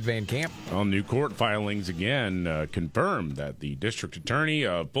update, David Van Camp. Well, new court filings again confirm that the district attorney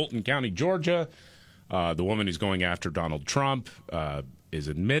of Fulton County, Georgia, the woman who's going after Donald Trump, is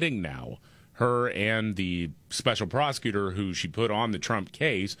admitting now her and the special prosecutor who she put on the Trump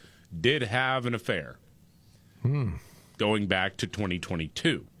case did have an affair going back to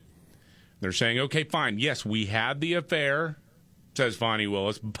 2022. They're saying, okay, fine. Yes, we had the affair, says Fonnie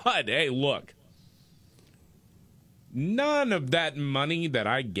Willis, but hey, look, none of that money that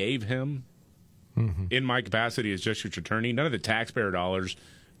I gave him in my capacity as district attorney, none of the taxpayer dollars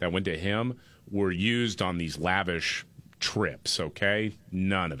that went to him were used on these lavish trips, okay?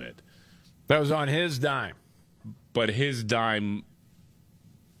 None of it. That was on his dime. But his dime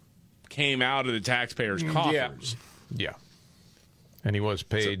came out of the taxpayers' coffers. Yeah. And he was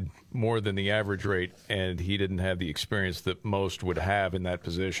paid more than the average rate, and he didn't have the experience that most would have in that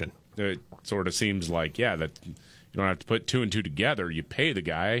position. It sort of seems like, that you don't have to put two and two together. You pay the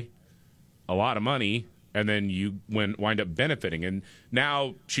guy a lot of money, and then you wind up benefiting. And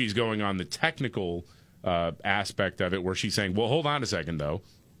now she's going on the technical aspect of it, where she's saying, well, hold on a second, though.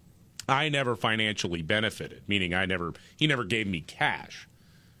 I never financially benefited, meaning he never gave me cash.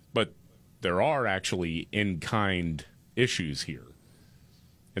 But there are actually in-kind issues here,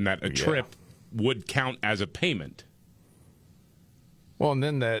 and that a trip would count as a payment. Well, and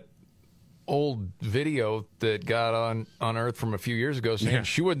then that old video that got on Earth from a few years ago saying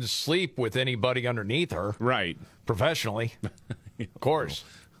she wouldn't sleep with anybody underneath her. Right. Professionally. Of course.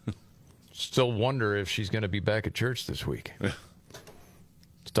 Still wonder if she's going to be back at church this week. Let's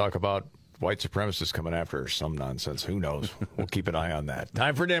talk about white supremacists coming after her. Some nonsense. Who knows? We'll keep an eye on that.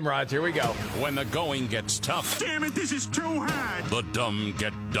 Time for Nimrods. Here we go. When the going gets tough. Damn it, this is too hard. The dumb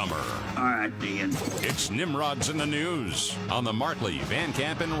get dumber. All right, Ian. It's Nimrods in the News on the Markley, Van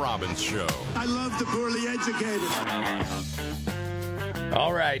Camp, and Robbins Show. I love the poorly educated.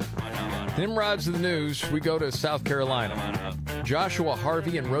 All right. Nimrods in the News. We go to South Carolina. Joshua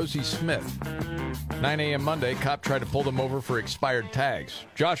Harvey and Rosie Smith. 9 a.m. Monday, cop tried to pull them over for expired tags.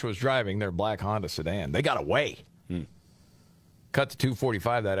 Joshua was driving their black Honda sedan. They got away. Cut to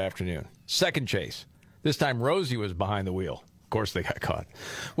 2:45 that afternoon. Second chase. This time, Rosie was behind the wheel. Of course, they got caught.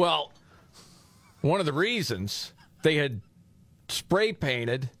 Well, one of the reasons they had spray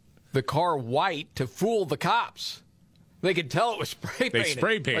painted the car white to fool the cops. They could tell it was spray painted. They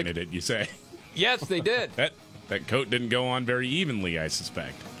spray painted it, you say? Yes, they did. That coat didn't go on very evenly, I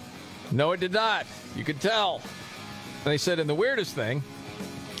suspect. No, it did not. You could tell. And they said, and the weirdest thing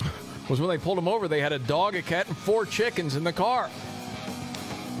was when they pulled them over, they had a dog, a cat, and 4 chickens in the car.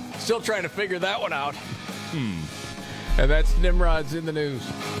 Still trying to figure that one out. And that's Nimrod's in the News.